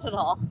 Not at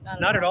all.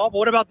 Not at all. But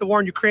what about the war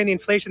in Ukraine, the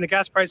inflation, the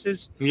gas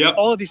prices? Yep.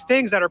 All of these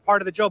things that are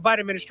part of the Joe Biden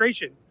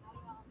administration.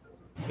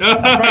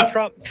 That's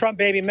right, Trump,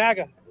 baby,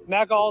 MAGA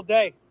all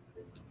day.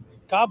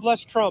 God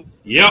bless Trump.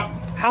 Yep.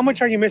 How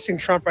much are you missing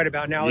Trump right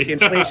about now with the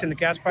inflation, the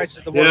gas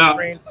prices, the war in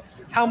Ukraine?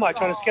 How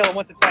much on a scale of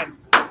 1 to 10?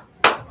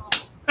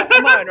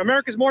 Come on,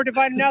 America's more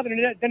divided now than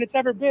it's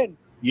ever been.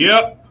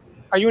 Yep.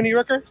 Are you a New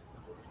Yorker?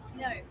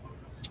 No.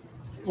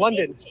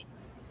 London.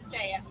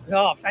 Australia.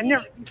 Oh, I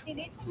never. Do you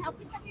need some help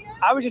with something?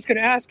 I was just going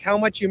to ask how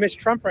much you miss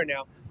Trump right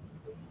now.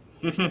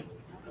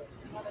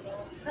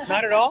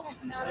 Not at all?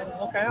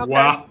 Okay.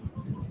 Wow.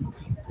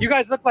 You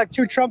guys look like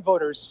two Trump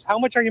voters. How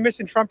much are you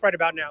missing Trump right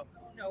about now?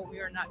 No, we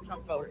are not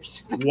Trump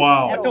voters.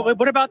 Wow.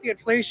 What about the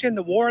inflation,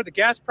 the war, the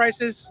gas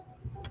prices?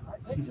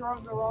 I think you're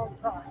on the wrong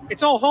track.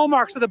 It's all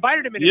hallmarks of the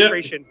Biden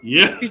administration.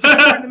 Yeah. He's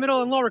just in the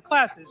middle and lower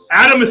classes.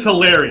 Adam is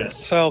hilarious.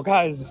 So,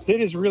 guys,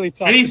 it is really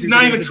tough. And he's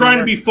not even trying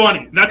to be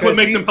funny. That's what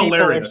makes him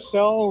hilarious.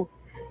 They're so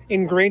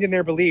ingrained in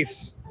their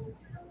beliefs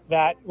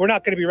that we're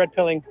not going to be red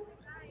pilling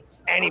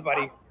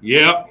anybody.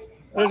 Yep.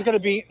 There's going to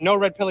be no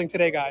red pilling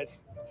today,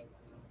 guys.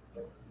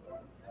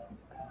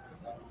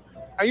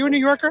 Are you a New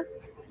Yorker?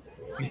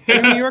 Are you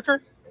a New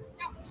Yorker?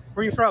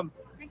 Where are you from?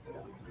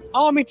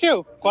 Oh, me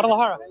too.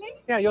 Guadalajara.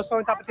 Yeah, yo soy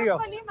en Tapatio.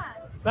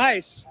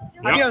 Nice.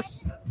 Yep.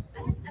 Adios.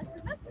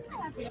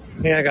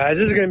 Yeah, guys,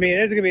 this is gonna be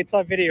a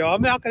tough video.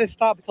 I'm not gonna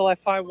stop until I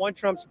find one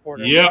Trump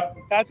supporter. Yep.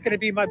 That's gonna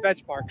be my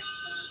benchmark.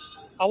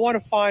 I want to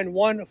find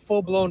one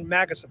full-blown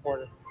MAGA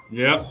supporter.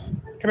 Yep.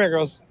 Come here,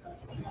 girls.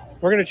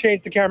 We're gonna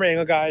change the camera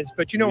angle, guys,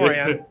 but you know where I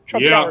am.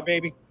 Trump Tower,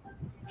 baby.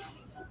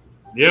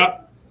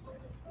 Yep.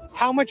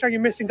 How much are you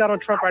missing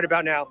Donald Trump right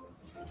about now?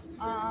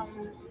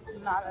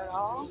 Not at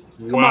all.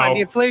 Come on,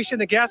 the inflation,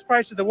 the gas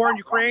prices, the war in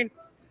Ukraine,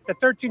 the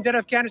 13 dead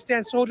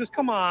Afghanistan soldiers.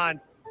 Come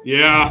on.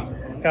 Yeah.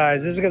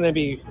 Guys, this is going to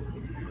be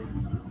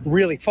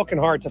really fucking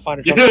hard to find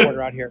a Trump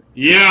supporter out here.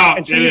 Yeah.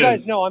 And so you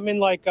guys know I'm in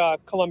like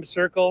Columbus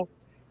Circle,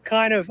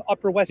 kind of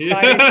Upper West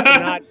Side, but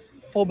not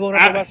full blown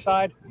Upper West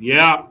Side.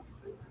 Yeah.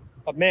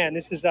 But man,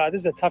 this is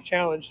a tough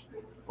challenge.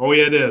 Oh,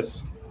 yeah, it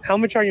is. How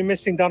much are you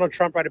missing Donald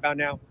Trump right about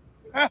now?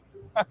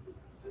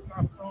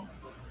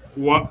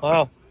 What?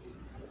 Wow.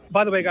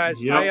 By the way,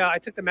 guys, Yep. I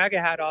took the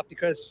MAGA hat off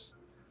because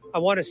I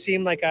want to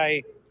seem like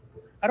I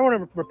don't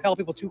want to repel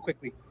people too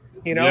quickly.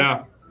 You know,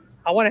 Yeah.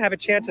 I want to have a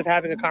chance of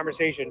having a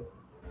conversation.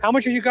 How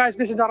much are you guys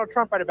missing Donald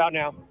Trump right about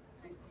now?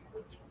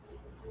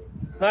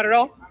 Not at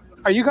all.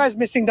 Are you guys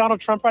missing Donald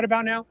Trump right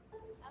about now?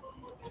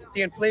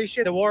 The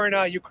inflation, the war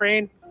in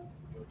Ukraine,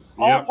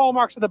 all Yep.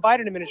 hallmarks of the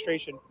Biden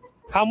administration.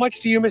 How much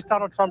do you miss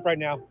Donald Trump right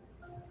now?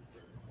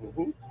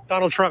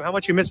 Donald Trump. How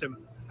much you miss him?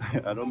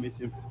 I don't miss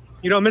him.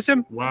 You don't miss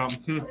him? Wow.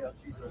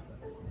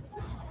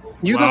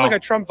 You Wow. look like a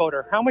Trump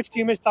voter. How much do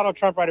you miss Donald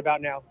Trump right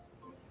about now?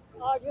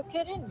 Oh, you're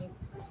kidding me.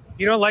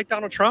 You don't like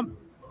Donald Trump?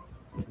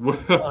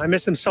 Oh, I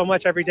miss him so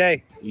much every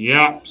day.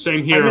 Yeah,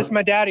 same I here. miss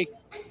my daddy.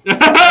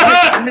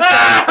 I miss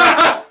Donald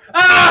Trump.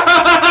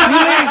 You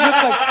ladies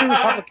look like two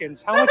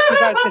Republicans. How much do you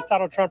guys miss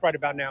Donald Trump right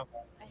about now?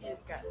 I hate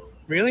his guts.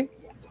 Really?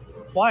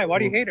 Why? Why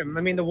do you hate him?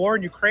 I mean, the war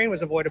in Ukraine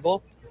was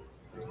avoidable.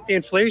 The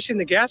inflation,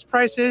 the gas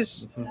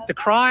prices, the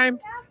crime,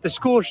 the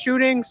school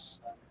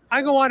shootings.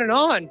 I go on and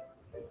on.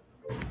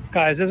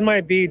 Guys, this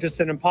might be just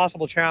an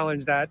impossible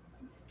challenge that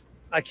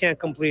I can't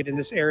complete in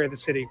this area of the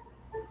city.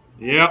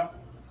 Yep.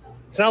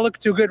 It's not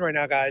looking too good right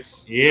now,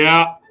 guys.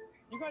 Yeah.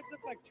 You guys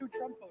look like two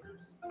Trump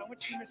voters. How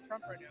much do you miss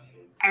Trump right now?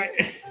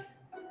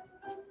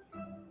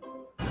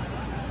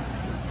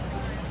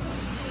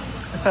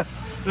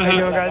 How you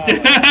doing, guys?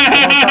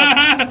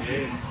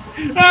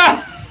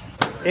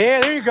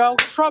 Yeah, there you go.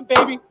 Trump,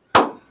 baby.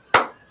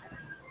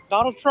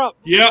 Donald Trump.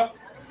 Yep.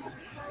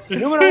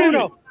 Numero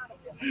uno.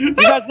 You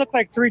guys look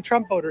like three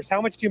Trump voters. How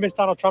much do you miss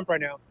Donald Trump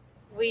right now?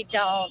 We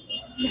don't.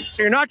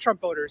 So you're not Trump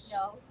voters?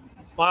 No.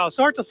 Wow,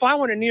 so hard to find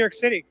one in New York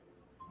City.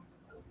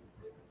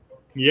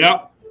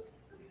 Yep.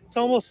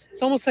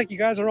 It's almost like you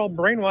guys are all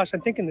brainwashed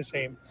and thinking the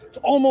same. It's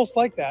almost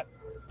like that.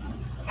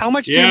 How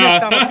much do you miss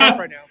Donald Trump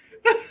right now?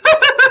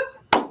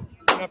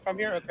 You're not from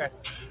here? Okay.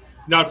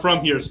 Not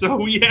from here,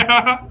 so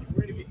yeah.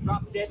 We're gonna be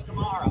dropped dead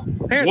tomorrow.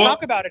 Here,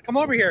 talk about it. Come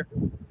over here.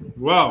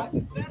 Wow.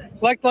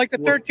 Like the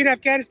 13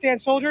 Afghanistan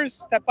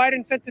soldiers that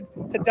Biden sent to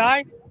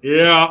die?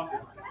 Yeah.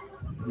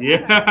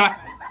 Yeah.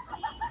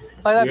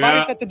 Like that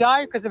Biden sent to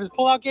die because of his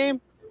pullout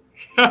game?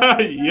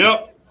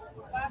 Yep.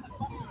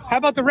 How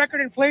about the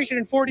record inflation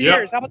in 40 Yep.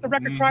 years? How about the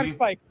record crime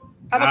spike?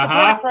 How about the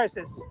border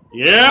crisis?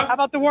 Yeah. How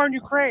about the war in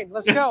Ukraine?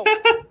 Let's go.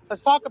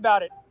 Let's talk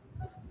about it.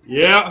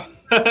 Yeah.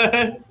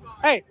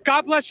 Hey,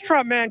 God bless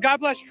Trump, man. God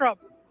bless Trump.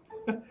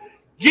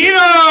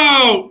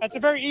 Gino! That's a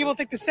very evil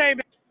thing to say,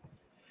 man.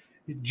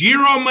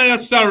 Giro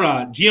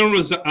Mayasara. Giro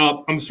was,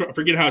 I'm sorry, I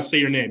forget how to say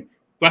your name.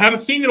 But I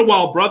haven't seen you in a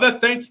while, brother.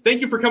 Thank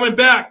you for coming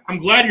back. I'm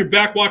glad you're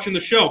back watching the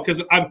show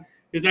because I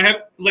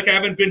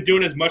haven't been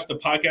doing the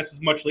podcast as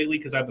much lately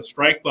because I have a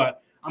strike,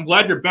 but I'm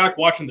glad you're back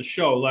watching the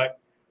show. Like,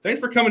 thanks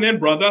for coming in,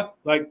 brother.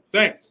 Like,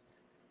 thanks.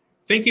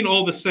 Thinking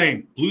all the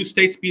same. Blue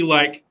states be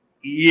like,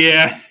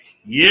 yeah,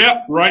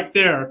 right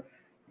there.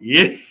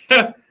 Yeah.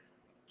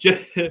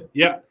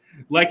 Yeah.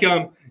 Like,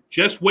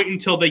 just wait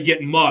until they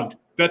get mugged.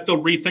 Bet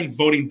they'll rethink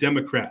voting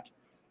Democrat.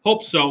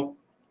 Hope so.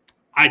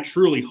 I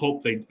truly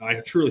hope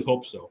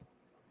so.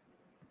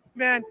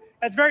 Man,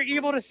 that's very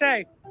evil to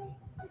say.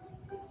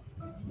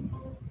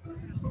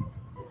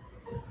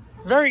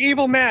 Very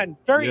evil man.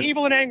 Very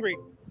evil and angry.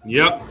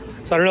 Yep.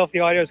 So I don't know if the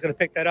audio is going to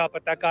pick that up,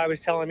 but that guy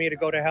was telling me to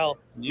go to hell.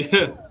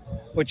 Yeah.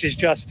 Which is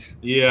just...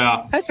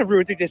 Yeah. That's a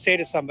rude thing to say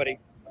to somebody.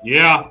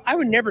 Yeah. I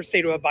would never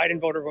say to a Biden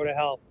voter, go to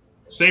hell.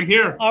 Same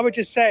here. I would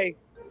just say,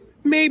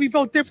 maybe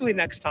vote differently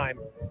next time.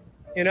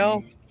 You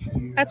know?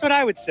 That's what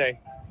I would say.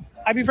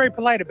 I'd be very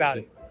polite about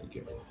it.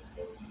 Okay.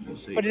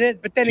 But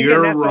then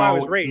again, that's how I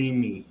was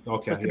raised.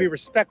 Okay. Was to be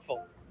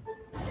respectful.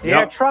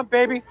 Yeah, Trump,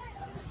 baby.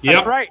 Yep.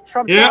 That's right.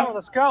 Trump Tower,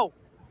 let's go.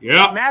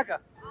 Yeah. MAGA.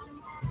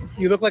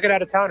 You look like an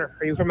out-of-towner.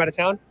 Are you from out of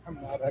town?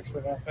 I'm not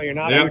actually. No. Oh, you're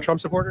not? Yep. Are you a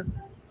Trump supporter?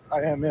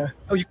 I am, yeah.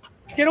 Oh, you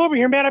get over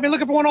here, man. I've been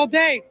looking for one all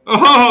day.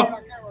 Oh,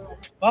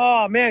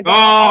 Oh man.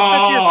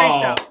 I'll set your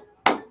face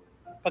out.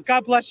 But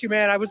God bless you,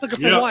 man. I was looking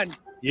for one.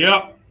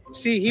 Yep.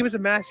 See, he was a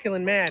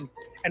masculine man,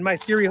 and my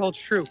theory holds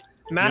true.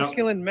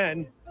 Masculine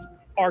men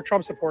are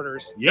Trump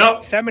supporters.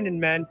 Yep. Feminine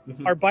men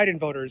are Biden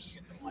voters.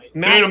 Beta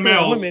Masculine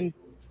males. women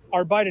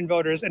are Biden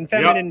voters, and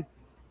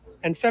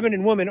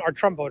feminine women are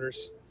Trump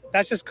voters.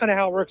 That's just kind of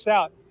how it works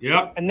out.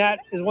 Yep. And that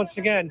is once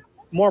again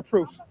more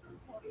proof.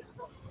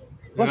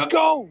 Let's Yep.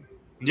 go.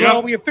 So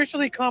Yep. we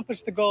officially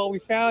accomplished the goal. We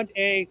found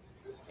a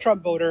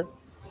Trump voter,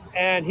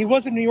 and he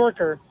was a New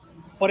Yorker,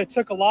 but it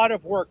took a lot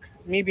of work,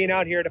 me being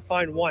out here, to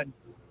find one,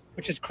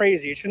 which is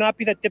crazy. It should not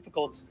be that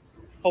difficult.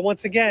 But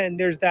once again,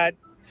 there's that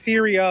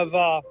theory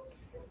of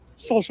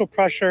social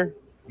pressure,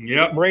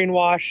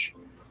 brainwash,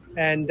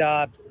 and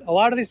a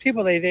lot of these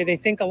people, they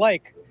think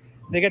alike.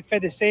 They get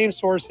fed the same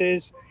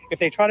sources. If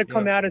they try to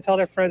come out and tell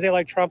their friends they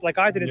like Trump, like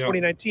I did in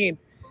 2019,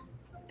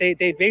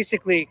 they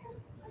basically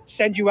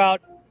send you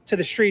out to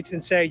the streets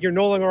and say, you're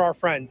no longer our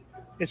friend.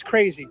 It's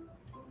crazy.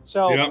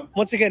 So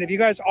once again, if you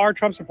guys are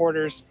Trump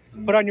supporters,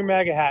 put on your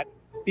MAGA hat.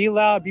 Be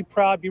loud, be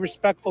proud, be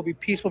respectful, be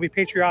peaceful, be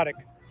patriotic.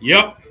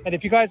 Yep. And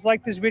if you guys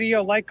like this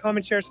video, like,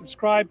 comment, share,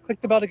 subscribe,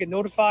 click the bell to get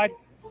notified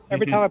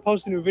every time I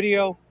post a new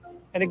video.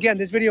 And again,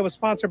 this video was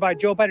sponsored by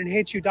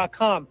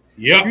JoeBidenHatesYou.com.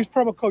 Yep. Use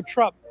promo code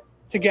Trump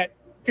to get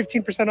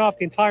 15% off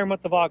the entire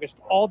month of August.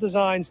 All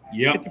designs,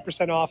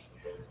 50% off.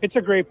 It's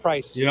a great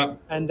price.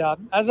 Yep. And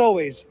as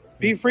always,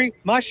 be free,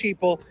 my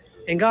sheeple,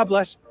 and God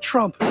bless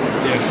Trump.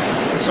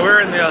 Yeah. So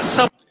we're in the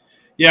sub.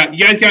 Yeah, you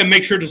guys got to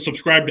make sure to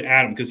subscribe to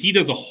Adam because he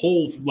does a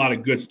whole lot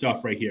of good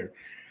stuff right here.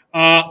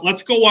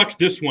 Let's go watch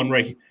this one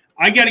right here.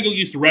 I got to go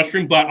use the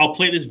restroom, but I'll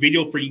play this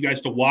video for you guys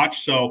to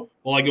watch. So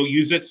while I go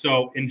use it,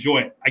 so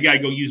enjoy it. I got to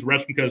go use the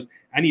restroom because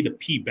I need to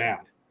pee bad.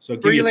 So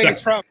give me a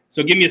second. From?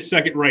 So give me a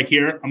second right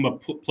here. I'm gonna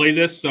play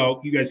this so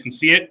you guys can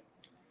see it.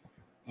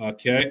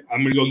 Okay,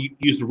 I'm gonna go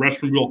use the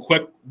restroom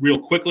real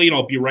quickly, and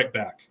I'll be right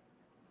back.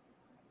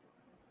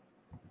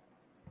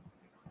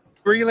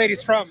 Where are you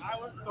ladies from?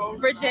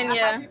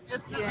 Virginia.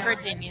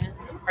 Virginia.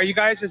 Are you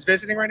guys just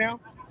visiting right now?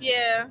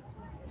 Yeah.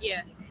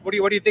 What do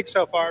you think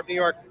so far of New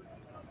York?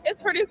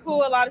 It's pretty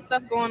cool. A lot of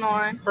stuff going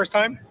on. First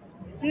time?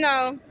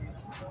 No.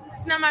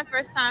 It's not my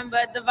first time,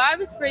 but the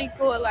vibe is pretty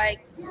cool.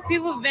 Like,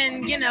 people have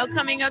been,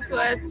 coming up to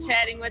us,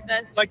 chatting with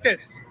us. Like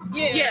this?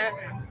 Yeah.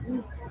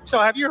 So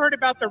have you heard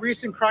about the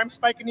recent crime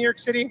spike in New York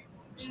City?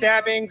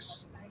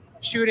 Stabbings,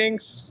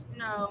 shootings,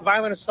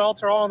 violent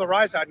assaults are all on the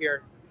rise out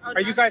here.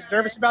 Are you guys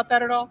nervous about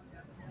that at all?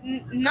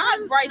 Not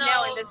right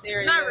now in this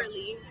area.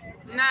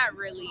 Not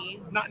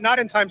really. Not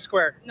in Times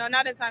Square. No,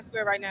 not in Times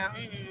Square right now.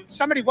 Mm-mm.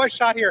 Somebody was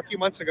shot here a few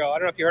months ago. I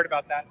don't know if you heard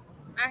about that.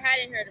 I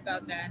hadn't heard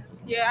about that.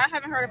 Yeah, I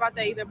haven't heard about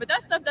that either. But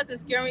that stuff doesn't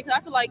scare me because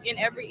I feel like in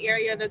every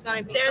area there's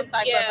going to be some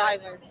type of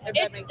violence.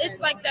 It's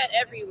like that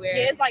everywhere.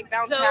 Yeah, it's like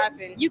bound to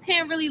happen. You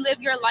can't really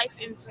live your life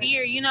in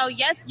fear.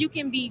 Yes, you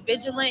can be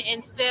vigilant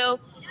and still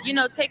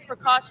take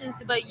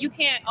precautions, but you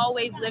can't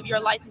always live your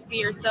life in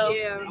fear. So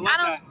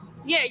I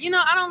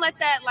don't let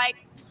that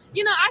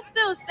I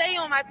still stay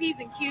on my P's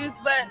and Q's,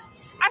 but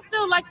I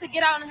still like to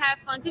get out and have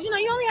fun because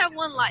you only have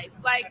one life.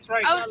 That's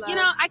right.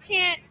 I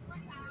can't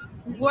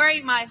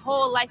worry my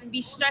whole life and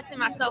be stressing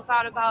myself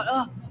out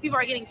about people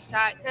are getting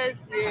shot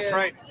because That's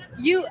right.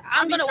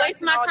 I'm gonna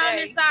waste my time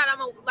inside. I'm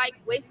gonna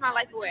waste my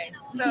life away.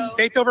 So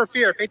Faith over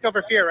fear, right?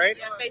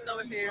 Yeah, faith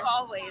over fear.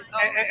 Always.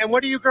 And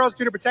what do you girls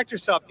do to protect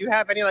yourself? Do you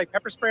have any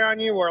pepper spray on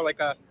you or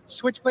a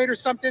switchblade or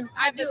something?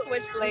 I do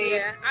switchblade.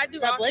 Yeah, I do.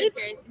 Got blades?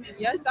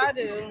 Yes, I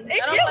do.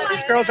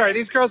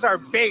 These girls are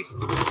based.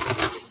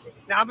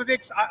 Now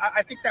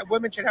I think that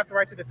women should have the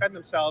right to defend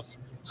themselves.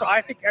 So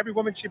I think every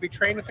woman should be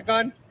trained with the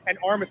gun and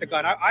armed with the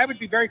gun. I would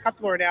be very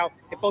comfortable right now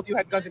if both of you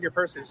had guns in your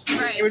purses.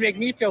 Right. It would make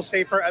me feel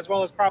safer as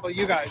well as probably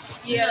you guys.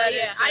 Yeah,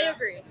 I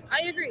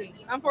agree.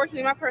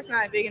 Unfortunately, my purse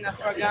not big enough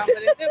for a gun,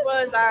 but if it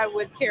was, I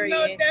would carry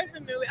it.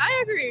 Definitely.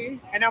 I agree.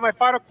 And now my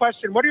final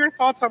question. What are your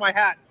thoughts on my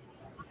hat?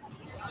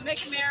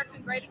 Make America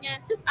great again.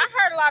 I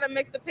heard a lot of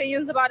mixed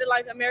opinions about it,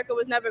 like America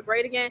was never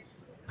great again.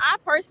 I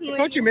personally...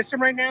 Don't you miss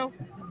him right now?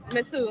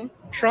 Miss who?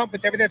 Trump,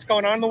 with everything that's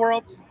going on in the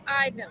world?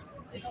 I don't.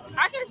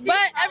 I can see, but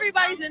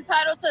everybody's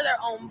entitled to their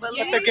own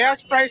belief. But the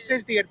gas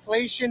prices, the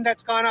inflation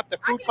that's gone up, the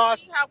food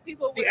costs,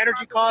 the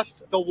energy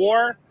costs, the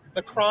war,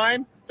 the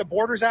crime, the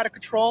borders out of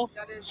control.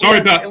 Sorry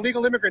about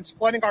illegal immigrants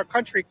flooding our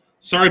country.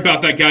 Sorry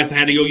about that, guys. I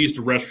had to go use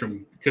the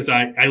restroom because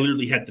I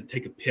literally had to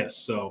take a piss.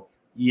 So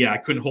yeah, I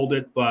couldn't hold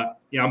it, but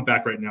yeah, I'm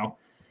back right now.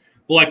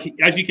 Well,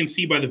 as you can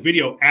see by the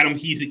video, Adam,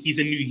 he's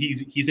in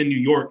New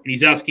York, and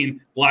he's asking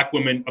black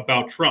women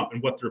about Trump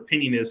and what their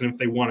opinion is and if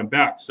they want him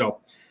back. So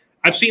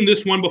I've seen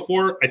this one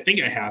before. I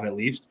think I have at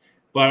least,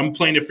 but I'm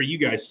playing it for you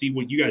guys. See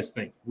what you guys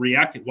think.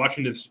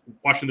 Watching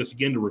this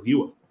again to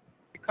review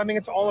it. Coming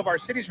into all of our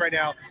cities right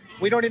now,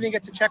 we don't even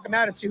get to check them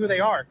out and see who they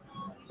are.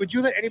 Would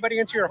you let anybody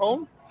into your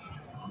home?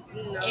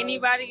 No.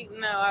 Anybody?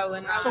 No, I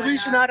would not. So we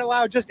should not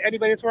allow just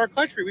anybody into our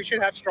country. We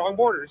should have strong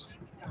borders,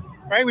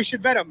 right? We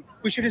should vet them.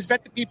 We should just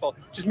vet the people.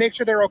 Just make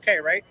sure they're okay,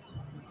 right?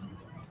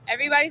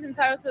 Everybody's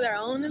entitled to their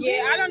own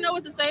opinion. Yeah, I don't know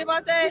what to say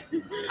about that.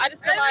 I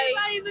just feel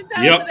everybody's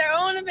entitled to their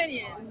own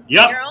opinion.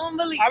 Yep. Their own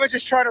belief. I was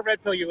just trying to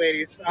red pill you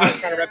ladies.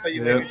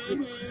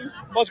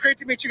 Mm-hmm. Well, it's great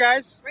to meet you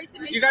guys. Great to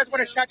meet you guys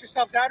want to shout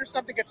yourselves out or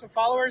something? Get some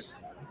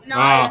followers? No,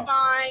 it's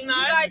fine. You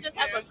guys just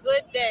have a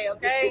good day,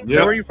 okay? Yep.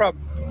 Where are you from?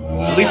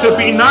 At least they're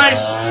being nice.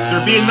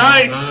 They're being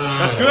nice.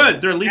 That's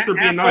good. At least they're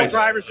being nice.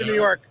 Drivers in New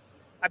York.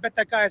 I bet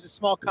that guy has a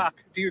small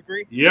cock. Do you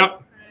agree?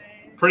 Yep.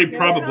 Pretty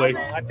probably.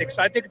 I think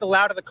so. I think the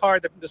louder the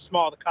car, the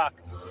smaller the cock.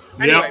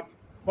 Anyway,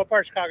 What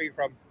part of Chicago are you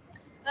from?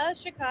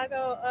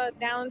 Chicago,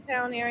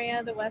 downtown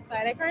area, the west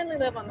side. I currently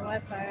live on the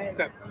west side.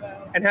 Okay.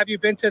 And have you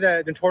been to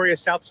the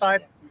notorious South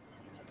Side?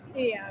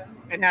 Yeah.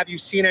 And have you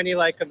seen any of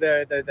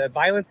the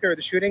violence there or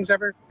the shootings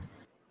ever?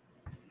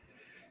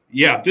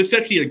 Yeah, this is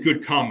actually a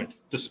good comment.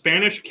 The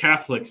Spanish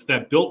Catholics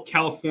that built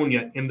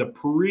California and the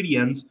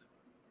Puritans,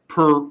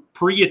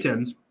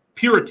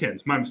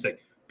 my mistake,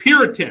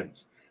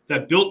 Puritans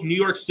that built New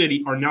York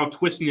City are now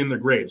twisting in their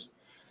graves.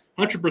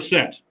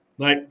 100%.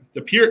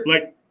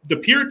 The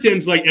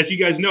Puritans, as you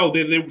guys know,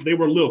 they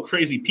were little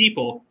crazy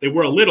people. They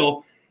were a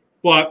little,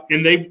 but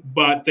they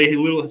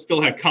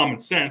still had common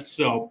sense.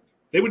 So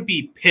they would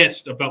be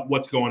pissed about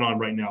what's going on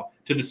right now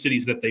to the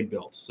cities that they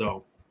built.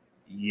 So,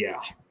 yeah.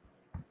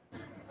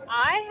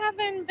 I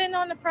haven't been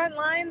on the front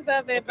lines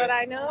of it, but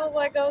I know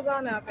what goes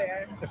on out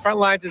there. The front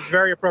lines is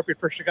very appropriate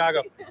for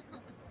Chicago.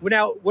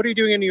 Now, what are you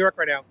doing in New York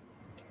right now?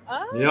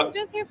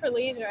 Just here for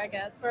leisure, I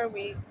guess, for a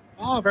week.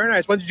 Oh, very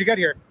nice. When did you get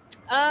here?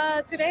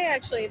 Today,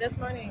 actually, this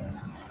morning.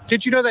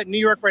 Did you know that New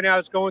York right now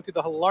is going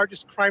through the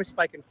largest crime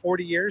spike in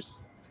 40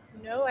 years?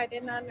 No, I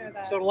did not know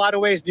that. So in a lot of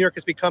ways, New York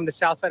has become the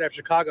south side of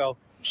Chicago.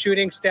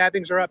 Shootings,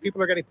 stabbings are up.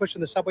 People are getting pushed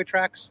in the subway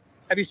tracks.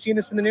 Have you seen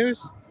this in the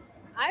news?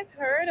 I've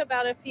heard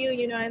about a few,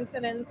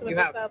 incidents with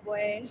the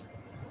subway.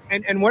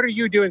 And what are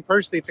you doing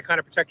personally to kind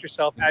of protect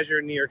yourself as you're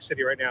in New York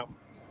City right now?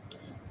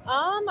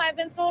 I've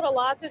been told a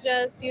lot to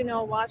just,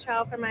 watch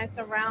out for my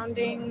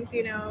surroundings,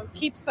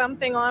 keep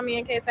something on me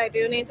in case I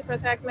do need to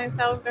protect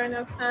myself during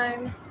those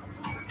times.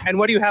 And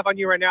what do you have on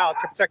you right now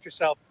to protect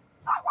yourself?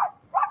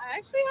 I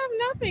actually have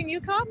nothing. You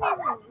caught me.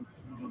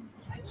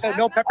 So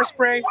no pepper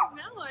spray?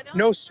 No, I don't.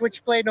 No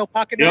switchblade, no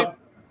pocket knife?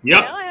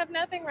 Yep. No, I have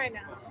nothing right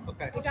now.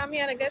 Okay. You got me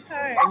at a good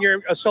time. And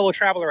you're a solo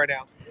traveler right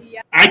now?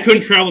 Yeah. I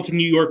couldn't travel to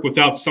New York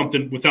without some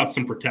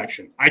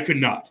protection. I could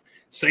not.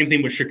 Same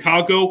thing with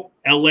Chicago,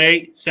 LA,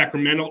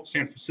 Sacramento,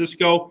 San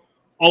Francisco,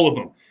 all of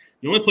them.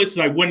 The only places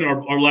I wouldn't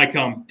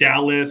are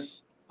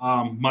Dallas,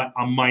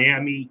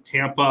 Miami,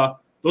 Tampa.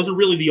 Those are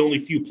really the only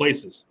few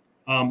places.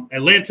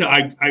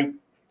 Atlanta,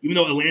 even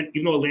though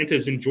Atlanta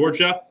is in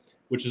Georgia,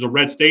 which is a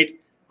red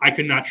state, I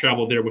could not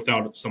travel there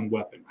without some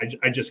weapon.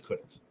 I just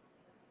couldn't.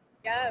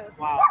 Yes.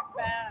 Wow.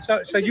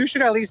 So you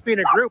should at least be in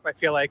a group, I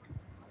feel like.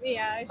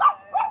 Yeah, I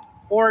should.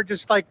 Or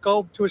just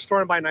go to a store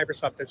and buy a knife or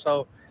something.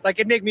 So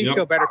it'd make me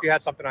feel better if you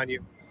had something on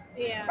you.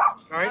 Yeah.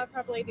 All right. I'll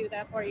probably do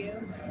that for you.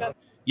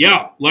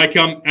 Yeah, like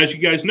as you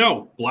guys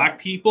know, black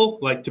people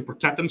like to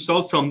protect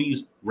themselves from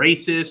these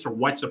racists or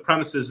white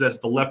supremacists, as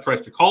the left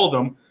tries to call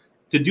them.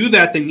 To do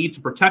that, they need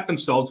to protect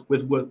themselves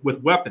with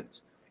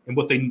weapons, and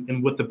what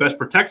the best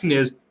protection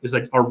is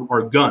like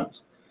our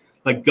guns.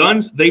 Like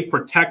guns, they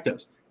protect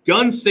us.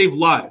 Guns save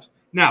lives.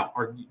 Now,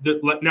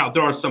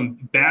 there are some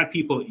bad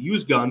people that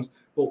use guns,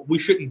 but we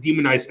shouldn't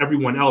demonize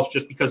everyone else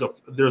just because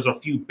there's a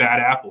few bad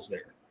apples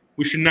there.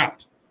 We should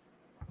not.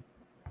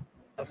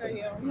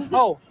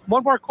 Oh,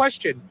 one more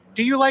question.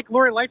 Do you like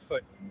Lori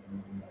Lightfoot?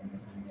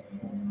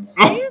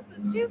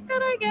 She's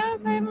good, I guess.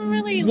 I haven't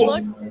really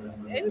looked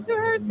into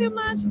her too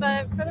much,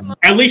 but for the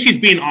At least she's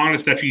being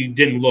honest that she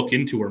didn't look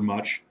into her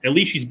much. At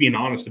least she's being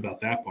honest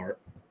about that part.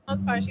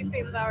 most part, she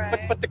seems all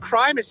right. But the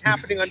crime is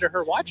happening under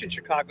her watch in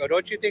Chicago.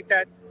 Don't you think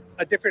that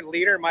a different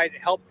leader might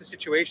help the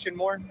situation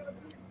more?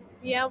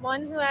 Yeah,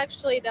 one who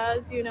actually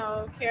does,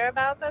 care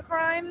about the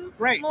crime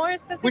more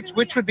specifically.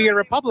 Which would be a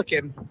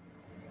Republican.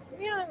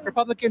 Yeah.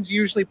 Republicans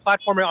usually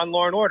platform it on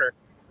law and order.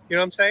 You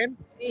know what I'm saying?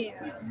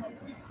 Yeah.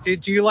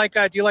 Do you like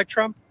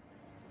Trump?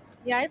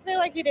 Yeah, I feel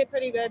like he did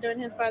pretty good during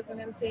his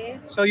presidency.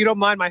 So you don't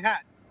mind my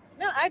hat?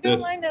 No, I don't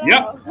mind at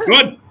Yeah, all.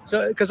 good.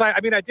 So because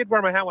I did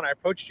wear my hat when I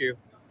approached you.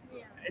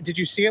 Yeah. Did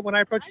you see it when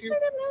I approached you? I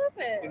didn't notice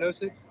it. You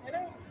noticed it? I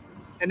don't.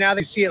 And now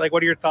that you see it, like,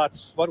 what are your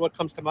thoughts? What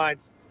comes to mind?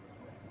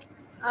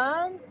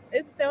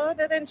 It still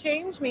didn't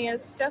change me.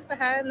 It's just a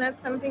hat, and that's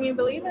something you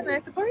believe in. I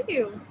support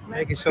you.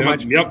 Thank you so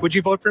much. Yep. Would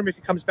you vote for him if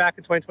he comes back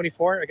in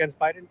 2024 against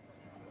Biden?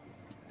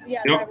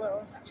 Yes, Yep. I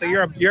will. So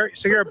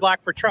you're a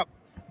black for Trump.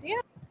 Yeah.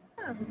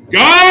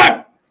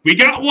 God, we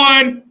got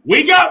one.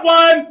 We got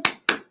one.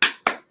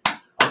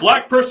 A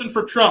black person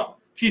for Trump.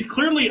 She's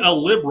clearly a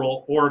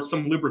liberal or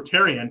some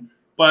libertarian,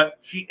 but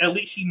at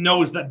least she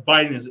knows that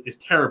Biden is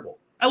terrible.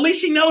 At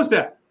least she knows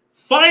that.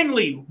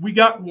 Finally, we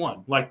got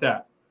one like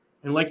that.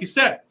 And like you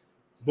said,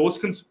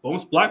 most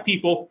black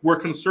people were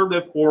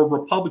conservative or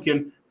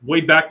Republican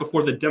way back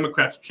before the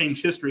Democrats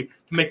changed history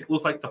to make it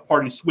look like the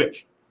parties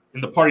switch.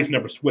 And the parties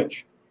never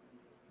switch.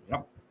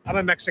 Yep. I'm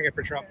a Mexican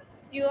for Trump.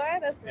 You are?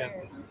 That's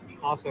weird.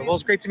 Awesome. Well,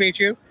 it's great to meet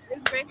you.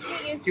 It's great to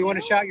meet you. Do you want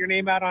to shout your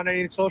name out on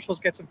any socials,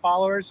 get some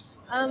followers?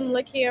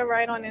 Look here,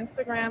 right on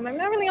Instagram. I'm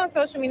not really on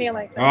social media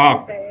like that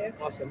these days.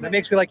 Awesome. That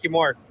makes me like you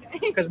more.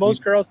 Because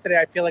most girls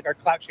today, I feel like, are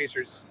clout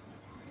chasers.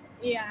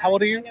 Yeah. How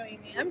old are you? I know what you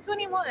mean. I'm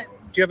 21. Do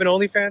you have an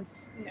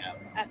OnlyFans? No.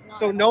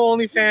 So no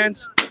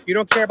OnlyFans. You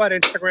don't care about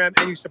Instagram,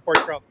 and you support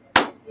Trump.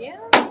 Yeah.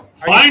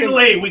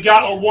 Finally, we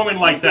got a woman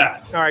like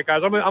that. All right,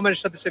 guys. I'm gonna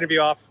shut this interview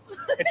off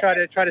and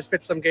try to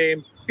spit some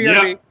game. Yeah.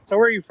 PRV, so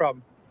where are you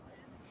from?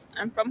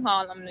 I'm from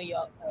Harlem, New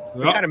York.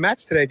 We kind of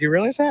matched today. Do you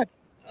realize that?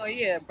 Oh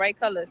yeah, bright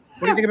colors.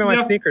 What do you think about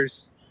my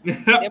sneakers?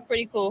 They're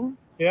pretty cool.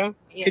 Yeah?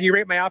 Yeah. Can you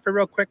rate my outfit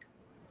real quick?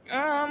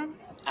 I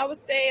would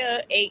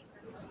say 8.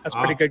 That's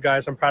pretty good,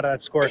 guys. I'm proud of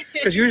that score.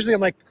 Because usually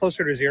I'm like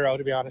closer to 0,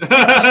 to be honest.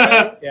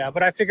 Yeah,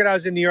 but I figured I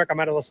was in New York. I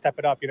might as well step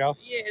it up, Yeah,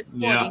 it's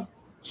sporty. Yeah.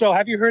 So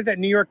have you heard that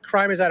New York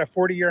crime is at a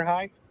 40-year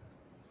high?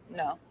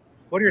 No.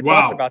 What are your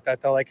thoughts about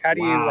that, though? Like, how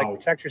do you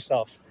protect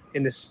yourself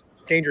in this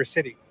dangerous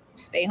city?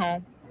 Stay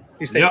home.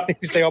 You stay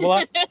you stay home a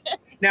lot?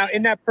 Now,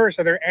 in that purse,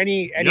 are there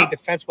any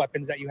defense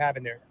weapons that you have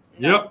in there?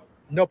 Yep.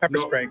 No pepper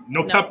spray?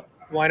 No pepper.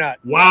 Why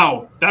not?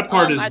 Wow, that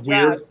part is I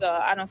weird. drive, so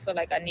I don't feel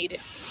like I need it.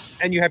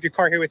 And you have your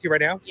car here with you right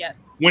now?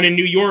 Yes. When in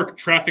New York,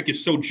 traffic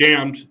is so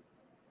jammed,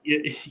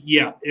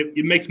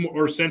 it makes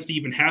more sense to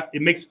even have.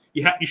 It makes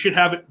you should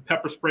have it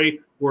pepper spray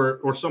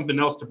or something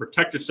else to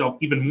protect yourself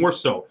even more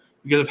so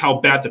because of how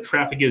bad the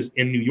traffic is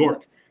in New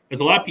York.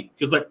 There's a lot of people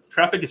because like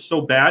traffic is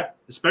so bad,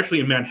 especially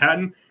in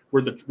Manhattan,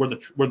 where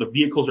the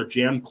vehicles are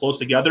jammed close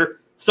together.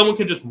 Someone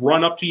can just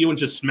run up to you and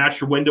just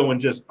smash your window and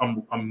just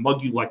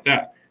mug you like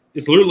that.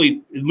 It's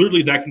literally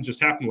that can just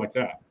happen like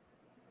that.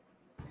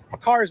 A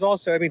car is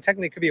also,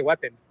 technically it could be a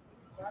weapon.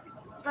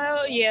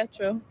 Oh yeah,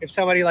 true. If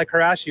somebody like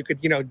harass you, could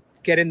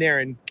get in there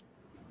and.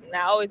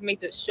 Now I always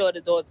make sure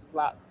the doors is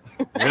locked.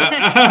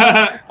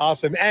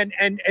 Awesome.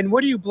 And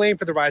what do you blame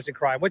for the rise in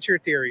crime? What's your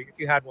theory, if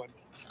you had one?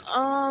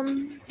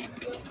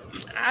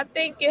 I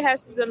think it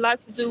has a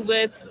lot to do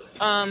with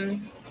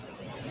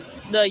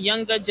the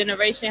younger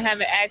generation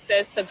having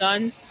access to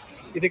guns.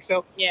 You think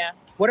so? Yeah.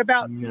 What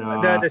about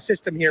the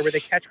system here where they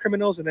catch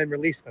criminals and then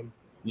release them?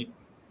 You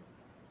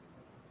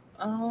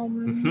know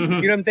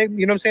what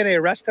I'm saying? They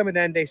arrest them and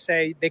then they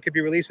say they could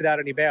be released without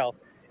any bail,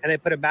 and they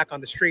put them back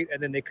on the street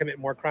and then they commit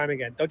more crime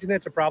again. Don't you think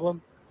that's a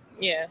problem?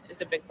 Yeah,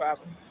 it's a big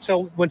problem.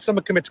 So when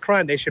someone commits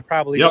crime, they should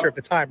probably serve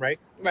the time, right?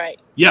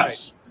 Right.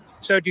 Yes. Right.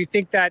 So do you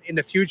think that in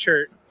the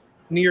future,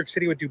 New York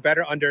City would do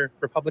better under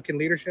Republican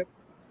leadership?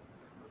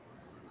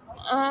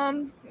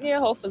 Yeah,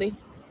 hopefully.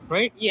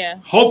 Right? Yeah.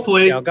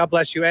 Hopefully. Yeah, God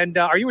bless you. And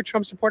are you a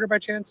Trump supporter by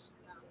chance?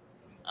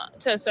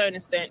 To a certain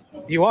extent.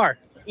 You are?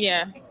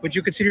 Yeah. Would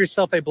you consider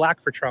yourself a black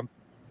for Trump?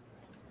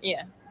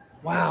 Yeah.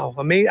 Wow.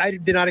 Amazing. I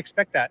did not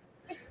expect that.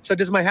 So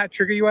does my hat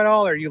trigger you at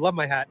all, or you love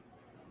my hat?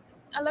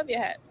 I love your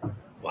hat.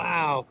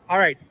 Wow. All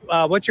right.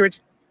 What's your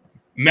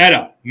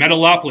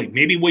Metalopoly.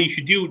 Maybe what you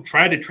should do,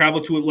 try to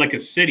travel to like a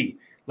city.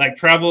 like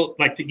travel,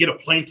 like to get a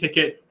plane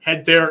ticket,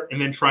 head there,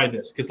 and then try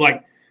this. Because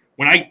like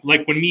when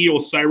me and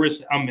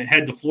Osiris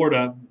head to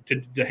Florida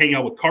to hang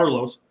out with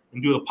Carlos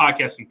and do the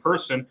podcast in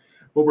person,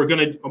 what we're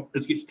gonna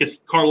because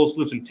Carlos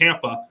lives in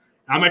Tampa.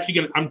 I'm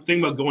thinking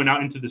about going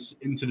out into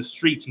the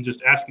streets and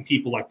just asking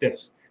people like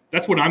this.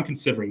 That's what I'm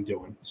considering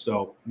doing.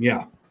 So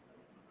yeah,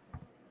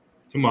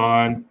 come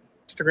on.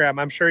 Instagram.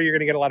 I'm sure you're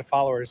going to get a lot of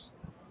followers.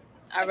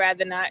 I'd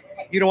rather not.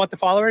 You don't want the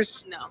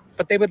followers? No.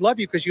 But they would love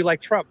you because you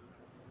like Trump.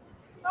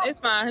 It's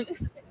fine.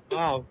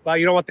 Oh, well,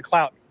 you don't want the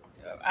clout.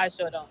 I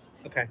sure don't.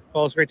 Okay.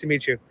 Well, it's great to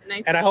meet you.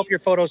 Nice and to I meet hope you. your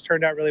photos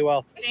turned out really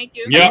well. Thank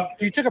you. Yeah.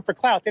 You took it for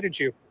clout, didn't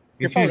you?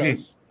 Your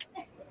photos.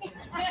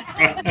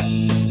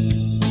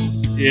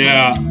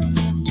 Yeah.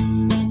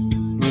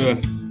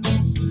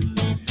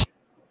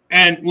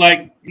 And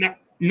like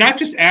not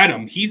just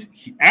Adam.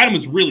 Adam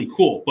is really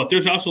cool, but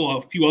there's also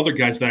a few other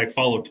guys that I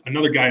followed.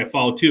 Another guy I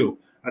follow too.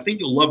 I think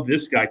you'll love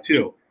this guy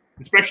too,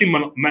 especially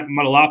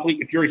Monopoly.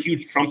 If you're a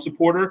huge Trump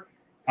supporter,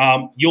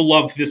 you'll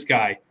love this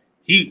guy.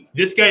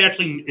 This guy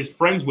actually is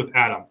friends with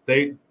Adam.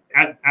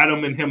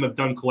 Adam and him have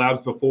done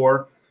collabs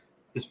before.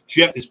 This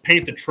Jeff is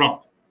Paint the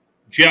Trump.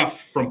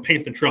 Jeff from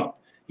Paint the Trump.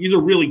 He's a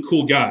really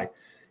cool guy.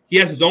 He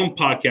has his own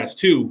podcast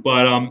too,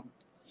 but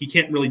he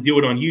can't really do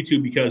it on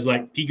YouTube because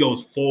like he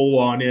goes full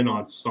on in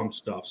on some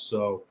stuff.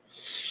 So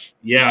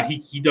yeah,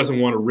 he doesn't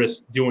want to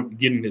risk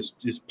getting his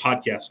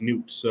podcast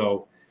nuked.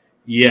 So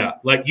yeah,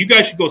 like you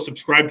guys should go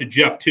subscribe to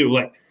Jeff too.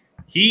 Like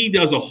he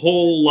does a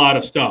whole lot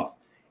of stuff,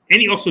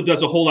 and he also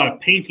does a whole lot of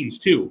paintings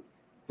too.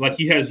 Like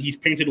he's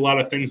painted a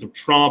lot of things of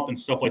Trump and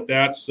stuff like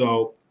that.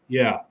 So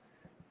yeah.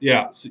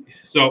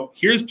 So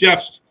here's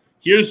Jeff's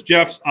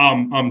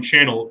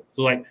channel.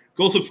 So like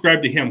go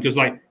subscribe to him because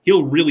like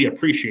he'll really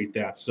appreciate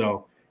that.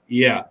 So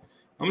yeah,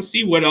 I'm gonna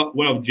see what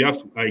else Jeff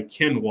I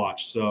can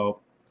watch. So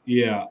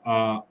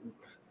yeah,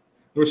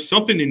 there's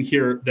something in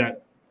here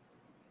that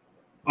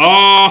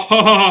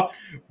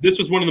this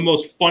was one of the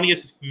most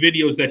funniest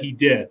videos that he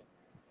did.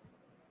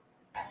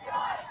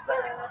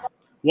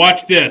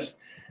 Watch this.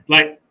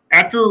 Like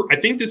I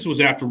think this was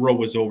after Roe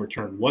was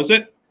overturned, was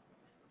it?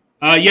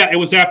 Yeah, it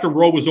was after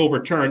Roe was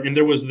overturned, and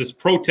there was this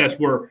protest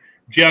where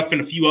Jeff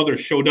and a few others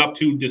showed up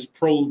to this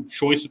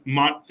pro-choice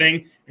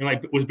thing, and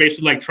like was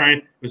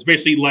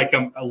basically like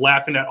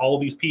laughing at all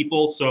these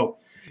people. So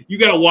you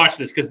got to watch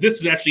this because this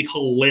is actually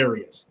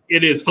hilarious.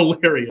 It is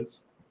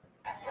hilarious.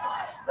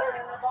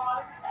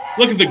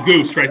 Look at the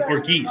goose, right, or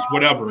geese,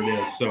 whatever it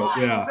is. So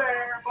yeah.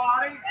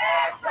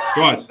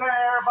 Go on.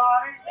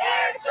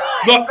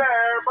 Look.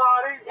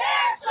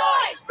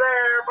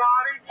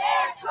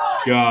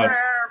 God.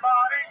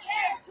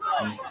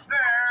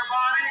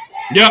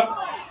 Yep.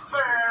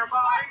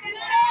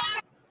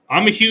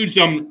 I'm a huge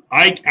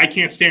I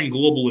can't stand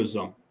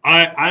globalism.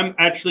 I'm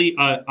actually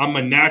I'm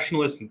a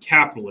nationalist and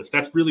capitalist.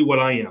 That's really what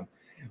I am.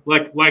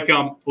 Like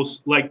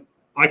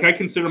I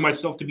consider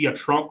myself to be a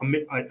Trump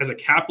as a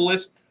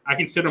capitalist. I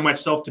consider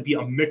myself to be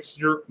a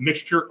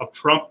mixture of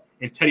Trump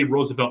and Teddy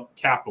Roosevelt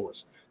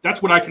capitalist.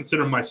 That's what I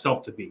consider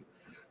myself to be.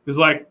 Because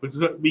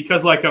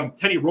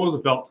Teddy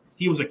Roosevelt,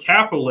 he was a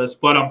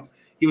capitalist, but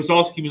he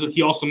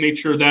also made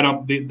sure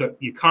that the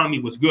economy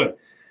was good.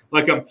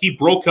 Like he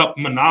broke up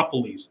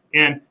monopolies,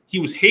 and he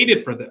was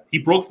hated for that. He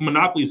broke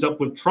monopolies up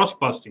with trust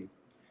busting,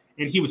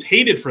 and he was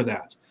hated for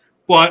that.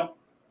 But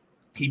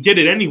he did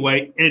it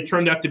anyway, and it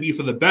turned out to be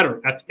for the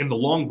better in the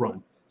long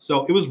run.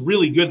 So it was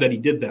really good that he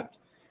did that.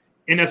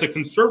 And as a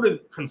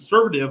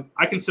conservative,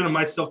 I consider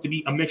myself to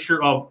be a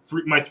mixture of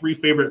my three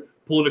favorite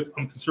political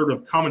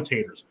conservative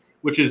commentators,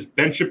 which is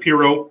Ben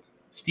Shapiro,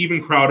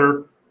 Steven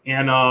Crowder,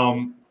 and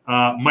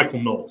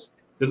Michael Knowles.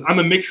 Because I'm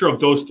a mixture of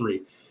those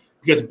three.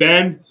 Because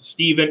Ben,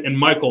 Steven, and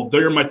Michael,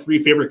 they're my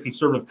three favorite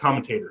conservative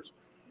commentators.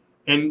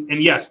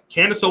 And yes,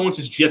 Candace Owens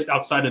is just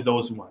outside of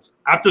those ones.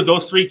 After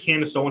those three,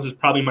 Candace Owens is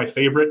probably my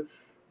favorite.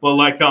 But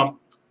like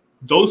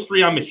those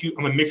three, I'm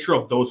a mixture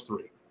of those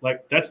three.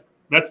 Like that's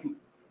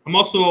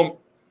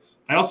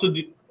I also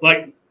do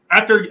like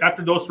after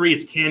those three,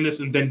 it's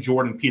Candace and then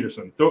Jordan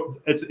Peterson.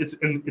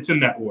 It's in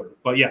that order.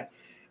 But yeah,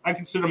 I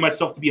consider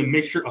myself to be a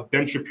mixture of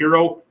Ben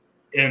Shapiro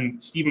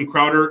and Steven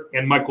Crowder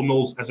and Michael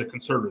Knowles as a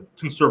conservative.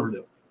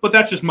 But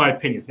that's just my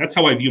opinion. That's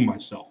how I view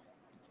myself.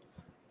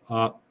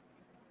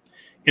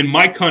 In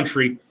my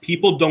country,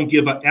 people don't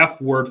give a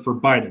F word for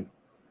Biden.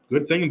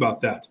 Good thing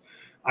about that.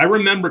 I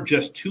remember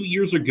just 2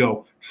 years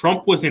ago,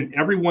 Trump was in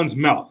everyone's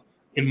mouth.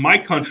 In my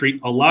country,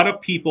 a lot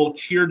of people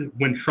cheered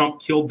when Trump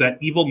killed that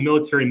evil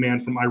military man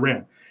from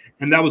Iran.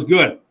 And that was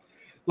good.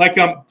 Like,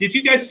 did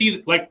you guys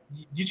see, like,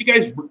 you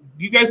guys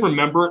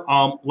remember,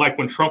 like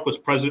when Trump was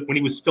president, when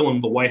he was still in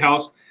the White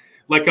House,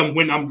 like,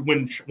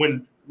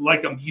 when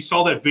you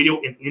saw that video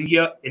in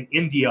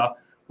India,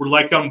 where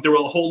like, there were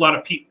a whole lot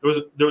of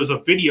people, there was a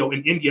video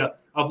in India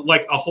of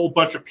like a whole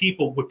bunch of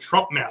people with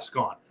Trump masks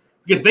on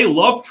because they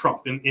love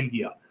Trump in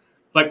India.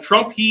 Like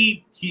Trump,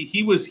 he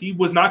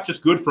was not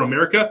just good for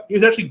America, he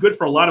was actually good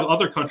for a lot of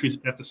other countries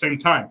at the same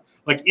time.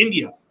 Like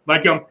India,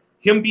 like,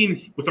 him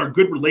being with our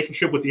good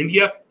relationship with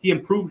India,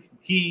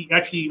 he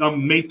actually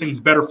made things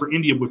better for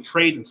India with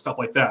trade and stuff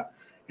like that.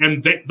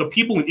 And the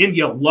people in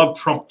India love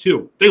Trump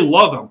too. They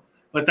love him.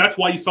 Like that's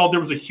why you saw there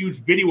was a huge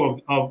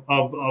video of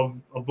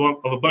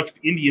a bunch of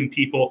Indian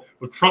people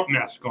with Trump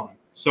masks on.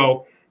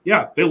 So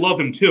yeah, they love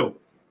him too.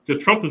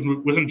 Because Trump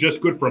wasn't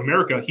just good for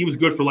America; he was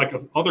good for like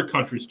other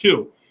countries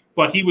too.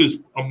 But he was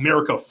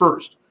America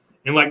first.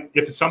 And like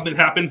if something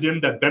happens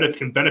in that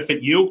can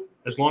benefit you,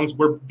 as long as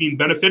we're being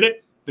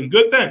benefited, then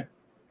good then.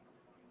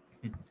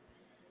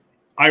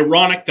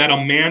 Ironic that a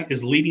man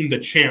is leading the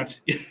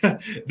chant.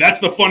 That's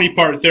the funny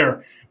part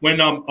there. When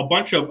a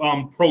bunch of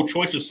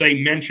pro-choicers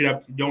say men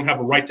don't have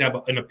a right to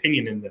have an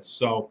opinion in this.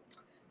 So,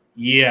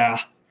 yeah.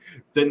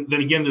 Then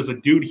again, there's a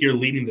dude here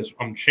leading this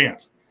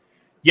chant.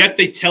 Yet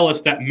they tell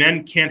us that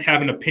men can't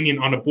have an opinion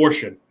on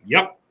abortion.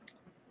 Yep,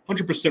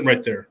 100%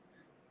 right there.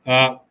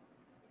 I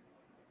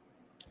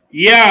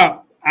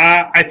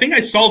think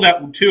I saw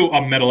that too,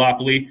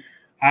 Metalopoly.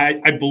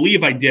 I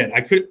believe I did.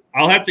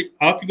 I'll have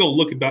to go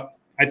look about.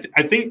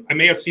 I think I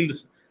may have seen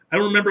this. I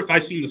don't remember if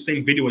I've seen the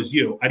same video as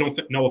you. I don't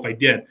know if I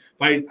did,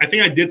 but I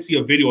think I did see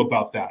a video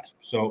about that.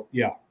 So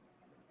yeah.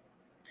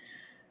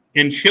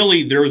 In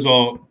Chile, there is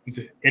a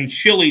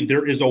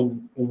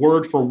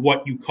word for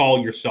what you call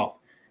yourself.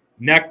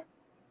 National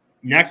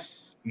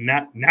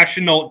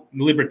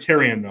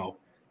Libertarian.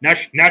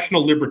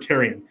 National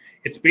Libertarian.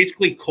 It's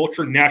basically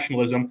culture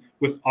nationalism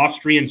with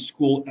Austrian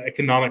school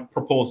economic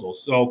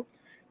proposals. So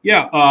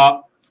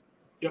yeah.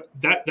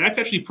 That's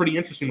actually pretty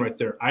interesting right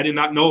there. I did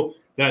not know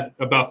that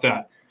about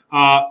that.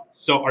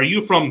 So are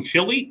you from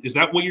Chile? Is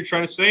that what you're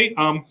trying to say?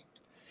 Are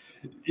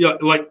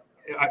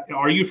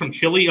you from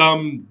Chile?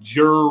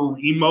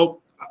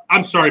 Jeremo?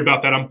 I'm sorry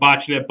about that. I'm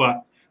botching it,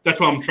 but that's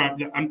what I'm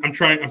trying. I'm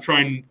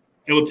trying.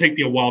 It will take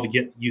me a while to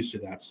get used to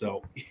that.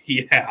 So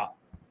yeah.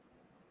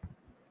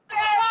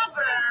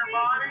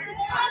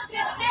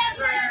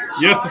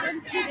 Yeah.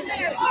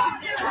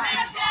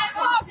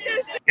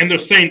 And they're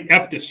saying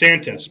F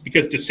DeSantis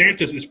because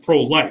DeSantis is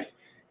pro-life,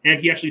 and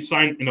he actually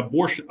signed a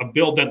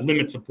bill that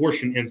limits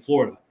abortion in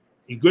Florida.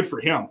 And good for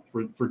him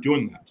for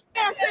doing that.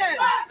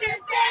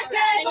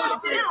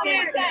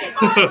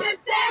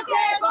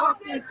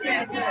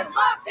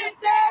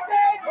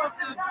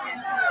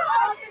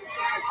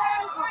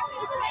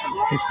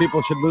 These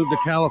people should move to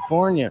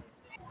California.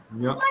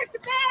 Yep.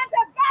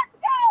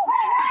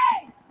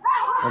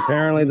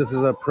 Apparently, this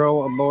is a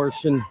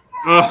pro-abortion,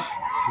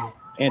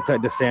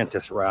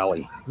 anti-DeSantis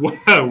rally.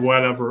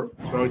 Whatever.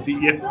 So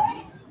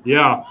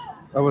yeah.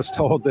 I was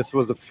told this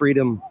was a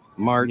freedom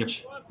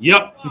march.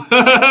 Yep.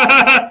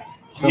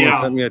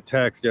 Someone sent me a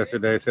text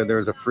yesterday, said there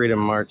was a freedom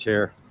march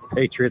here.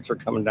 Patriots are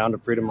coming down to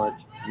freedom march.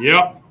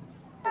 Yep.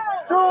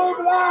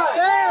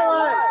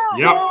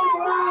 Yep.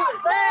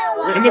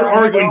 And they're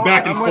arguing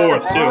back and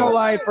forth too.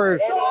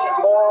 Pro-lifers.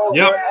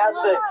 Yep.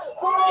 Ethics.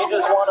 You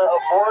just want to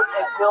abort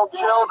and kill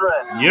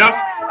children. Yep.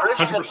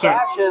 Christian 100%.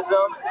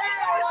 fascism.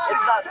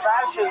 It's not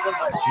fascism.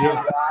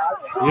 Yeah.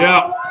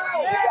 Yeah.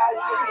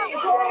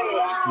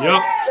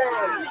 Yep.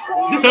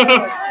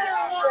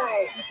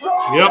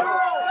 Yep.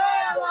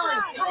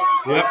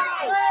 Yep.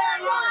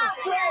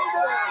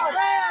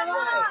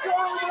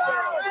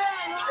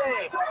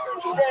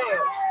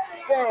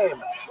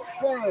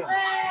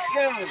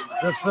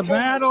 It's the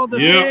battle to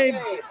save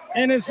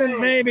innocent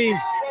babies.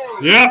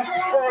 Yep.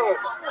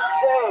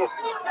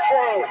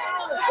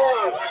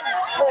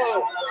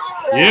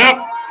 Yep.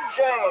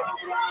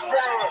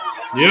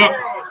 Yep.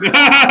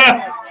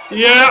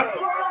 Yep.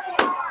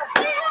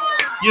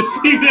 You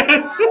see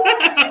this?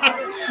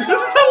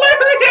 This is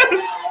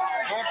hilarious.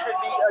 You should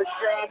be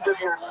ashamed of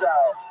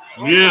yourself.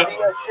 You Yeah. should be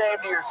ashamed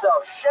of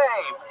yourself.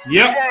 Shame.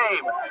 Yep.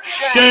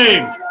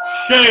 Shame.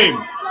 Shame.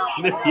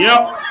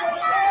 Yep.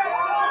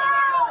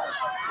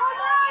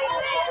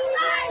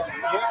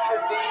 You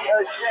should be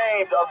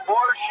ashamed.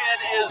 Abortion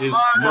is Is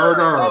murder.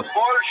 murder.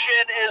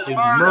 Abortion is Is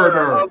murder.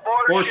 murder.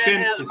 Abortion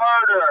is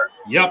murder.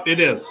 Yep, it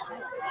is.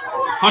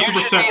 You should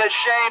 100%. be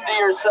ashamed of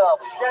yourself.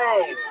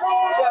 Shame.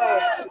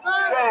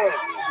 Shame.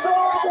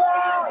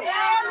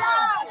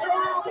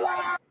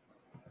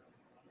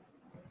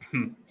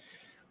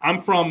 I'm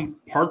from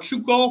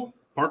Portugal,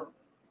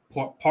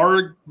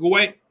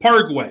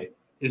 Paraguay.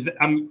 Is that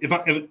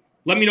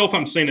let me know if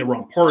I'm saying it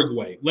wrong.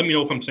 Paraguay. Let me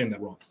know if I'm saying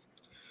that wrong.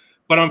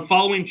 But I'm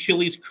following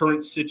Chile's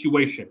current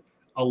situation.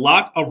 A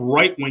lot of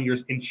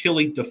right-wingers in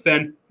Chile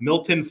defend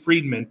Milton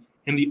Friedman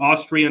and the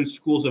Austrian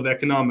schools of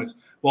economics,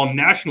 while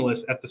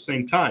nationalists at the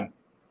same time.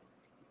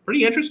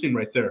 Pretty interesting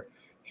right there.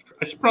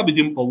 I should probably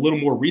do a little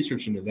more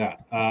research into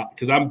that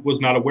because I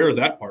was not aware of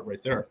that part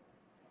right there.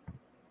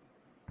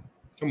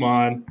 Come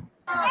on.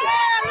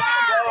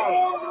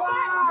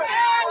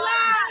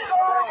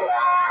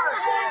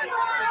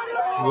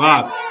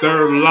 Live.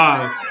 They're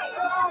live.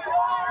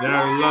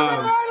 They're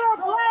live.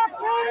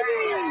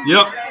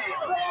 Yep.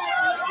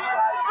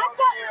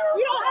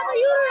 You don't have a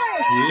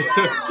uterus.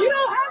 Yeah. You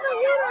don't have a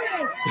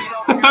uterus.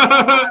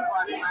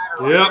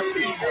 Yep.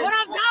 What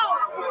I'm told.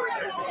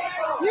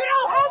 You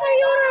don't have a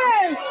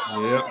uterus.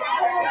 Yep.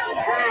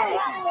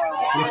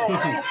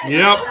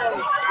 Yep.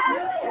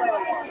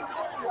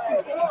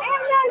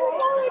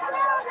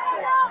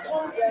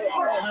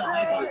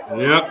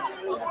 Yep.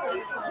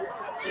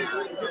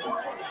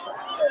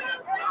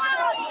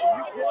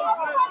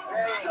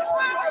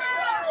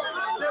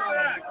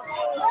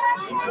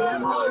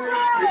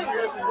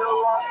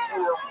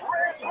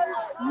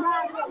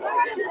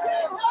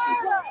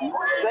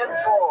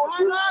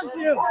 I love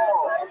you.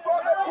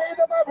 The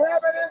kingdom of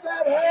heaven is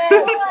at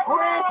hand.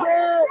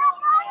 Repent.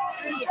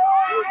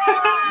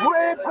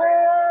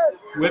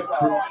 Whip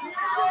crew.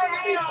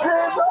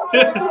 Jesus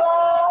is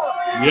Lord.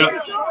 Yep.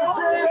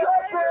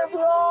 Jesus is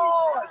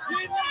Lord.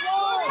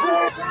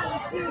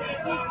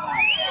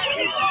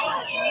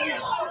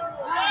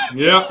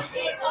 Yep.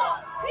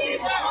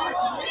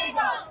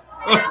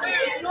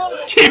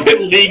 Keep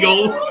it legal.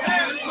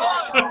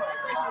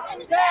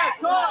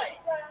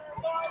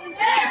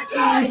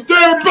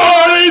 Their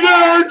body,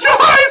 their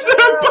choice,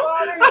 their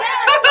body.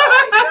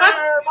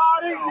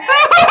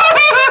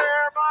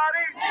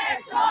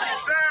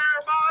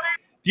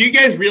 Do you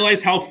guys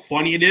realize how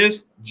funny it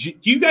is? Do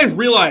you guys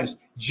realize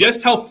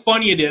just how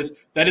funny it is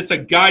that it's a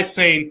guy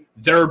saying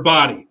their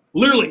body?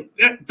 Literally,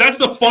 that's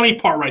the funny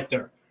part right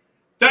there.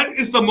 That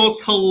is the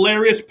most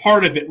hilarious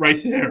part of it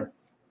right there.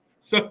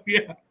 So,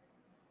 yeah.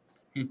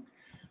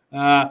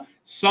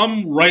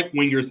 Some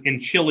right-wingers in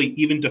Chile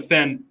even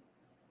defend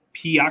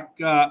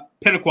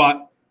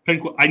Penaquat.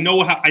 I know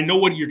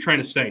what you're trying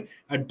to say,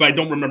 but I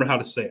don't remember how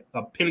to say it.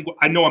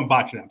 I know I'm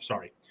botching it. I'm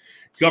sorry.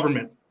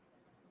 Government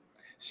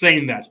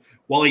saying that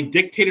while a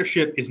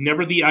dictatorship is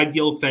never the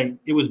ideal thing,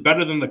 it was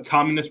better than the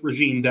communist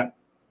regime that,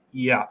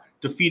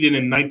 defeated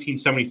in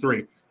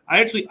 1973.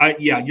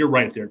 You're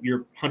right there.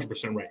 You're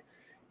 100% right.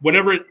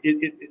 Whatever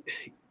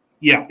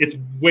it's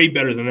way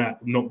better than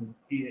that. No,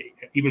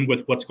 even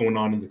with what's going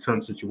on in the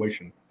current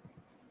situation.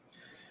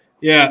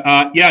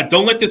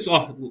 Don't let this,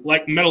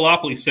 like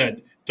Metalopoly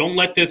said, don't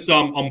let this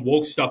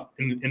woke stuff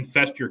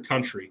infest your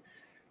country.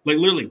 Like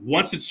literally,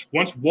 once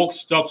woke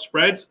stuff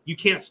spreads, you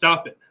can't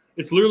stop it.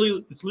 It's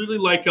literally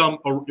like an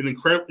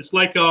incredible. It's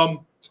like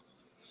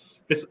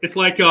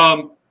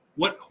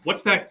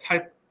what's that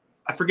type?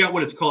 I forgot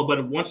what it's called,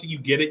 but once you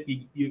get it,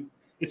 you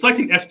it's like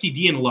an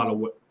STD in a lot of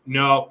ways.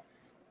 No,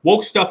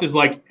 woke stuff is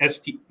like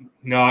ST.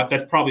 No,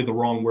 that's probably the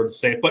wrong word to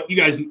say it. But you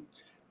guys,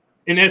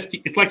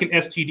 it's like an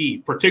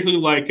STD,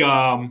 particularly like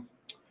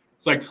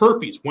it's like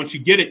herpes. Once you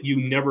get it, you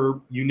never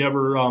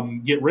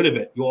get rid of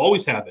it. You'll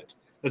always have it.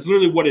 That's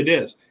literally what it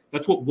is.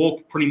 That's what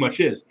woke pretty much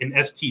is, an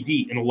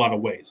STD in a lot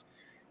of ways.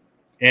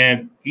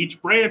 And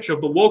each branch of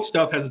the woke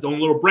stuff has its own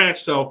little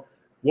branch. So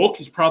woke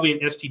is probably an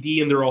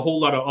STD, and there are a whole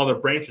lot of other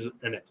branches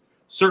in it,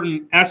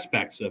 certain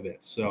aspects of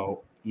it.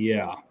 So,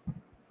 yeah.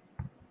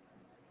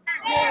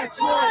 Their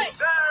choice.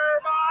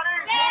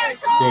 Their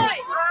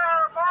choice.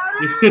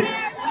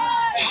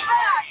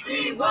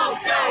 We won't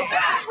go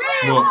back.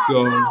 We won't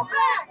go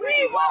back.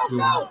 We won't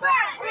go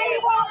back. We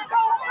won't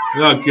go back.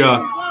 Oh,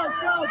 God.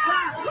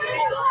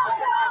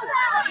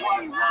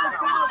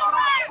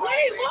 We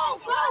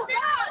won't go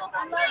back.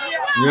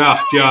 Yeah,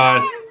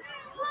 God.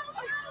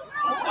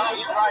 No,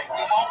 you're right.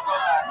 We won't go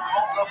back. We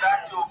won't go back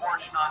to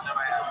abortion on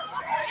demand.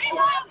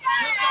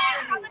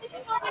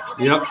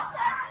 Yep.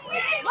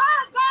 We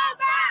won't go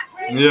back.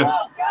 Yeah.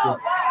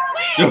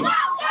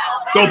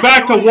 Go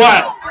back to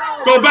what?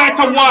 Go back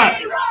to what?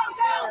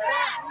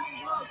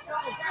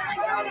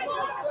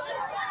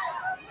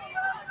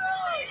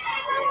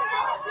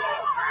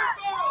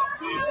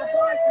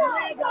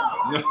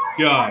 Oh,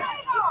 God.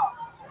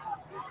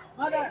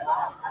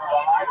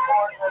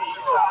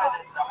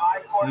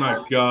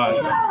 My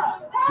God.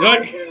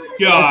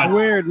 God. It's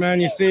weird, man.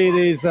 You see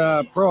these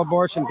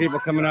pro-abortion people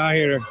coming out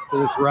here to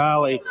this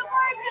rally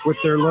with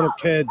their little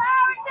kids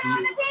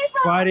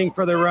fighting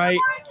for the right.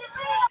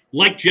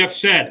 Like Jeff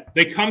said,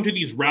 they come to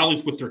these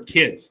rallies with their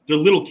kids, their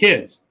little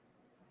kids,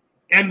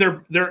 and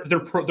they're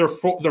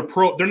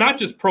not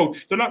just pro.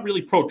 They're not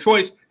really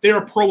pro-choice. They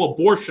are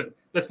pro-abortion.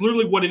 That's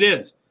literally what it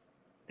is,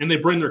 and they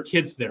bring their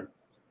kids there.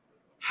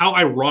 How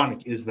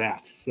ironic is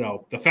that?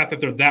 So the fact that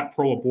they're that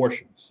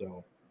pro-abortion.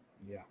 So,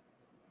 yeah.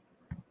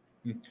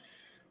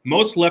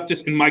 Most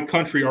leftists in my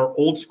country are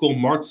old school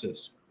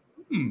Marxists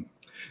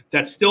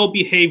that still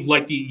behave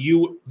like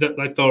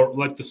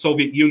the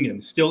Soviet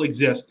Union still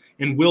exists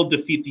and will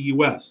defeat the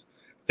U.S.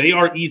 They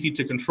are easy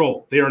to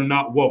control. They are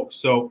not woke.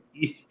 So,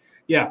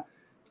 yeah,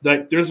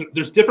 like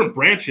there's different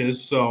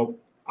branches. So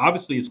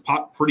obviously, it's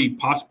pretty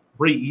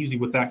easy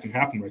what that can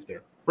happen right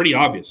there. Pretty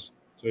obvious.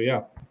 So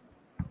yeah.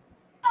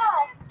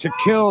 To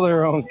kill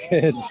their own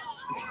kids.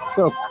 It's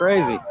so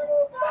crazy.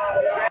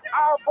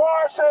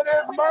 Abortion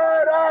is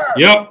murder.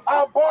 Yep.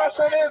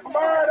 Abortion is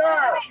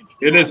murder.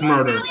 It is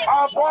murder.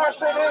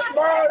 Abortion is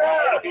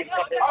murder.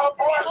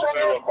 Abortion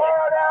is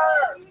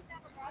murder.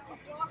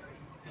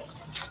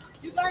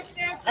 You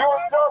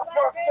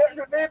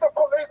need the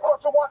police,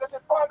 but you want to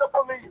defund the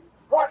police.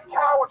 What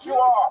coward you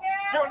are.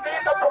 You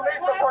need the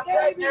police to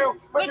protect you,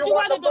 but you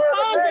want to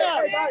defund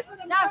them.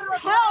 That's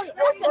hell.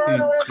 That's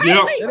just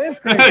crazy. It is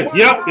crazy.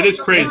 Yep, it is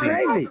crazy.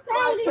 Crazy.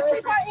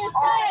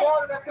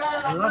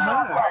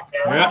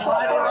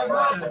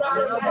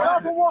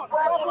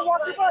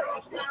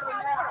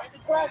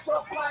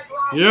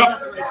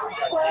 Yep.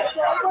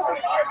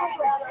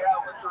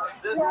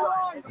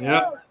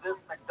 Yep.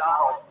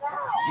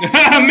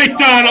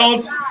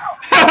 McDonald's.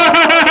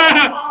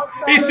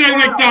 He said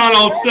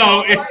McDonald's,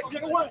 so.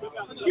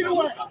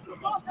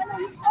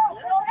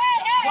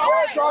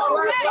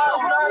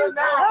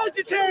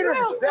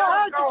 Agitators!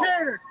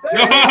 Agitators!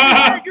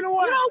 Taking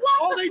away!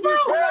 All they do is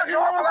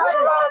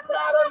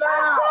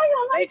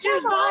they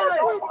choose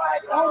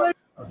violence!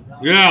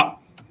 Yeah.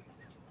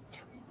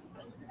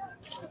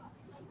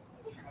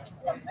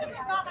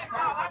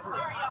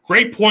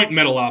 Great point,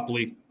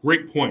 Metalopoly.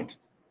 Great point.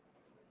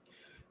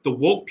 The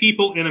woke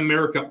people in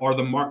America are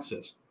the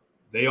Marxists.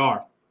 They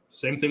are.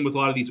 Same thing with a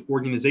lot of these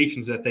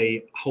organizations that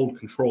they hold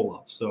control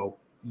of. So,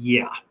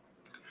 yeah.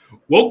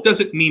 Woke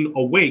doesn't mean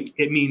awake.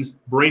 It means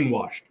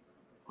brainwashed.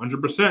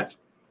 100%.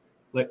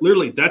 Like,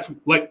 literally, that's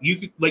like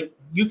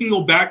you can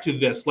go back to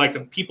this,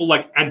 like people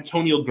like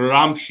Antonio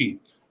Gramsci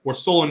or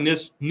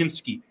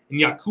Solzhenitsyn and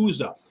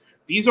Yakuza.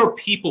 These are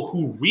people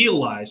who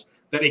realize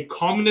that a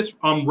communist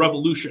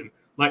revolution,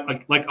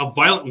 like a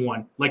violent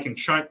one, like in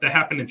China, that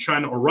happened in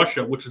China or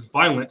Russia, which is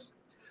violent,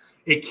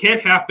 it can't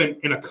happen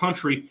in a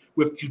country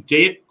with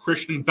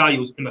Judeo-Christian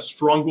values and a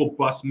strong,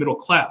 robust middle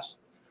class.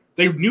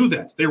 They knew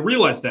that. They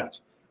realized that.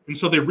 And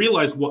so they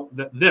realized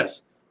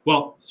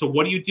Well, so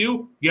what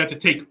do? You have to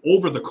take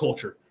over the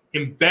culture,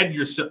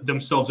 embed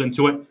themselves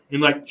into it,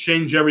 and like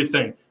change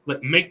everything,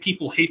 like make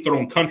people hate their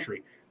own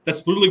country.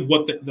 That's literally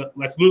what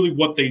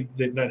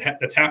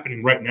that's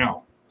happening right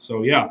now.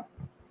 So yeah.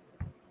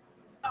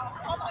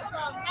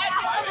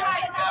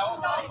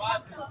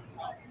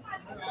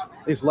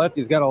 These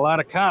lefties got a lot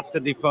of cops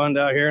to defund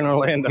out here in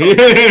Orlando.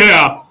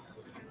 Yeah.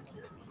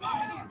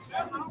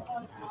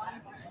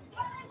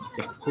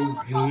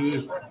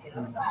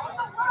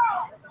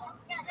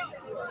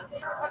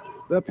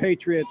 The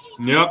Patriots.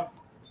 Yep.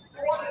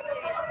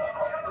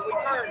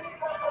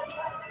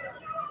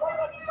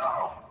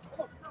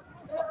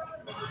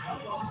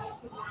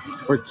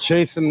 We're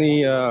chasing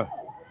the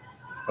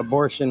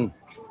abortion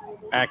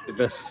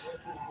activists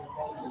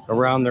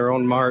around their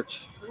own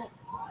march.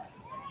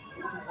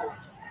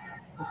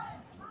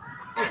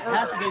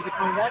 Days are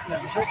coming back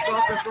now. Just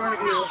stop us running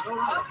here.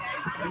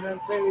 And then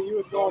say that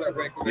you assaulted.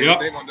 Yep.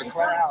 They're going to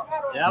declare out.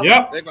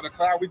 Yep. They're going to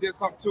declare we did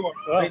something to them.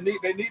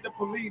 They need the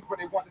police, but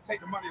they want to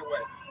take the money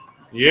away.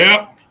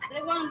 Yep.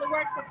 They want them to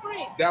work for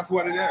free. That's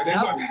what it is. They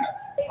want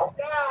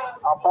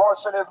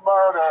Abortion is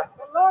murder.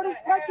 The Lord is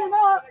catching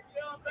up.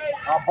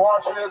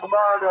 Abortion is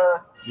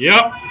murder.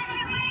 Yep.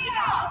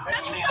 Yeah.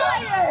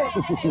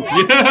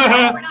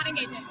 We're not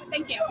engaging.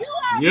 Thank you.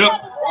 Yep.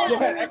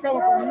 That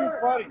coming from you,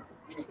 buddy.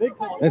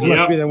 This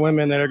must be the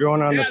women that are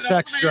going on the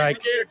sex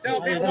strike.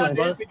 How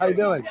you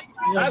doing?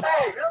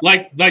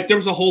 Like there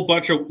was a whole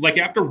bunch of, like,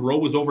 after Roe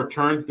was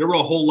overturned, there were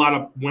a whole lot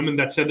of women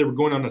that said they were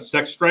going on a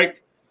sex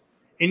strike.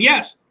 And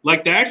yes,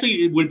 like that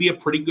actually it would be a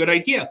pretty good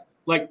idea.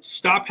 Like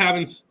stop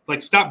banging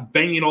stop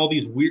being,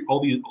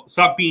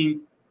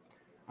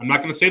 I'm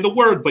not going to say the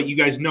word, but you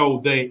guys know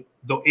the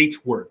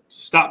H word.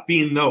 Stop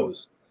being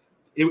those.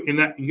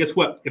 And guess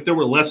what? If there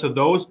were less of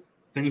those,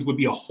 things would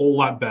be a whole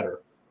lot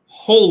better.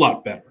 Whole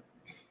lot better.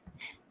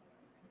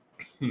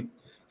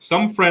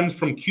 Some friends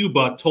from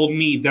Cuba told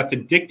me that the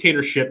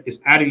dictatorship is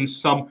adding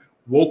some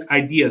woke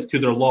ideas to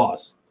their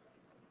laws.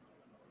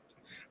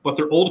 But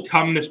their old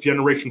communist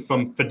generation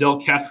from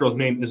Fidel Castro's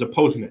name is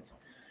opposing it.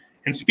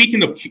 And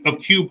speaking of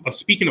Cuba,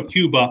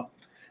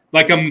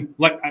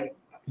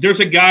 there's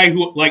a guy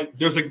who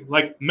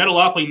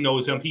Metalopoly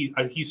knows him.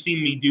 He's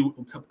seen me do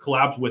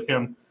collabs with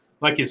him,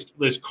 like his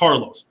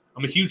Carlos.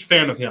 I'm a huge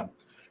fan of him.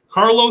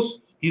 Carlos,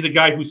 he's a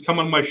guy who's come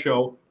on my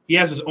show. He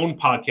has his own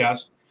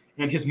podcast,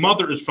 and his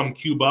mother is from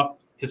Cuba.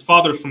 His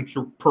father's from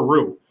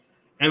Peru,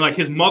 and like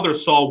his mother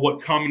saw what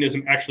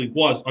communism actually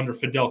was under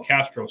Fidel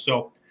Castro.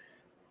 So,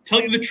 tell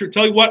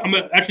you what, I'm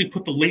gonna actually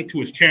put the link to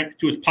his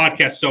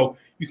podcast so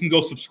you can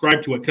go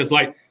subscribe to it, because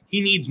like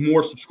he needs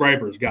more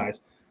subscribers,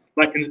 guys.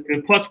 Like,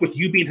 and plus with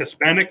you being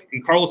Hispanic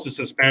and Carlos is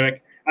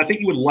Hispanic, I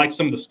think you would like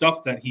some of the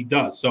stuff that he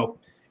does. So,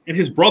 and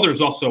his brother is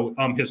also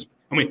his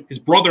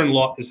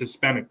brother-in-law is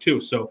Hispanic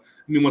too. So,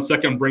 give me 1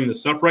 second. I'm bringing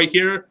this up right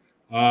here.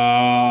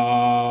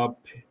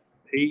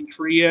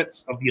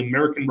 Patriots of the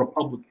American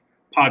Republic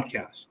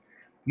podcast.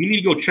 You need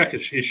to go check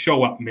his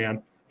show out,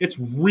 man. It's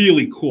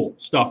really cool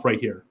stuff right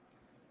here.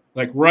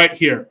 Like right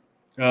here.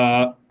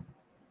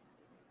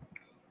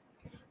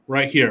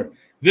 Right here.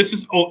 This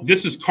is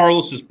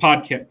Carlos's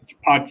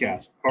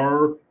podcast.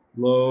 Carlos's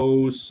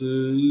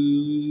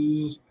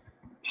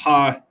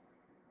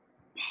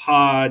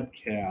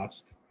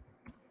podcast.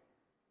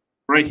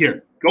 Right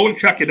here. Go and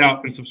check it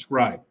out and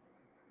subscribe.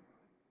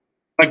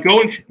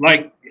 Go and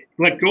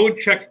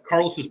check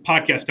Carlos's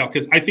podcast out,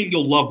 because I think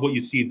you'll love what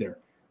you see there.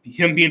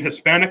 Him being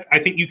Hispanic, I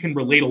think you can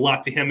relate a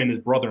lot to him and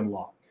his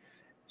brother-in-law.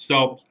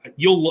 So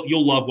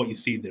you'll love what you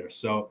see there.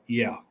 So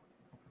yeah,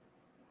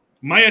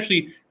 might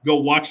actually go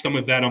watch some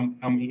of that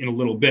in a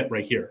little bit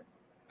right here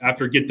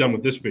after I get done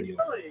with this video.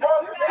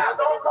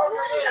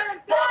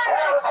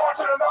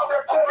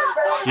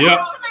 Yep.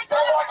 They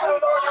want you to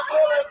know you're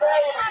killing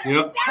babies.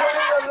 Yep. You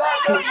need to let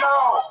them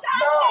know.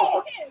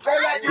 No. They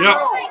let you Yep.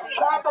 know.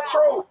 Tell the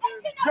truth.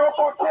 You're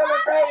for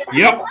killing babies.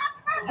 Yep.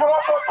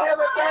 You're for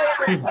killing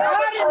babies. Tell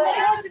the truth.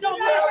 Tell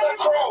the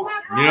truth.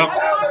 Yep.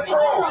 Tell the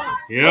truth.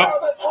 Yep. Tell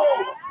the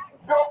truth.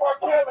 You're for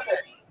killing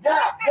it.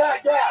 Yeah.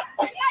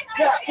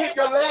 Yeah, keep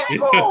your legs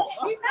closed.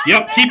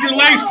 Yep, keep your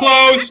legs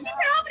closed.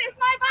 It's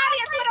my body.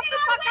 I do what the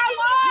fuck I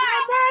want.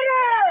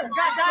 She's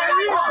got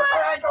diarrhea.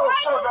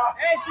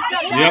 Hey, she's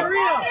got Yep.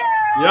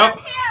 Yep.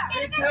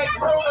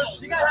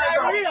 She got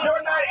diarrhea.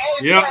 You're not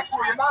Yep. asexual.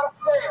 You're not a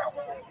snail.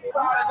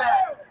 Proud of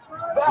that.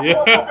 That's Yeah.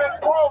 what you've been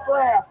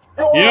programmed.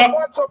 You're Yep. a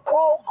bunch of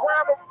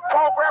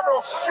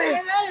programmable sheep.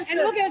 And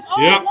look at this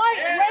old Yep. white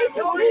racist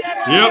people.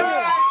 Yep.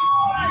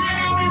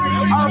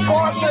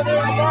 Abortion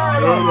is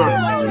murder.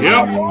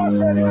 Yep.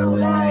 Abortion is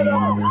murder.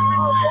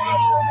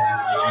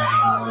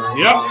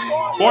 Yep.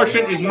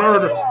 Abortion is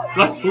murder.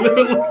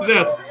 Look at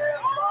this.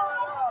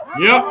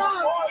 Yep.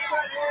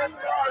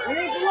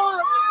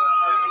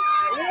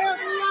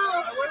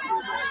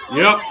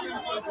 Yep.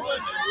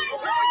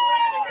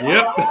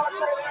 Yep.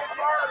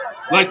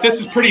 Like, this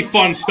is pretty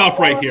fun stuff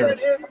right here.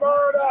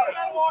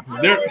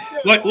 There,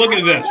 like, look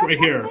at this right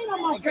here.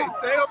 Okay,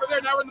 stay over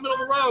there. Now we're in the middle of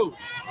the road.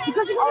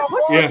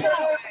 Yeah.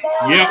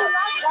 Yep.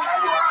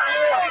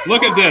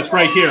 Look at this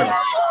right here.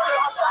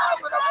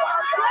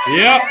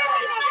 Yep.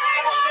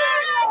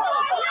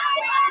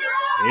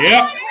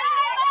 Yep.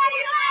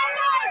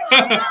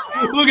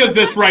 Look at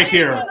this right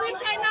here.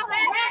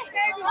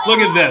 Look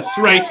at this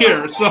right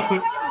here. So,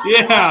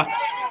 yeah.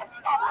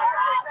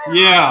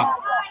 Yeah.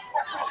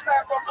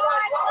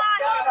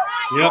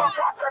 Yep.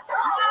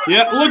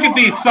 Yeah, look at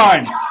these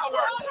signs.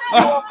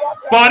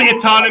 Body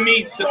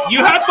autonomy.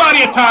 You have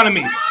body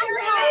autonomy.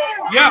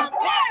 Yep.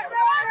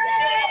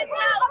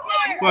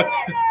 But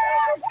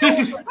this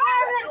is.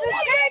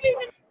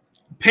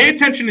 Pay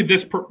attention to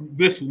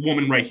this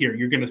woman right here.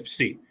 You're going to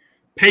see.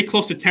 Pay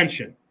close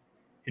attention.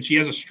 And she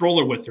has a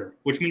stroller with her,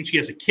 which means she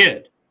has a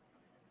kid.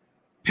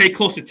 Pay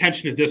close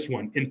attention to this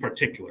one in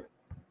particular.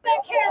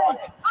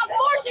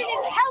 Abortion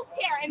is health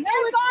care, and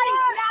their bodies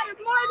matter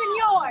more than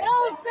yours.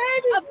 Those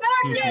babies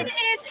abortion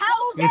is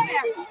health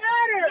care.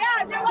 Matter.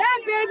 Yeah, that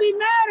baby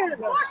matters.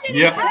 Abortion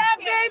Yep. is that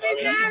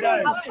baby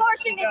matters.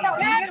 Abortion is health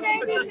care. That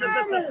baby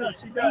matters.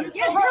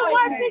 Your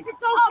wife thinks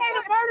it's okay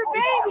to murder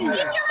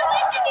babies. Keep your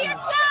religion to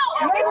yourself.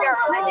 Keep your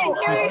religion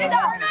to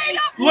yourself.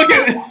 Look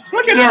at her.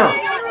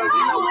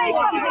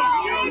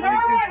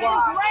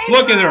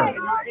 Look at her.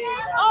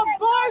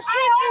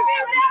 Abortion is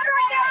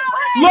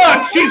Look,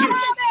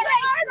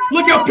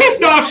 look how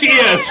pissed off she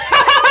is.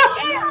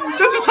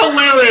 This is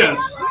hilarious.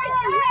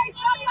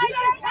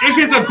 And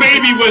she has a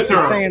baby with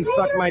her. Saying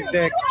suck my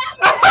dick.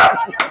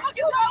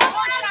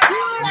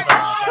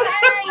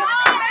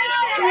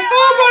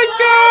 Oh my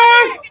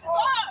god.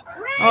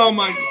 Oh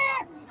my.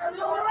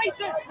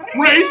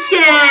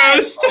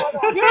 Racist.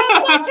 You're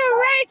such a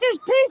racist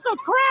piece of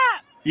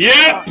crap.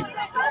 Yep.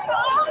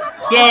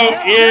 So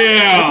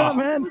yeah. What's up,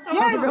 man?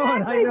 How's it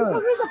going? How you doing?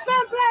 This is the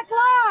Fat Black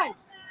Lives.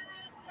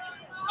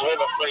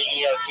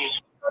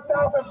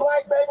 1,000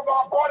 black babies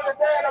are aborted a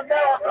day in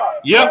America.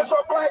 Yep. That's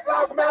what Black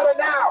Lives Matter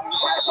now.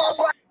 That's what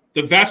Black.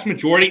 The vast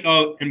majority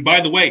of, and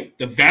by the way,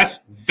 the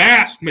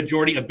vast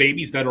majority of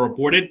babies that are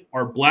aborted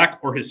are black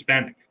or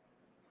Hispanic.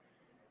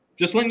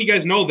 Just letting you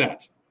guys know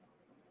that.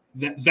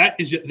 That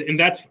is, and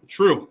that's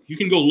true. You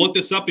can go look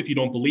this up if you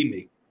don't believe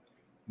me.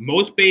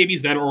 Most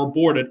babies that are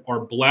aborted are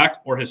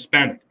black or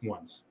Hispanic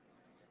ones.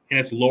 And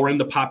it's lowering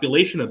the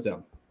population of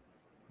them.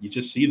 You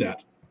just see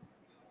that.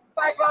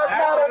 Black Lives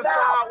Matter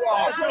now.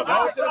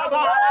 Go to the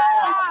side.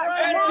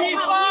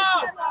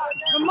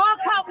 The mock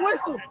cop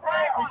whistle.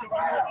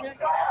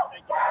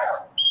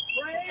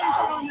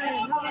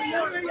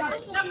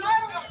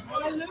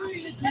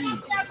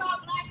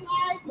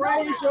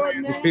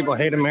 These people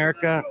hate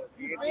America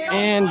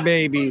and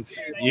babies.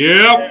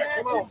 Yep.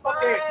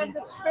 Bind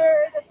the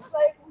spirit of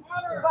Satan.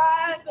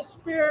 Bind the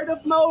spirit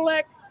of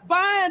Molech.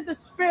 Bind the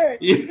spirit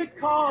that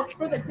calls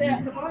for the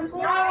death of unborn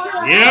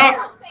children. Yep.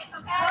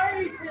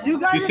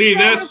 You see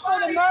this? For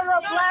the murder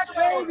of black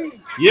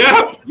babies.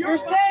 Yep. You're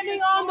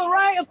standing on the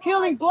right of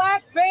killing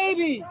black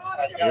babies.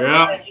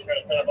 Yep.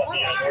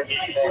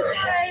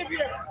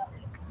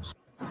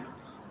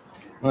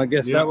 Well, I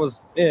guess that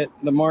was it.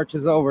 The march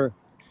is over.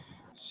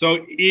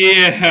 So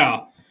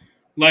yeah,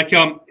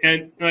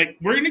 and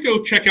we're gonna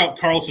go check out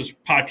Carlos's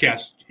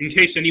podcast in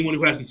case anyone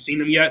who hasn't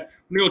seen him yet.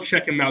 I'm gonna go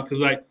check him out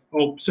because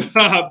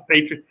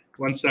Patriot.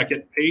 1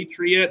 second,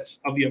 Patriots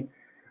of the.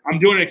 I'm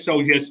doing it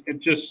so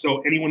just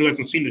so anyone who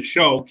hasn't seen the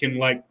show can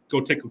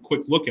go take a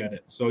quick look at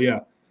it. So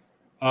yeah,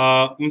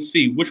 let's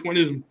see which one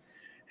is.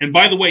 And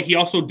by the way, he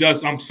also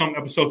does some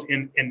episodes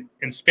in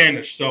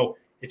Spanish. So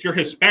if you're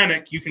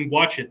Hispanic, you can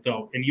watch it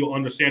though, and you'll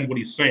understand what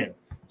he's saying.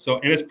 So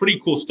and it's pretty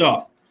cool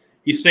stuff.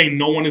 He's saying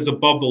no one is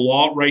above the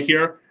law right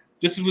here.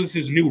 This was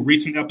his new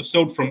recent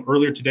episode from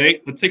earlier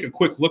today. Let's take a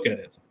quick look at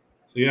it.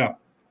 So yeah.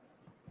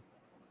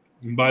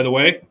 And by the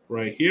way,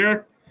 right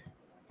here,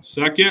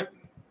 second,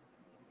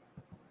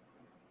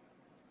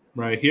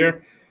 right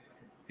here,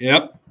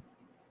 Yep.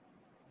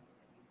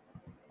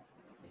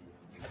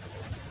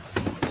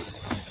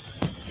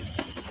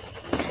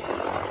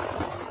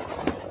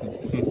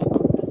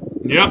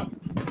 Yep.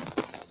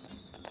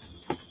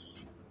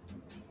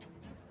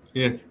 Yeah.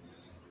 Hey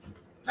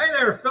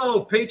there,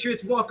 fellow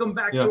patriots. Welcome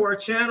back to our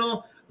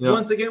channel.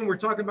 Once again, we're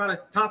talking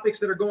about topics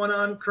that are going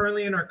on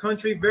currently in our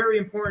country. Very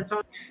important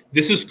topics.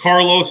 This is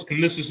Carlos,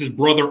 and this is his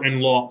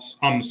brother-in-law,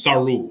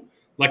 Saru.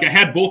 Like I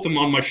had both of them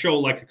on my show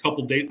like a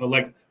couple days,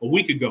 like a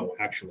week ago,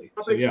 actually.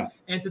 So yeah.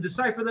 And to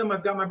decipher them,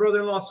 I've got my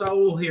brother-in-law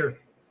Saul here.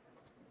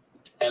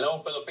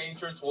 Hello, fellow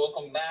patriots.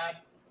 Welcome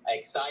back.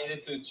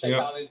 Excited to check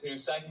out this new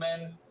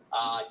segment.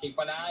 Keep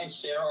an eye,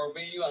 share our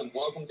video, and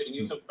welcome to the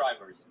new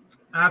subscribers.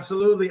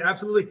 Absolutely,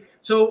 absolutely.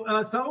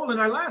 So, Saul, in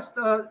our last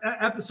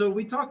episode,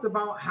 we talked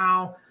about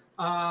how,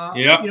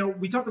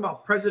 we talked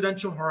about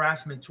presidential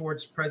harassment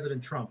towards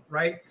President Trump,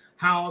 right?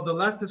 How the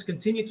left has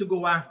continued to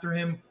go after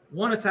him,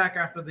 one attack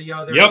after the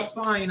other,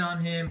 spying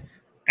on him.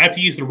 I have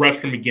to use the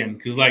restroom again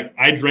because, like,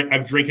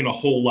 I've drinking a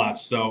whole lot.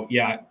 So,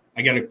 yeah,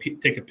 I got to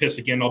take a piss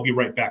again. I'll be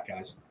right back,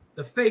 guys.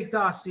 The fake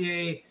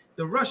dossier,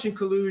 the Russian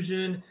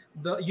collusion,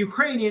 the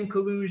Ukrainian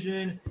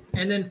collusion,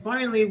 and then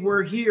finally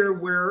we're here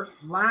where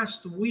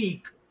last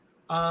week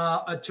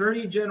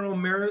Attorney General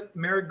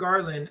Merrick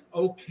Garland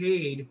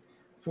okayed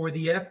for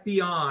the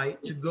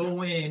FBI to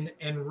go in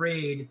and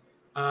raid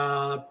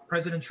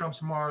President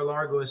Trump's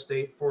Mar-a-Lago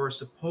estate for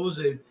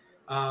supposed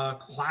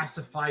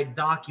classified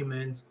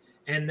documents,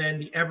 and then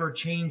the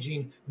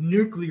ever-changing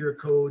nuclear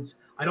codes.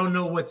 I don't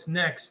know what's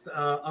next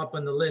up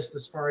on the list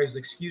as far as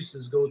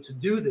excuses go to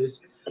do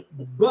this.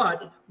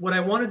 But what I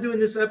want to do in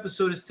this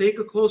episode is take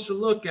a closer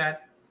look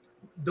at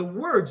the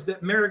words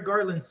that Merrick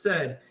Garland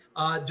said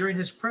during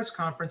his press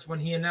conference when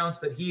he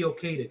announced that he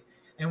okayed it.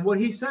 And what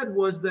he said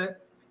was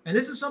that, and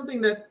this is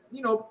something that,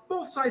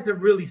 both sides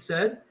have really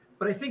said,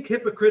 but I think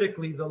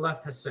hypocritically the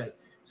left has said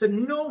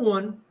no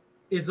one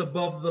is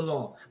above the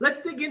law.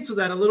 Let's dig into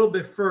that a little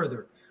bit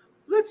further.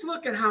 Let's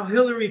look at how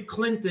Hillary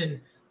Clinton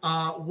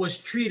was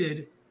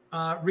treated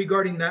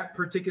regarding that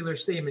particular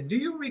statement. Do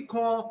you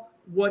recall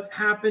what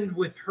happened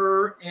with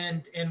her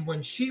and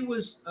when she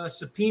was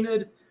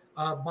subpoenaed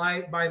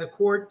by the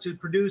court to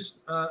produce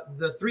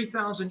the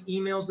 3,000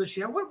 emails that she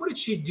had? What did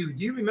she do?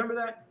 Do you remember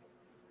that?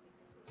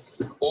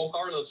 Well,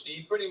 Carlos,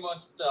 she pretty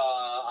much,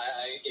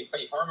 if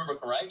I remember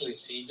correctly,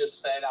 she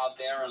just sat out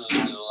there and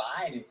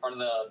lied in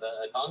front of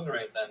the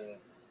Congress and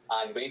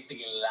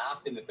basically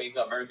laughed in the face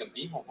of American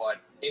people. But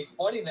it's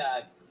funny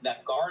that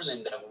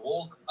Garland, that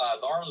woke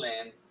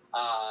Garland,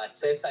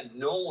 says that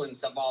no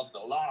one's above the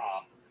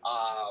law.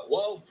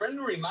 Well,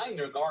 friendly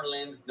reminder,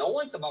 Garland, no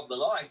one's above the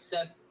law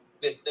except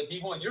the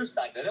people on your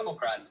side, the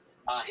Democrats.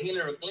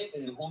 Hillary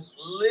Clinton, who's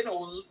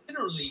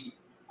literally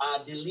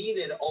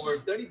deleted over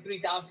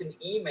 33,000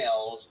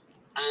 emails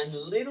and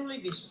literally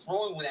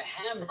destroyed with a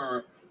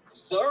hammer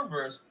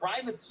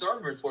private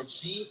servers where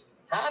she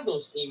had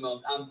those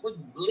emails and put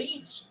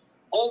bleach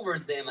over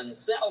them and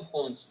cell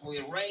phones to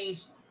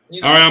erase.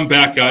 All right, I'm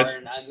back, guys.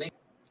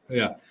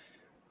 Yep.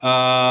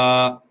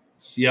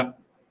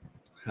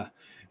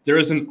 There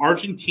is an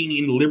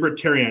Argentinian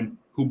libertarian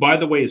who, by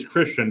the way, is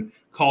Christian,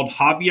 called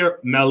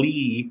Javier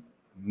Milei.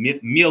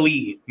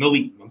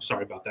 I'm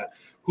sorry about that.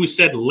 Who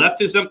said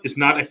leftism is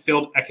not a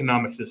failed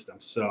economic system.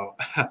 So,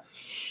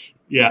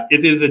 yeah,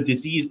 it is a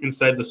disease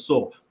inside the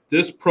soul.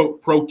 This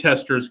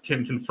protesters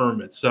can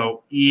confirm it.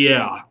 So,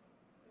 yeah,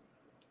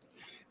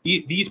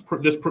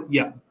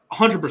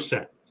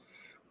 100%.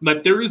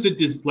 Like there is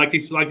like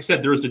I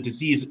said, there is a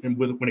disease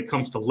when it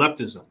comes to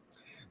leftism.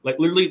 Like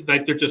literally,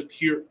 like they're just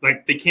pure.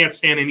 Like they can't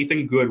stand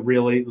anything good,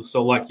 really.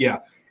 So, like, yeah,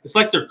 it's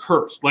like they're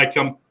cursed. Like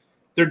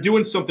they're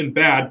doing something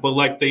bad, but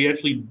like they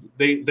it's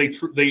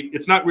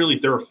not really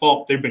their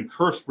fault. They've been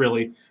cursed,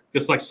 really,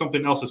 because like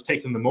something else has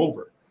taken them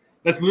over.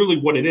 That's literally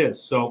what it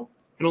is. So,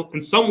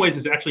 in some ways,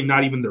 it's actually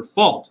not even their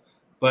fault,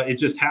 but it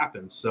just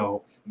happens.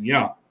 So,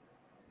 yeah.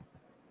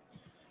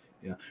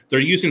 Yeah, they're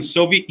using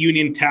Soviet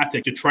Union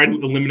tactics to try to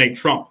eliminate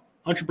Trump.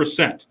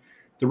 100%.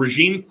 The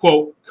regime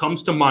quote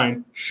comes to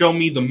mind: "Show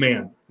me the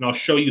man, and I'll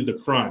show you the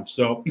crime."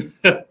 So,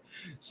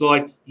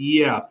 like,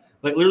 yeah,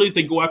 like literally,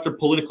 they go after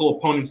political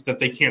opponents that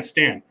they can't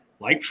stand,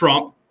 like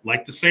Trump,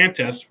 like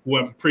DeSantis, who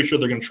I'm pretty sure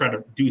they're going to try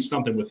to do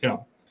something with him,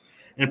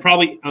 and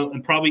probably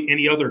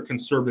any other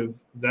conservative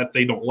that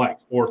they don't like,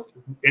 or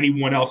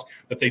anyone else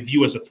that they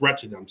view as a threat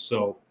to them.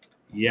 So,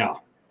 yeah.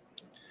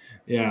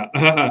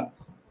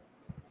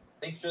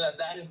 Make sure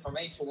that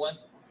information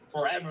was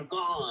forever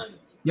gone.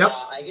 Yep.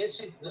 I guess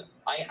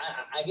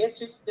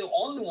just the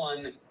only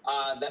one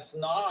that's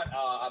not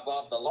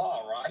above the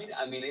law, right?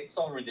 I mean, it's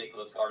so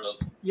ridiculous, Carlos.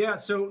 Yeah.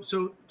 So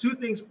two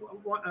things I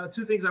want to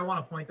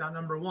point out.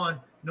 Number one,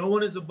 no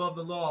one is above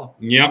the law,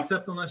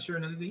 except unless you're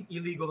an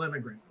illegal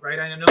immigrant, right?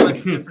 I know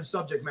that's a different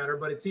subject matter,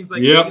 but it seems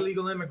like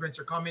illegal immigrants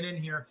are coming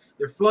in here,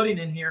 they're flooding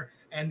in here,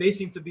 and they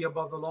seem to be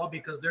above the law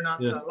because they're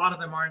not. A lot of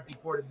them aren't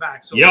deported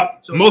back. So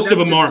most of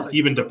them aren't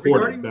even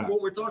deported back.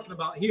 What we're talking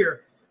about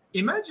here.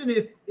 Imagine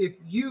if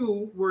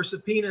you were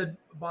subpoenaed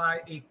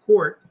by a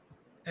court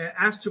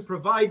asked to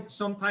provide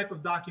some type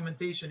of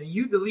documentation, and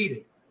you delete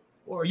it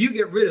or you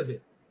get rid of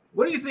it,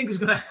 what do you think is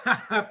going to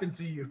happen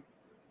to you?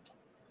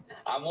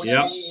 I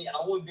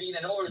would be in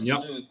an orange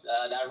suit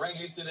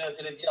directly to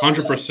the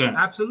 100%.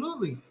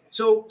 Absolutely.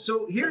 So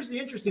here's the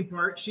interesting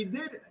part. She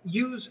did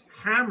use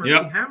hammers.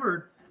 Yep. She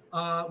hammered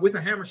with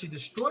a hammer. She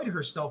destroyed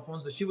her cell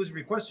phones that she was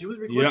requested. She was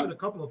requested a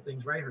couple of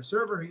things, right? Her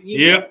server, her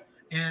email,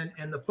 and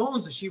the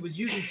phones that she was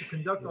using to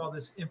conduct all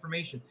this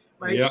information,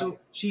 right? Yep. So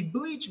she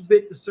bleach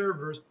bit the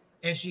servers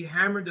and she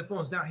hammered the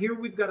phones. Now here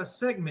we've got a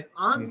segment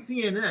on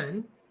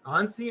CNN.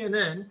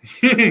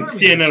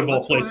 CNN of all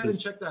Let's go ahead and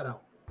places. check that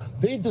out.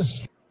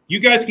 You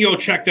guys can go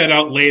check that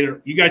out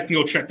later. You guys can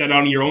go check that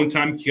out in your own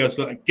time because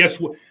guess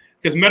what?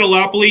 Because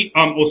Metalopoly,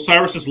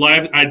 Osiris is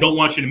live. I don't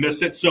want you to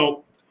miss it.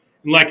 So,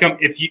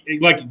 if you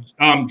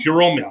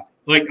Jerome,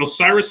 like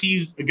Osiris,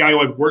 he's a guy who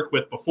I've worked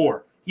with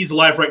before. He's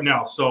live right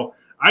now. So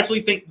I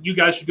actually think you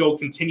guys should go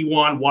continue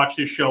on, watch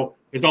this show.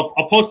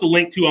 I'll post a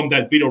link to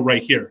that video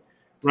right here.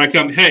 Right,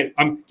 hey,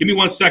 give me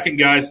 1 second,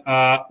 guys.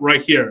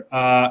 Right here.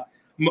 I'm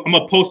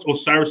gonna post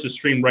Osiris's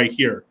stream right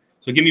here.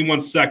 So give me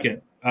 1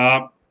 second.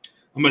 I'm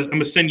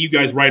gonna send you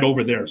guys right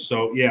over there.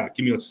 So yeah,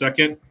 give me a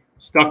second.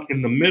 Stuck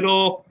in the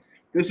middle.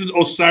 This is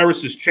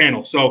Osiris's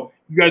channel, so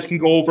you guys can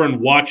go over and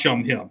watch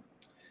him.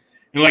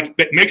 And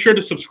make sure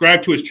to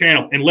subscribe to his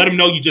channel and let him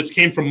know you just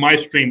came from my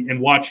stream and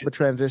watch it. The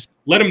transition.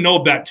 Let him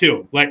know that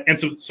too.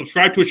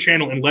 Subscribe to his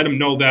channel and let him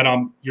know that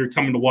you're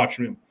coming to watch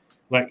him.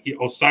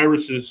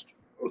 Osiris's.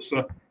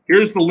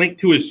 Here's the link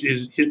to his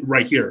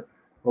right here.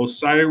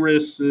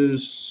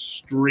 Osiris's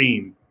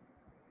stream.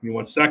 Give me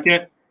 1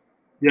 second.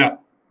 Yeah.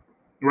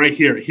 Right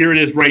here. Here it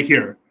is right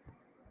here.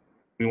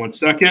 Give me 1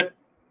 second.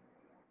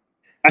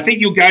 I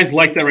think you guys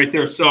like that right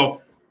there.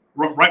 So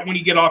right when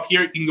you get off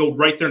here, you can go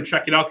right there and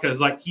check it out because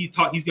he's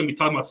going to be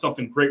talking about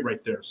something great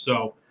right there.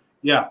 So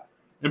yeah.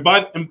 And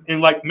guys,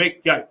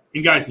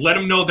 let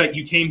him know that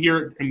you came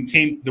here and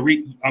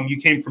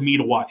you came for me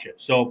to watch it.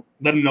 So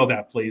let him know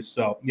that, please.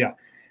 So yeah.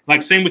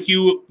 Same with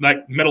you,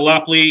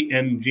 Metalopoly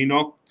and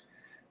Gino.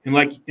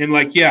 Thank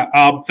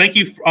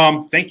you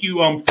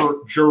for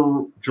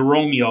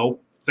Jeromeo.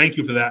 Thank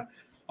you for that.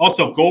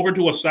 Also, go over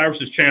to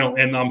Osiris's channel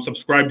and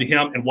subscribe to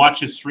him and watch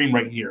his stream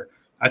right here.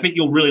 I think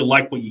you'll really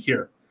like what you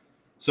hear.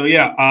 So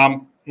yeah,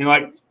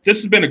 this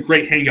has been a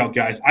great hangout,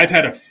 guys. I've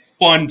had a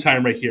fun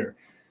time right here.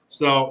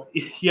 So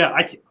yeah,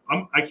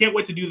 I can't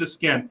wait to do this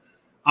again.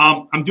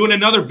 I'm doing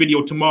another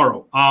video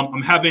tomorrow.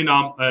 I'm having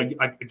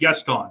a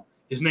guest on.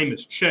 His name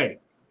is Cheney.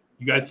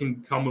 You guys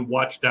can come and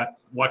watch that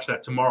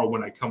tomorrow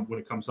when it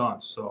comes on.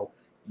 So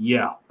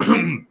yeah.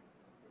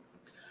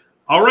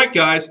 All right,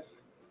 guys.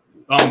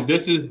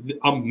 This is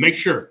make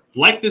sure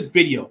like this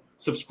video,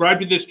 subscribe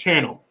to this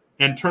channel,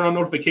 and turn on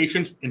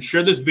notifications and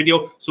share this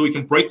video so we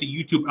can break the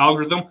YouTube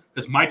algorithm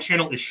because my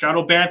channel is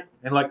shadow banned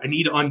and I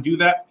need to undo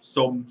that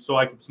so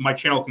my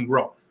channel can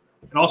grow.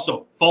 And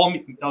also follow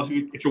me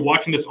if you're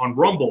watching this on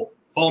Rumble.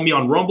 Follow me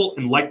on Rumble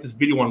and like this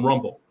video on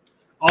Rumble.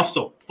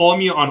 Also follow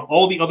me on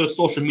all the other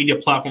social media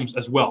platforms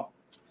as well.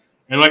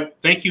 And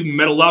thank you,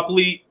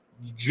 Metalopoly,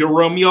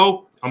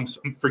 Jeromeo.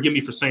 Forgive me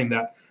for saying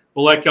that,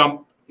 but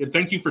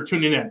thank you for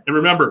tuning in. And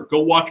remember, go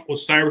watch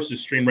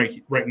Osiris's stream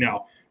right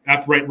now,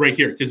 right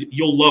here, because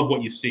you'll love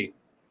what you see.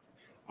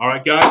 All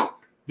right, guys.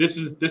 This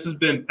has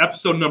been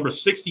episode number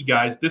 60,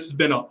 guys. This has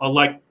been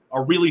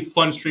a really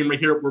fun stream right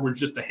here where we're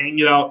just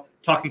hanging out,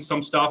 talking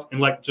some stuff,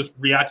 and just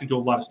reacting to a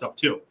lot of stuff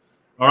too.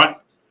 All right.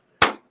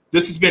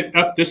 This has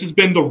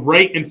been the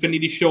Ray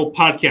Infinity Show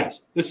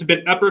podcast. This has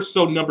been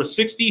episode number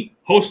 60,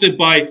 hosted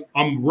by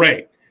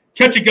Ray.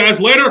 Catch you guys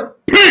later.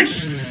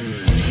 Peace.